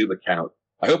and YouTube account.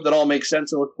 I hope that all makes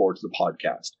sense and look forward to the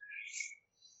podcast.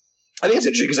 I think it's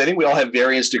interesting because I think we all have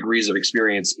various degrees of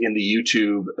experience in the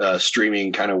YouTube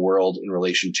streaming kind of world in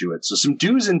relation to it. So some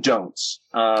do's and don'ts.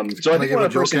 So I think give a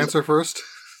joke answer first?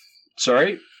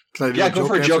 Sorry? Go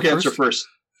for a joke answer first,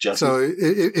 Jesse. So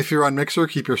if you're on Mixer,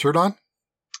 keep your shirt on.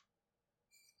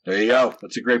 There you go.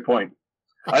 That's a great point.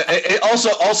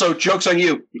 Also, joke's on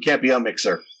you. You can't be on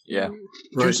Mixer. Yeah.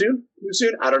 Right. Too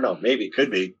soon? I don't know. Maybe.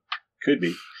 Could be.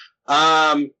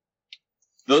 So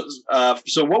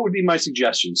what would be my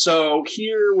suggestion? So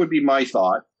here would be my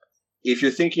thought. If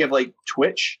you're thinking of like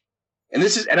Twitch, and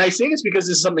I say this because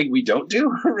this is something we don't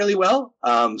do really well.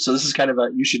 So this is kind of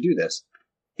you should do this.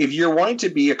 If you're wanting to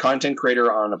be a content creator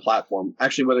on a platform,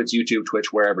 actually, whether it's YouTube,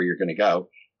 Twitch, wherever you're going to go,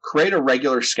 create a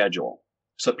regular schedule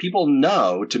so people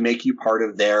know to make you part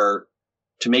of their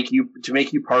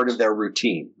part of their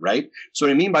routine, right? So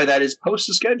what I mean by that is post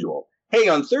a schedule. Hey,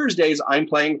 on Thursdays, I'm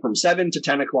playing from 7 to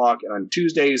 10 o'clock, and on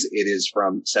Tuesdays, it is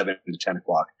from 7 to 10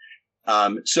 o'clock.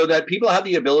 So that people have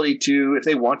the ability to, if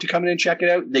they want to come in and check it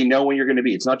out, they know when you're going to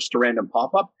be. It's not just a random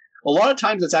pop-up. A lot of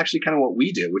times, that's actually kind of what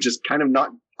we do, which is kind of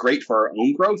not great for our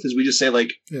own growth, is we just say,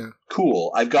 like,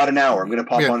 cool, I've got an hour. I'm going to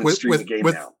pop on and stream the game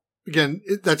now. Again,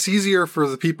 that's easier for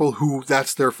the people who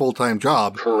that's their full-time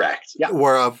job. Correct. Yeah.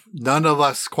 Where none of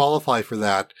us qualify for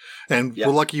that. And we're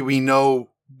lucky we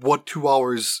know what 2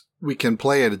 hours we can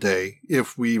play it a day,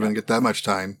 if we even get that much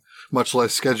time, much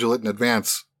less schedule it in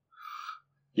advance.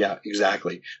 Yeah,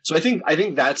 exactly. So I think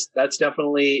that's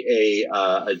definitely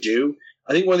a do.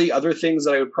 I think one of the other things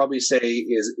that I would probably say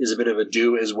is a bit of a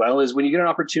do as well is when you get an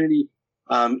opportunity,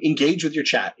 engage with your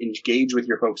chat, engage with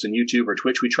your folks on YouTube or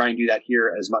Twitch. We try and do that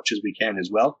here as much as we can as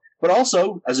well. But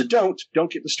also, as a don't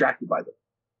get distracted by them,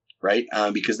 right?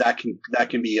 Because that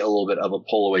can be a little bit of a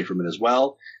pull away from it as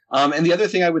well. And the other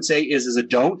thing I would say is a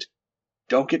don't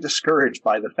get discouraged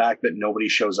by the fact that nobody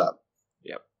shows up.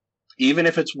 Yep. Even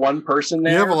if it's one person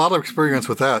there. You have a lot of experience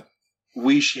with that.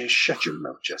 Shut your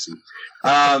mouth, Jesse.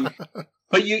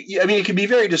 But I mean, it can be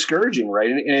very discouraging, right?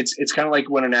 And it's kind of like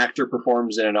when an actor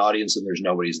performs in an audience and there's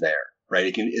nobody's there,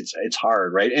 right? It's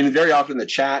hard, right? And very often the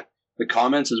chat, the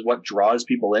comments is what draws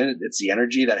people in. It's the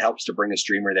energy that helps to bring a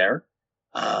streamer there.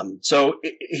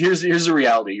 Here's the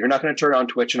reality. You're not going to turn on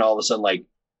Twitch and all of a sudden like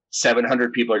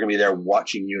 700 people are going to be there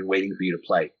watching you and waiting for you to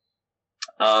play.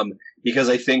 Because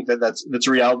I think that's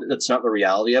reality. That's not the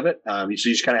reality of it. So you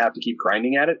just kind of have to keep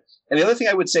grinding at it. And the other thing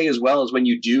I would say as well is when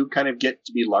you do kind of get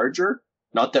to be larger,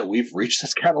 not that we've reached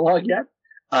this catalog yet,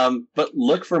 but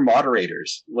look for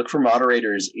moderators. Look for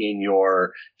moderators in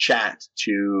your chat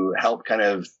to help kind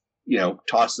of,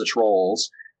 toss the trolls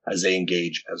as they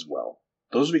engage as well.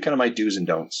 Those would be kind of my do's and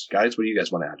don'ts. Guys, what do you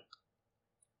guys want to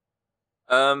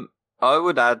add? I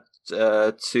would add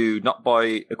to not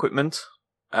buy equipment.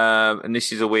 And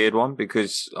this is a weird one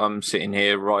because I'm sitting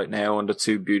here right now under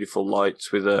two beautiful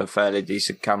lights with a fairly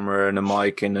decent camera and a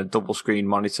mic and a double screen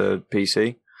monitor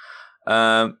PC.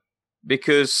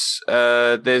 Because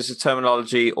there's a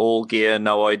terminology, all gear,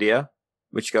 no idea,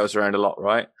 which goes around a lot,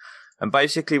 right? And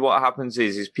basically what happens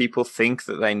is people think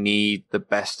that they need the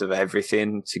best of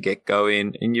everything to get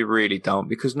going, and you really don't,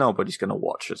 because nobody's going to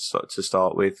watch it to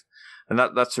start with. And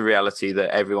that's a reality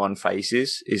that everyone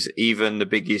faces, is even the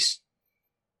biggest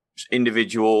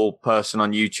individual person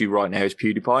on YouTube right now is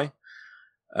PewDiePie.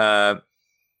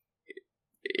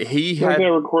 He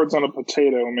records on a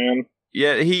potato, man.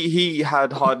 Yeah, he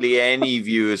had hardly any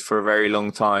viewers for a very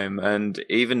long time, and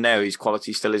even now his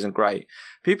quality still isn't great.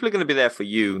 People are going to be there for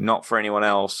you, not for anyone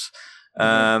else.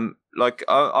 Mm-hmm.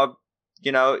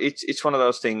 It's one of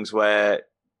those things where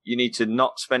you need to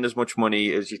not spend as much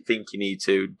money as you think you need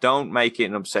to. Don't make it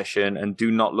an obsession, and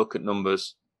do not look at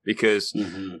numbers, because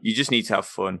you just need to have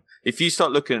fun. If you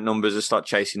start looking at numbers and start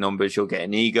chasing numbers, you'll get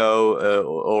an ego,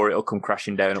 or it'll come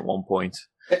crashing down at one point.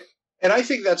 And I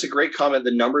think that's a great comment,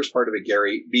 the numbers part of it,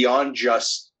 Gary, beyond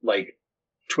just like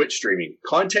Twitch streaming,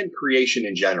 content creation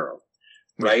in general,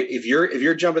 right? If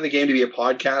you're jumping the game to be a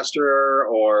podcaster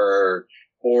or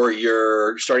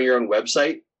you're starting your own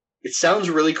website, it sounds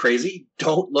really crazy.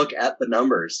 Don't look at the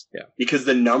numbers, because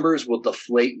the numbers will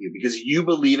deflate you because you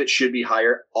believe it should be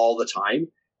higher all the time.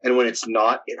 And when it's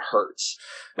not, it hurts,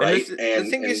 right? And the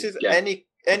thing is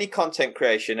any content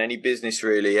creation, any business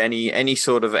really, any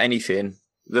sort of anything,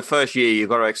 the first year you've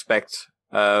got to expect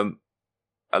a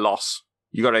loss.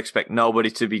 You got to expect nobody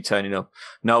to be turning up,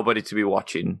 nobody to be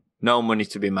watching, no money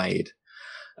to be made.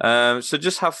 So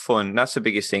just have fun. That's the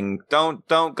biggest thing. Don't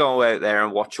go out there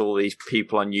and watch all these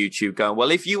people on YouTube going,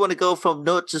 well, if you want to go from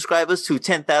 0 subscribers to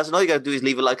 10,000, all you got to do is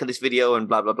leave a like on this video and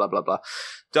blah, blah, blah, blah, blah.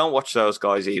 Don't watch those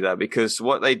guys either, because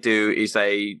what they do is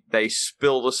they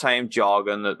spill the same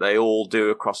jargon that they all do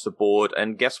across the board.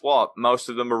 And guess what? Most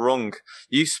of them are wrong.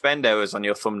 You spend hours on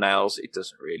your thumbnails. It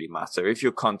doesn't really matter. If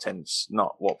your content's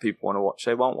not what people want to watch,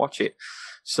 they won't watch it.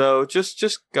 So just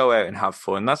go out and have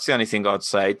fun. That's the only thing I'd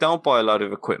say. Don't buy a lot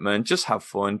of equipment. Just have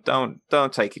fun. Don't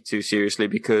take it too seriously,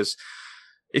 because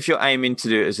if you're aiming to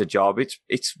do it as a job,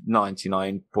 it's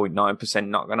 99.9%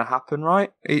 not going to happen,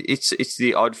 right? It's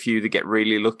the odd few that get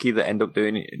really lucky that end up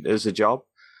doing it as a job.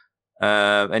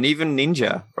 And even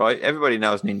Ninja, right? Everybody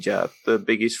knows Ninja, the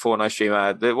biggest Fortnite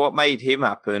streamer. What made him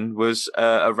happen was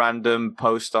a random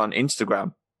post on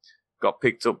Instagram. Got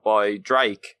picked up by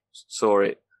Drake. Saw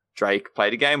it. Drake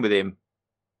played a game with him.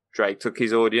 Drake took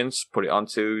his audience, put it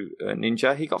onto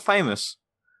Ninja. He got famous.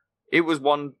 It was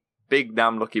one big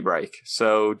damn lucky break.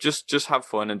 So just have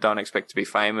fun and don't expect to be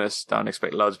famous. Don't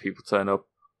expect loads of people to turn up.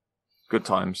 Good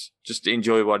times. Just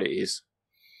enjoy what it is.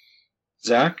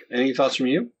 Zach, any thoughts from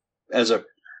you as a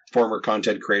former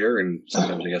content creator and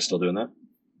sometimes I guess still doing that?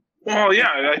 Well,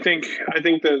 yeah, I think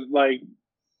that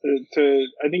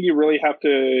I think you really have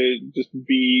to just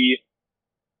be.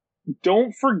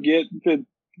 Don't forget that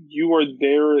you are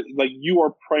there, like you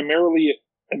are primarily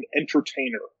an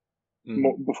entertainer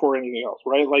before anything else,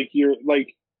 right? Like you're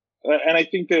like, and I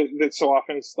think that so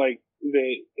often it's like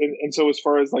and so as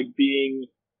far as like being,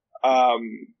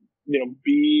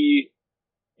 be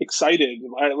excited.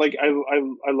 I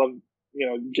love,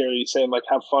 Gary saying like,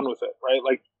 have fun with it, right?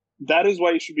 Like that is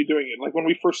why you should be doing it. Like when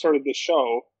we first started this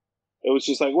show, it was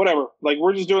just like, whatever, like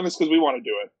we're just doing this because we want to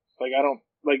do it. Like I don't,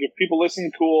 like if people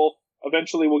listen, cool.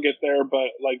 Eventually we'll get there, but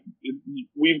like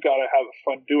we've got to have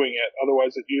fun doing it.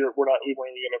 Otherwise, we weren't even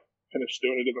going to finish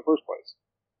doing it in the first place.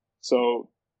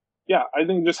 So, yeah, I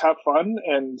think just have fun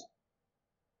and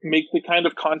make the kind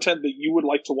of content that you would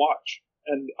like to watch,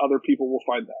 and other people will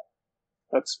find that.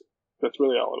 That's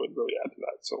really all I would really add to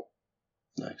that. So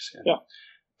nice, yeah.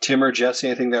 Tim or Jesse,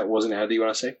 anything that wasn't added that you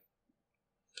want to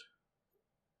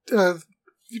say?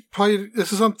 probably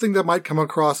this is something that might come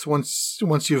across once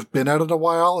you've been at it a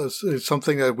while. It's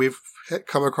something that we've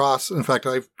come across. In fact,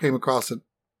 I came across it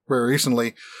very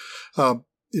recently.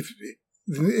 If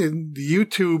in the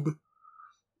YouTube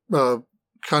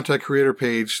content creator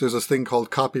page, there's this thing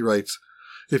called copyrights.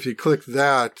 If you click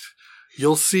that,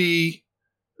 you'll see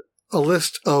a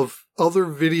list of other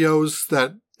videos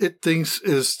that it thinks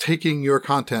is taking your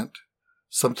content.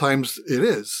 Sometimes it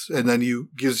is, and then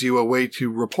gives you a way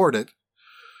to report it.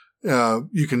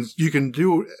 You can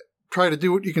try to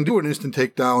do it. You can do an instant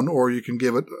takedown, or you can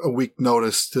give it a week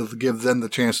notice to give them the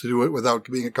chance to do it without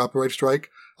being a copyright strike.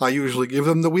 I usually give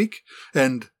them the week,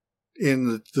 and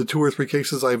in the 2 or 3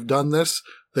 cases I've done this,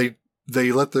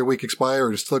 they let their week expire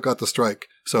and still got the strike.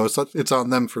 So it's on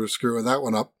them for screwing that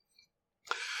one up.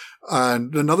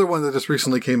 And another one that just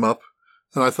recently came up,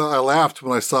 and I laughed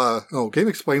when I saw,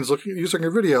 GameXplain's using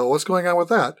your video. What's going on with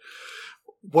that?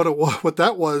 What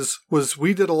that was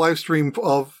we did a live stream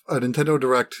of a Nintendo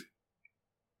Direct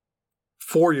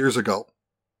 4 years ago.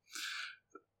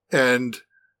 And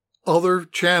other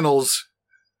channels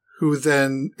who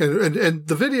then, and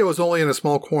the video is only in a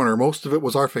small corner. Most of it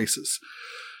was our faces.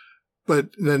 But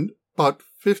then about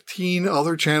 15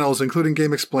 other channels, including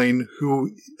GameXplain,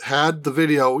 who had the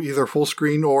video either full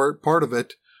screen or part of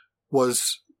it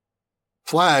was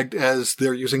flagged as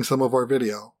they're using some of our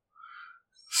video.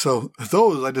 So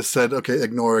those I just said, okay,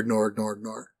 ignore.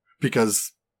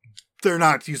 Because they're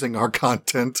not using our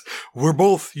content. We're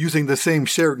both using the same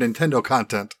shared Nintendo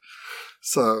content.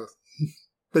 So,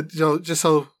 but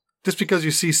just because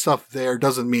you see stuff there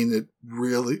doesn't mean that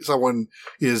really someone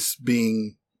is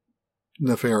being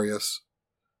nefarious.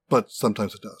 But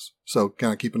sometimes it does. So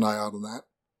kind of keep an eye out on that.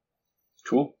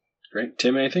 Cool. Great.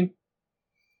 Tim, anything?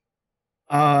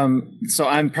 So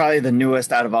I'm probably the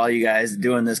newest out of all you guys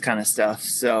doing this kind of stuff.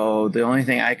 So the only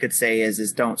thing I could say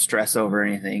is don't stress over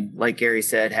anything. Like Gary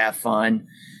said, have fun.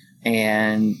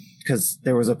 And because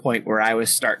there was a point where I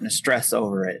was starting to stress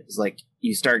over it. It's like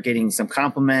you start getting some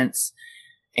compliments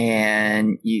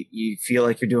and you feel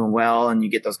like you're doing well and you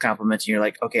get those compliments and you're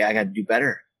like, okay, I got to do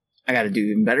better. I got to do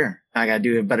even better. I got to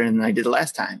do it better than I did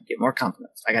last time. Get more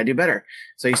compliments. I got to do better.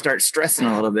 So you start stressing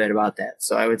a little bit about that.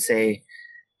 So I would say,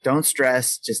 don't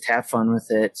stress, just have fun with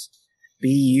it. Be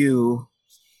you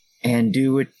and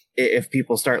do it. If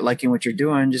people start liking what you're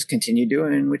doing, just continue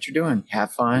doing what you're doing.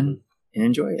 Have fun and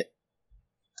enjoy it.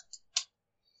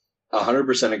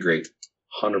 100% agree.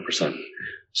 100%.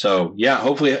 So yeah,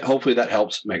 hopefully that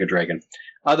helps Mega Dragon.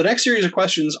 The next series of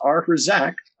questions are for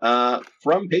Zach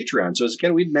from Patreon. So as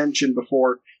again, we'd mentioned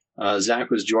before, Zach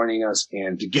was joining us,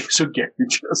 and so Gary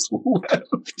just left.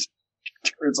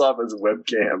 Turns off his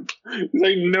webcam. He's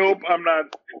like, nope, I'm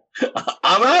not.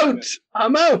 I'm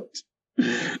out.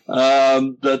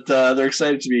 But they're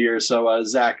excited to be here. So,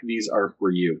 Zach, these are for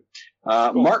you.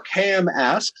 Cool. Mark Ham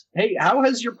asks, hey, how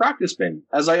has your practice been?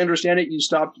 As I understand it, you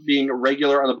stopped being a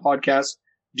regular on the podcast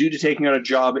due to taking on a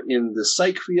job in the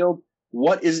psych field.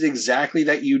 What is it exactly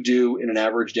that you do in an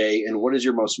average day, and what is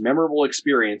your most memorable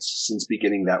experience since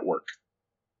beginning that work?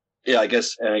 Yeah, I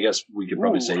guess we could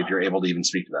probably say if you're able to even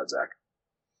speak to that, Zach.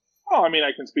 Oh, I mean,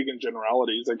 I can speak in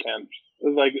generalities. I can't.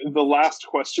 Like the last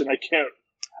question, I can't.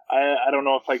 I don't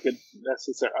know if I could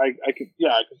necessarily. I can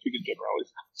speak in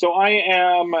generalities. So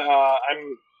I'm a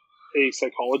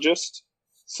psychologist.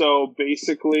 So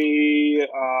basically,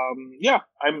 I'm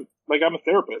a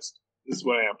therapist. Is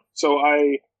what I am.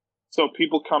 So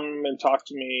people come and talk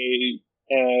to me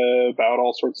about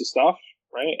all sorts of stuff,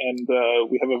 right? And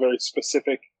we have a very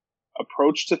specific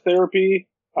approach to therapy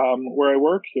where I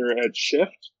work here at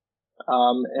Shift.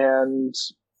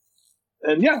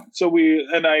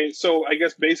 So I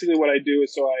guess basically what I do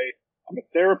is, I'm a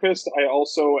therapist. I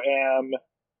also am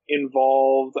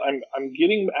involved. I'm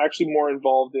getting actually more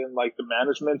involved in like the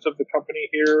management of the company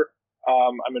here.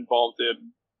 I'm involved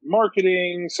in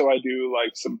marketing. So I do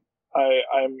like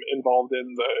I'm involved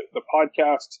in the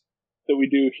podcast that we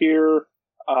do here.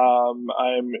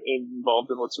 I'm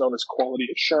involved in what's known as quality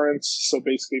assurance. So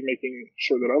basically making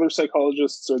sure that other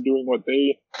psychologists are doing what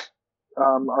they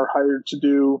are hired to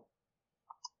do.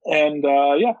 And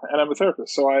I'm a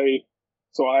therapist. So I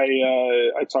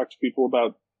talk to people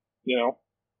about,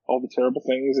 all the terrible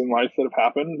things in life that have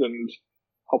happened and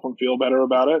help them feel better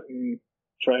about it and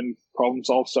try and problem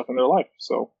solve stuff in their life.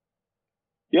 So,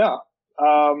 yeah.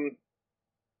 I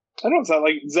don't know.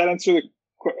 Does that answer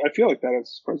I feel like that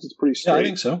is, of course, it's pretty straight. Yeah, I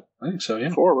think so. Yeah.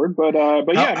 Forward, but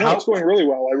it's going really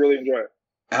well. I really enjoy it.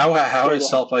 How has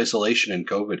self-isolation and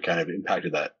COVID kind of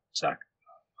impacted that, Zach?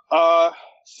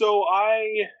 So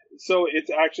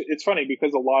it's funny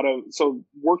because I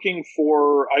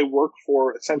work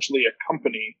for essentially a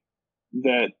company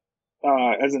that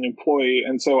as an employee,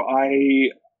 and so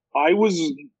I was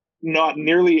not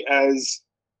nearly as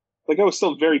I was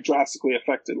still very drastically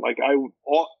affected.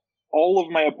 All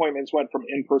of my appointments went from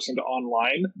in person to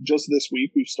online. Just this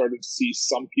week, we've started to see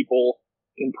some people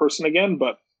in person again,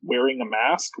 but wearing a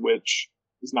mask, which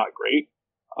is not great.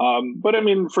 But I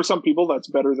mean, for some people, that's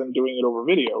better than doing it over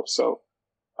video. So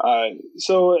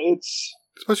it's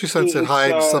especially since it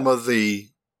hides some of the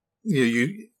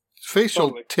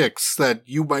facial tics that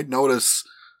you might notice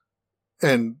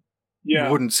and you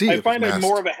wouldn't see. I find I'm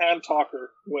more of a hand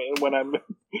talker when I'm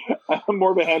I'm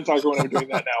more of a hand talker when I'm doing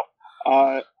that now.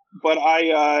 But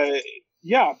I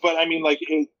mean,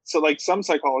 some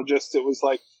psychologists, it was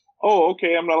like, oh,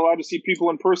 okay, I'm not allowed to see people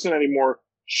in person anymore.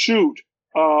 Shoot.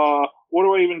 What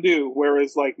do I even do?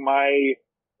 Whereas the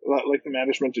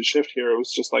management at Shift here, it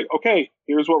was just like, okay,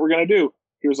 here's what we're going to do.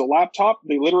 Here's a laptop.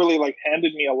 They literally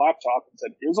handed me a laptop and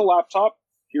said, here's a laptop.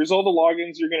 Here's all the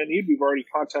logins you're going to need. We've already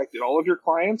contacted all of your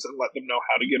clients and let them know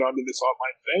how to get onto this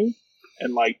online thing.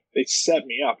 And they set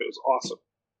me up. It was awesome.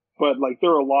 But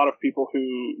there are a lot of people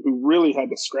who really had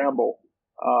to scramble.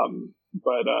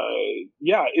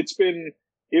 It's been,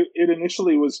 it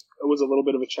initially was a little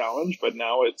bit of a challenge, but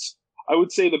now I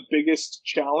would say the biggest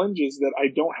challenge is that I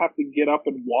don't have to get up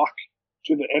and walk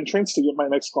to the entrance to get my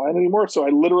next client anymore. So I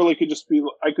literally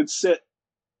I could sit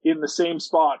in the same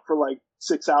spot for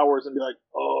 6 hours and be like,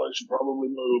 oh, I should probably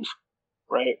move.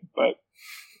 Right. But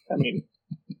I mean,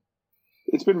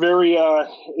 it's been very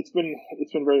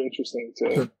interesting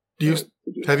to.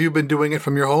 Have you been doing it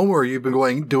from your home, or you've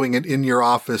been doing it in your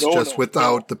office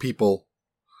without the people?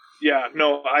 Yeah,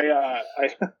 no,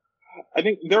 I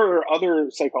think there are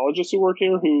other psychologists who work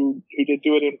here who did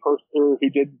do it in person, or who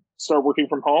did start working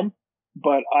from home.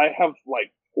 But I have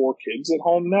 4 kids at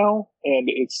home now, and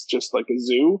it's just like a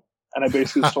zoo. And I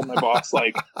basically told my boss,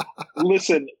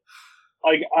 listen,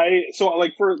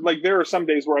 there are some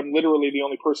days where I'm literally the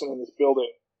only person in this building.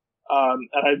 And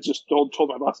I just told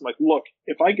my boss, I'm like, look,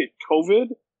 if I get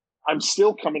COVID, I'm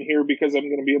still coming here because I'm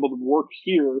going to be able to work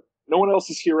here. No one else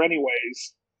is here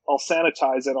anyways. I'll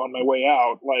sanitize it on my way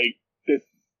out.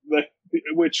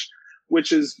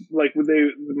 Which is they've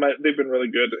been really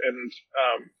good. And,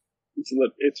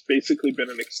 it's basically been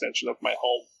an extension of my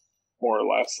home, more or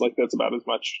less. That's about as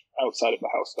much outside of the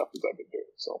house stuff as I've been doing.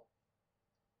 So.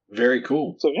 Very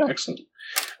cool. So, yeah. Excellent.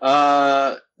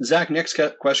 Zach, next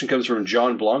question comes from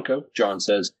John Blanco. John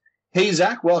says, hey,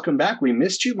 Zach, welcome back. We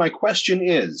missed you. My question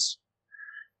is,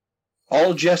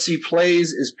 all Jesse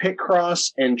plays is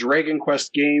Picross and Dragon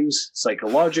Quest games.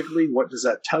 Psychologically, what does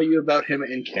that tell you about him,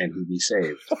 and can he be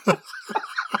saved?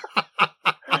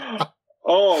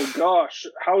 Oh, gosh.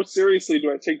 How seriously do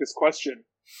I take this question?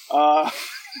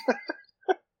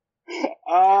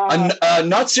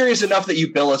 Not serious enough that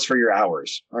you bill us for your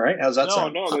hours. All right, how's that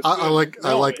sound? No, I like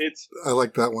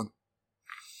that one.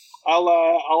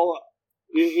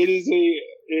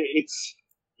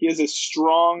 He has a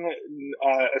strong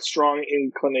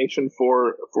inclination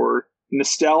for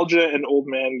nostalgia and old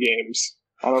man games.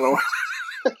 I don't know.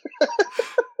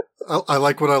 I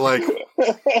like what I like.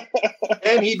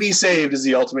 Can he be saved is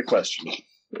the ultimate question.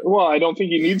 Well, I don't think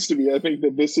he needs to be. I think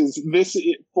that this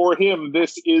for him,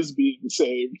 this is being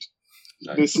saved.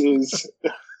 Nice. This is.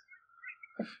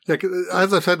 Yeah,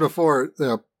 as I've said before,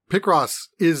 Picross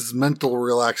is mental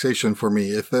relaxation for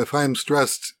me. If I'm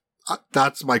stressed,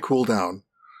 that's my cool down.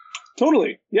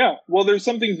 Totally. Yeah. Well, there's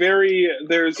something without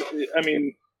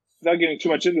getting too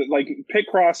much into it,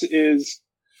 Picross is,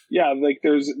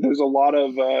 there's a lot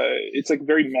of, it's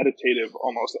very meditative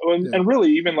almost. And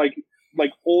really even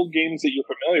old games that you're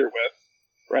familiar with,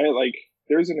 right?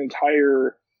 There's an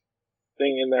entire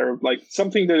thing in there of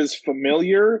something that is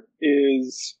familiar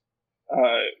is,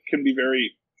 can be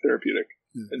very therapeutic.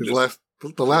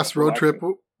 The last road trip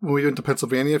when we went to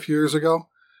Pennsylvania a few years ago,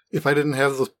 if I didn't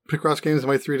have the Picross games in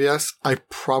my 3DS, I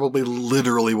probably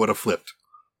literally would have flipped.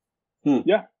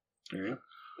 Yeah.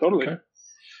 Totally.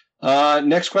 Okay.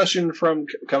 Next question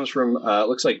comes from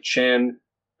looks like Chan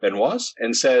Benoit,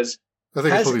 and says, I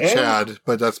think it's probably Chad,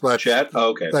 but that's Chad. Oh,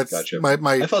 okay, that's gotcha.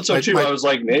 I thought so too. I was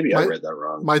like, maybe I read that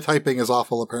wrong. My typing is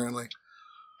awful, apparently.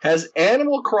 Has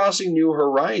Animal Crossing New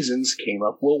Horizons came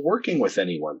up while working with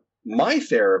anyone? My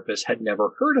therapist had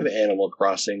never heard of Animal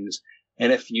Crossings,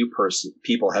 and a few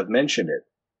people have mentioned it.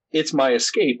 It's my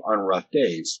escape on rough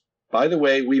days. By the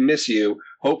way, we miss you.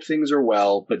 Hope things are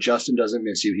well, but Justin doesn't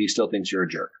miss you. He still thinks you're a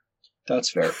jerk. That's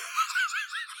fair.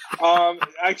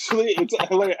 Actually, it's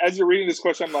as you're reading this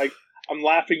question, I'm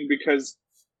laughing because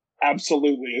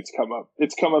absolutely it's come up.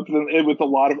 It's come up with a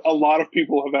lot of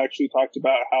people have actually talked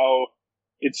about how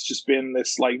it's just been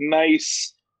this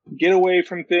nice get away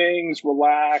from things,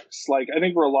 relax. Like, I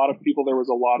think for a lot of people, there was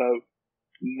a lot of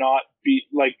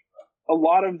a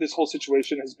lot of this whole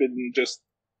situation has been just,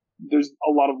 there's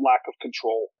a lot of lack of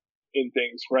control in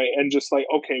things, right? And just like,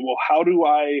 okay, well, how do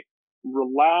I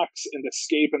relax and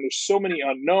escape? And there's so many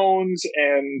unknowns,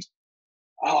 and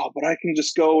but I can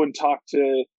just go and talk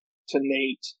to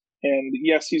Nate, and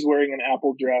yes, he's wearing an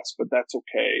Apple dress, but that's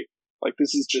okay. Like,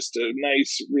 this is just a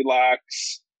nice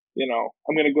relax,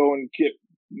 I'm going to go and get,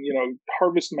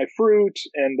 harvest my fruit.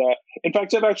 And in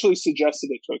fact, I've actually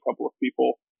suggested it to a couple of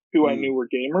people who I knew were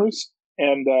gamers,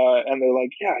 and they're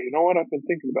like, yeah, you know what, I've been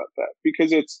thinking about that,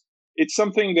 because it's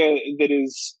something that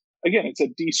is, again, it's a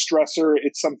de-stressor.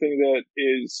 It's something that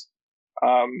is,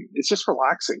 it's just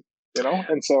relaxing,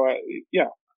 And so, yeah.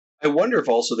 I wonder if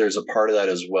also there's a part of that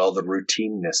as well, the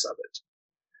routineness of it.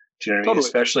 Do you know what I mean?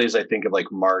 Especially as I think of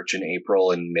like March and April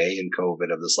and May and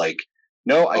COVID, of this like,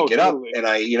 no, I get up and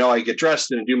I get dressed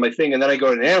and do my thing, and then I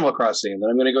go to Animal Crossing, and then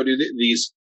I'm going to go do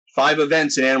these 5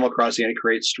 events in Animal Crossing, and it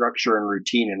creates structure and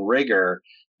routine and rigor.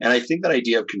 And I think that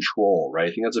idea of control, right?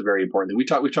 I think that's a very important thing. We've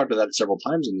talked about that several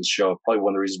times in this show. Probably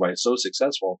one of the reasons why it's so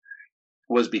successful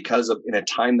was because of, in a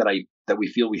time that we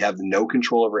feel we have no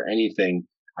control over anything,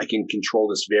 I can control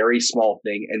this very small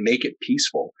thing and make it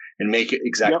peaceful and make it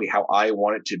exactly how I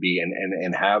want it to be,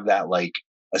 and have that like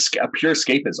a pure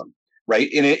escapism,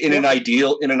 right? In an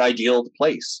ideal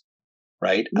place,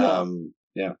 right?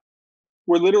 Yeah.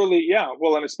 We're literally,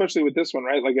 well, and especially with this one,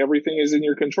 right? Like, everything is in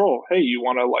your control. Hey, you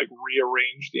want to like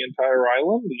rearrange the entire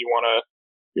island? You want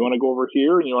to go over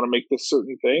here and you want to make this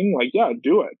certain thing? Like, yeah,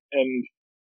 do it. And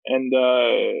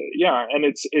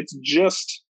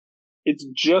it's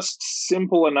just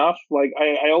simple enough. Like,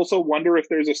 I also wonder if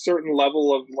there's a certain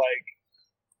level of like,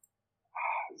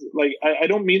 I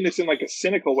don't mean this in like a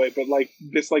cynical way, but like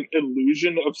this like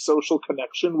illusion of social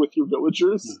connection with your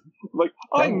villagers. Like,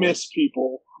 I miss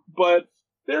people, but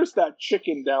there's that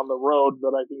chicken down the road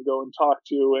that I can go and talk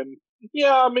to. And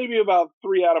yeah, maybe about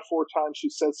 3 out of 4 times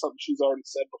she says something she's already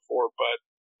said before, but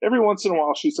every once in a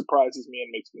while she surprises me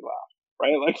and makes me laugh,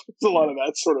 right? Like, it's a lot of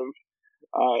that sort of,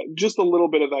 just a little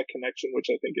bit of that connection, which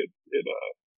I think it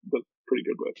does pretty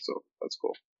good with. So that's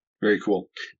cool. Very cool.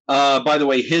 By the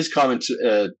way, his comment,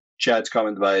 Chad's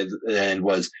comment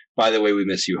was, by the way, we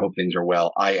miss you. Hope things are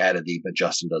well. I added but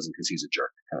Justin doesn't because he's a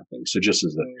jerk, kind of thing. So just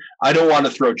as I don't want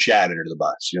to throw Chad under the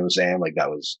bus. You know what I'm saying? Like, that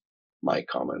was my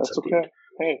comment. That's okay.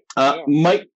 Hey.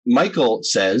 Michael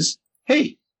says,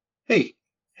 hey,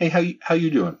 how you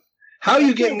doing? How are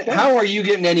you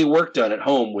getting any work done at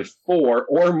home with 4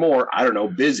 or more? I don't know,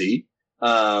 busy.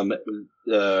 4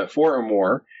 or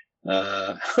more.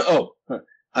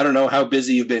 I don't know how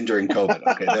busy you've been during COVID.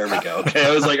 Okay, there we go. Okay,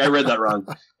 I was like, I read that wrong.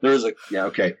 There was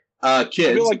okay. Kids. I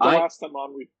feel like the last time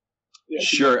on we. Yeah,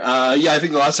 sure. I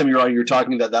think the last time you were on, you were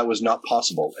talking that was not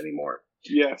possible anymore.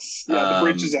 Yes. Yeah, the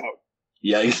bridge is out.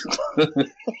 Yeah.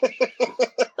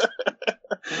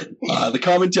 The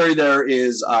commentary there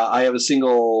is, I have a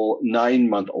single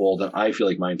 9-month-old, and I feel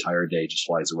like my entire day just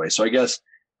flies away. So I guess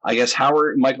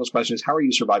Michael's question is, how are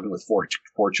you surviving with 4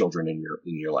 children in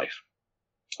your life?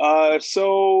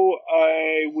 So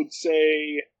I would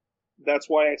say that's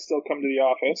why I still come to the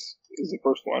office, is the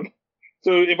first one.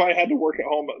 So if I had to work at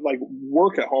home, I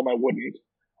wouldn't.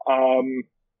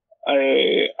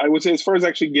 I would say, as far as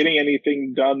actually getting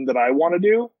anything done that I want to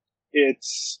do,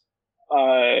 it's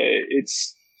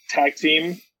tag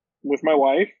team with my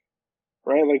wife,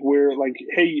 right? Like, we're like,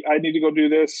 hey, I need to go do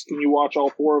this. Can you watch all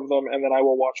 4 of them? And then I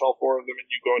will watch all 4 of them, and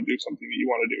you go and do something that you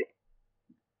want to do.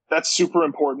 That's super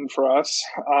important for us.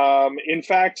 In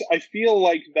fact, I feel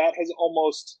like that has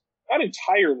almost, not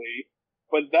entirely,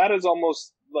 but that is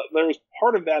almost, there's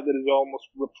part of that has almost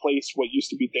replaced what used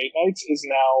to be date nights. Is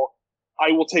now,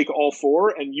 I will take all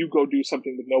 4 and you go do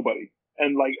something with nobody.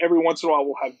 And like, every once in a while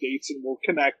we'll have dates and we'll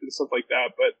connect and stuff like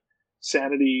that. But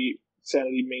sanity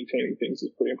maintaining things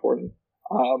is pretty important.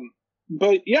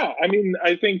 But yeah, I mean,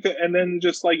 I think that, and then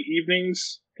just like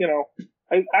evenings,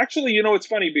 it's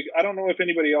funny, because I don't know if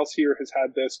anybody else here has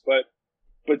had this, but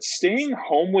staying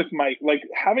home with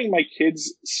having my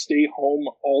kids stay home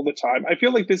all the time, I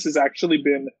feel like this has actually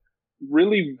been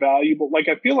really valuable. Like,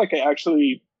 I feel like I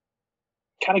actually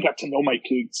kind of got to know my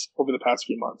kids over the past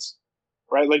few months,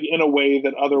 right? Like, in a way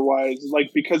that otherwise,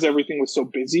 like, because everything was so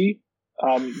busy,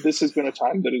 this has been a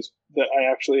time that I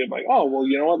actually am like, oh, well,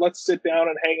 you know what? Let's sit down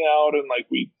and hang out. And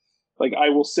I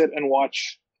will sit and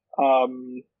watch,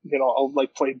 I'll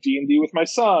like play D&D with my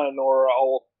son, or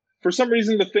for some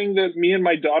reason, the thing that me and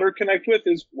my daughter connect with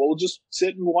is we'll just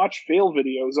sit and watch fail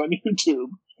videos on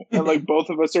YouTube. And like, both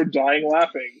of us are dying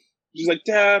laughing. She's like,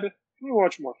 Dad, can we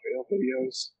watch more fail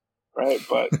videos? right?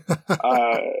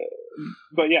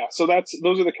 But yeah, so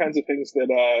those are the kinds of things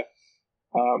that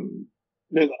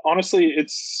honestly,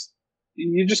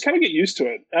 you just kind of get used to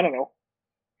it. I don't know,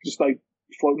 just like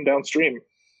floating downstream.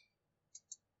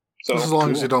 So as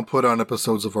long as you don't put on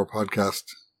episodes of our podcast.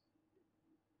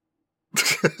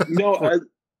 No,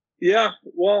 yeah,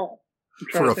 well,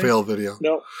 for a fail video.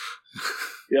 No,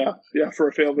 yeah, for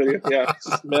a fail video. Yeah, it's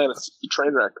just, man, it's a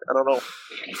train wreck. I don't know.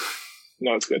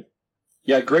 No, it's good.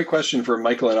 Yeah, great question for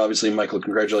Michael, and obviously, Michael,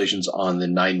 congratulations on the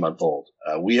 9-month-old.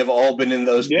 We have all been in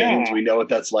those pains. We know what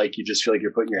that's like. You just feel like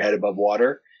you're putting your head above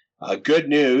water. Good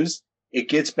news, it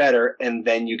gets better, and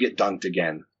then you get dunked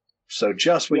again. So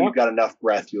just when you've got enough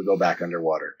breath, you'll go back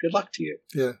underwater. Good luck to you.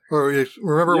 Yeah. Or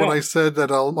remember when I said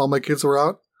that all my kids were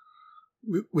out?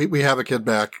 We have a kid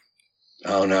back.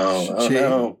 Oh,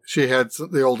 no. She had,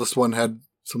 the oldest one had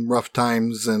some rough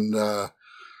times, and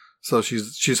so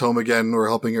she's home again. We're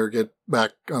helping her get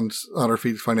back on her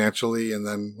feet financially, and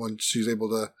then when she's able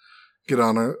to get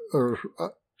on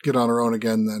her own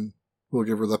again, then we'll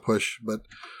give her the push. But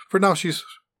for now, she's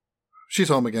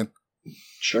home again.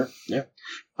 Sure. Yeah.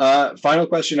 Final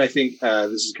question. I think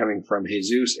this is coming from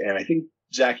Jesus, and I think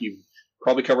Zach, you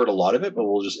probably covered a lot of it, but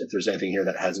we'll just, if there's anything here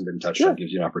that hasn't been touched on,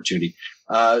 gives you an opportunity.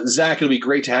 Zach, it'll be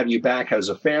great to have you back. How's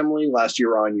a family? Last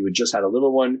year on, you had just had a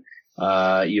little one.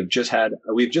 We've just had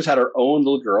our own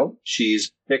little girl.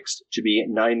 She's fixed to be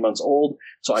 9 months old.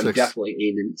 So I'm definitely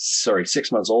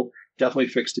 6 months old. Definitely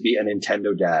fixed to be a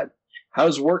Nintendo dad.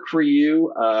 How's work for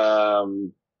you?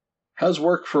 How's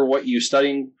work for what you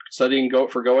studying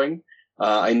going?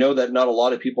 I know that not a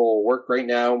lot of people work right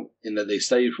now in that they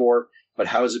studied for, but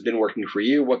how has it been working for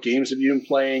you? What games have you been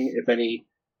playing, if any?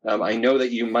 I know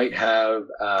that you might have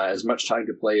as much time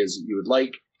to play as you would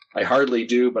like. I hardly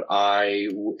do, but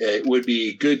it would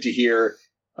be good to hear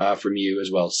from you as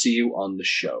well. See you on the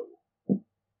show.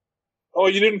 Oh,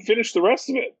 you didn't finish the rest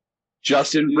of it.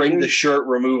 Justin, bring the shirt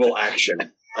removal action.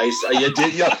 You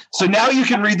did, yeah. So now you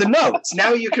can read the notes.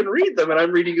 Now you can read them, and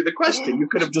I'm reading you the question. You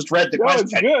could have just read the question.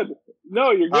 It's good.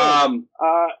 No, you're good.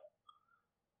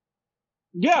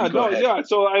 Yeah.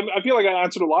 So I feel like I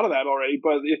answered a lot of that already,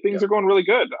 but things are going really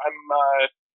good.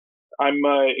 I'm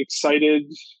excited.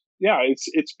 Yeah,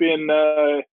 it's been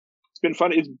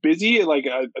fun. It's busy. Like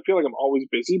I feel like I'm always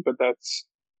busy, but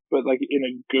like in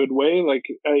a good way. Like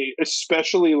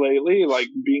especially lately, like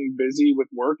being busy with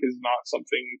work is not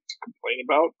something to complain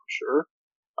about for sure.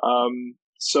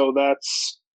 So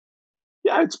that's,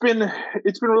 it's been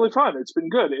really fun. It's been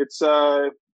good. It's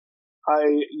I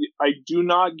do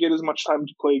not get as much time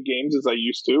to play games as I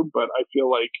used to, but I feel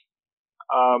like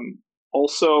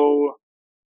also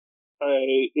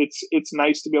it's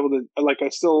nice to be able to, like,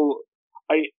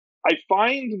 I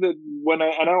find that when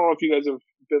I don't know if you guys have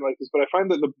been like this, but I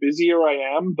find that the busier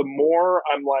I am, the more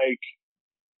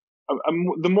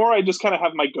the more I just kind of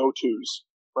have my go-tos,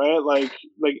 right? Like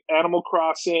Animal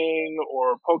Crossing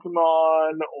or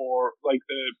Pokemon, or like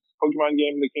the Pokemon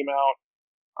game that came out,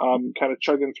 kind of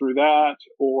chugging through that,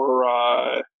 or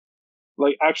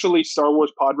like actually Star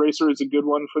Wars Pod Racer is a good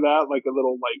one for that, like a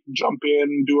little like jump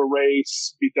in, do a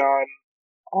race, be done.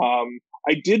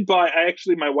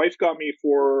 My wife got me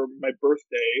for my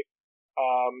birthday,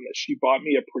 she bought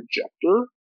me a projector,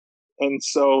 and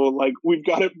so like we've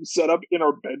got it set up in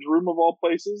our bedroom of all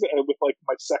places, and with like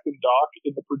my second dock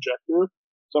in the projector.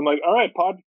 So I'm like, all right,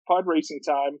 pod racing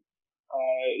time,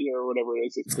 or whatever it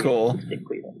is. It's cool. It's been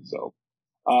pretty fun. So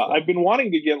I've been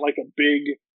wanting to get like a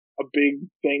big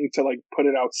thing to like put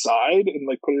it outside and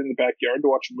like put it in the backyard to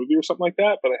watch a movie or something like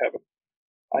that, but I haven't.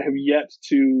 I have yet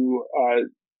to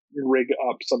rig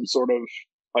up some sort of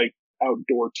like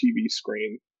outdoor TV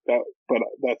screen. But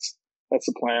that's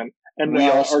the plan. And we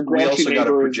also got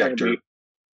a projector.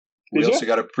 We also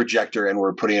got a projector, and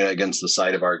we're putting it against the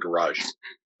side of our garage.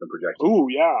 The projector. Ooh,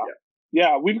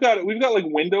 yeah. We've got like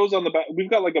windows on the back. We've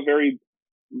got like a very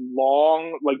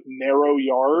long, like narrow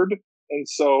yard, and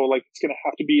so like it's gonna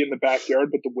have to be in the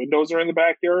backyard, but the windows are in the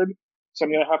backyard. So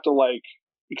I'm gonna have to like.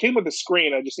 It came with a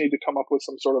screen. I just need to come up with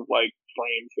some sort of like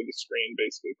frame for the screen,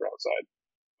 basically, for outside.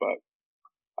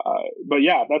 But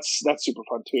yeah, that's super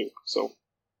fun too. So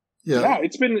yeah,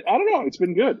 it's been, I don't know, it's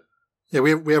been good. Yeah,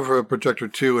 we have a projector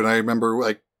too, and I remember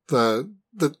like the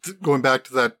going back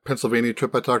to that Pennsylvania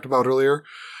trip I talked about earlier.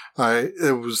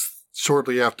 It was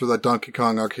shortly after that Donkey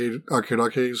Kong arcade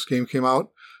game came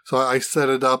out, so I set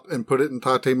it up and put it in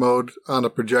Tate mode on a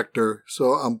projector.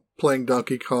 So I'm playing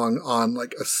Donkey Kong on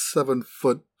like a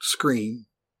 7-foot screen.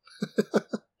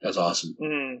 That's awesome.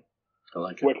 I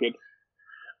like it. Wicked.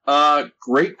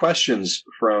 Great questions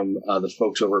from the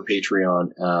folks over at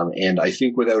Patreon. And I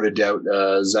think without a doubt,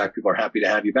 Zach, people are happy to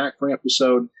have you back for an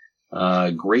episode.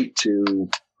 Great to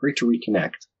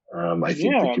reconnect. I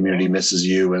think the community misses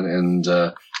you, and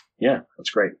that's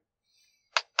great.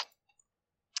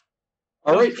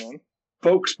 All right,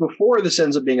 folks, before this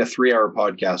ends up being a 3-hour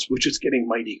podcast, which is getting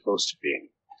mighty close to being,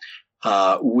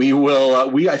 I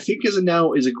think is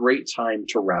a great time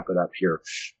to wrap it up here.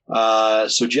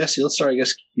 So Jesse, let's start, I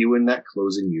guess, cueing that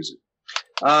closing music.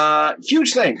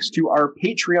 Huge thanks to our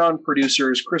Patreon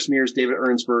producers, Chris Mears, David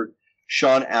Ernsberg,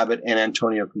 Sean Abbott, and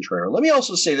Antonio Contreras. Let me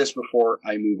also say this before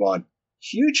I move on.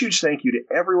 Huge thank you to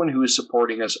everyone who is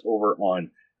supporting us over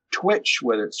on Twitch,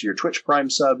 whether it's your Twitch Prime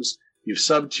subs, you've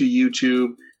subbed to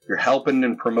YouTube, you're helping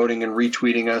and promoting and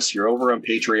retweeting us, you're over on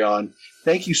Patreon.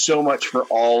 Thank you so much for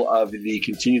all of the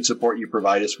continued support you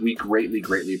provide us. We greatly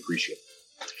appreciate it.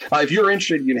 If you're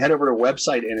interested, you can head over to our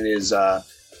website, and it is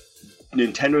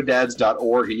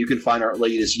nintendodads.org, and you can find our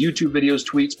latest YouTube videos,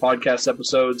 tweets, podcast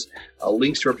episodes,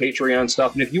 links to our Patreon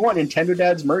stuff. And if you want Nintendo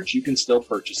Dads merch, you can still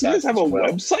purchase that. You guys have a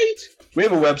website? We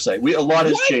have a website. A lot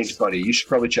has changed, buddy. You should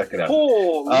probably check it out.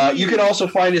 You can also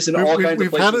find us in all kinds of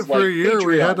places. We've had it for a year. Patreon,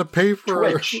 we had to pay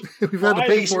for Twitch, we've had to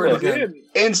pay for it again.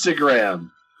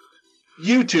 Instagram,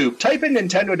 YouTube. Type in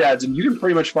Nintendo Dads, and you can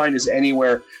pretty much find us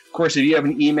anywhere. Of course, if you have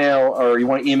an email or you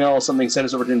want to email something, send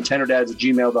us over to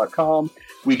nintendodads@gmail.com.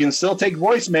 We can still take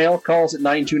voicemail. Call us at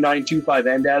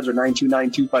 929-25-NDADS or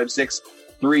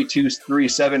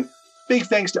 929-256-3237. Big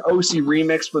thanks to OC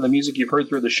Remix for the music you've heard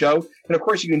through the show. And of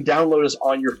course, you can download us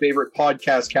on your favorite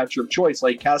podcast catcher of choice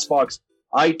like CastBox,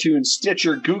 iTunes,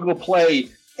 Stitcher, Google Play,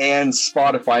 and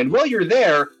Spotify. And while you're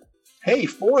there, hey,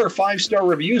 4 or 5-star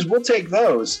reviews, we'll take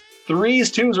those.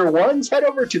 3s, 2s, or 1s, head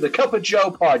over to the Cup of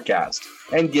Joe podcast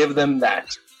and give them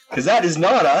that. Because that is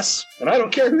not us, and I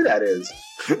don't care who that is.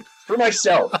 For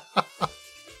myself,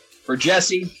 for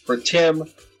Jesse, for Tim,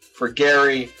 for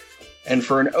Gary, and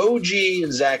for an OG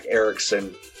Zach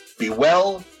Erickson, be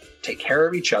well, take care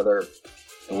of each other,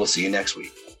 and we'll see you next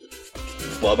week.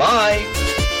 Bye-bye.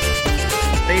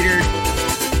 Later.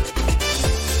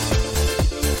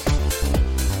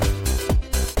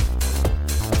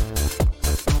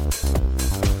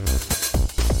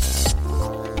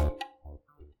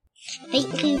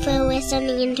 Thank you for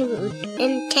listening to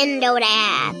Nintendo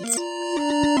Dads.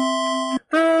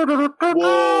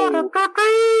 Whoa.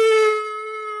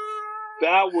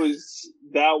 That was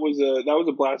a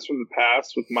blast from the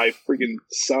past with my freaking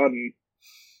son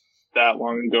that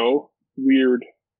long ago. Weird.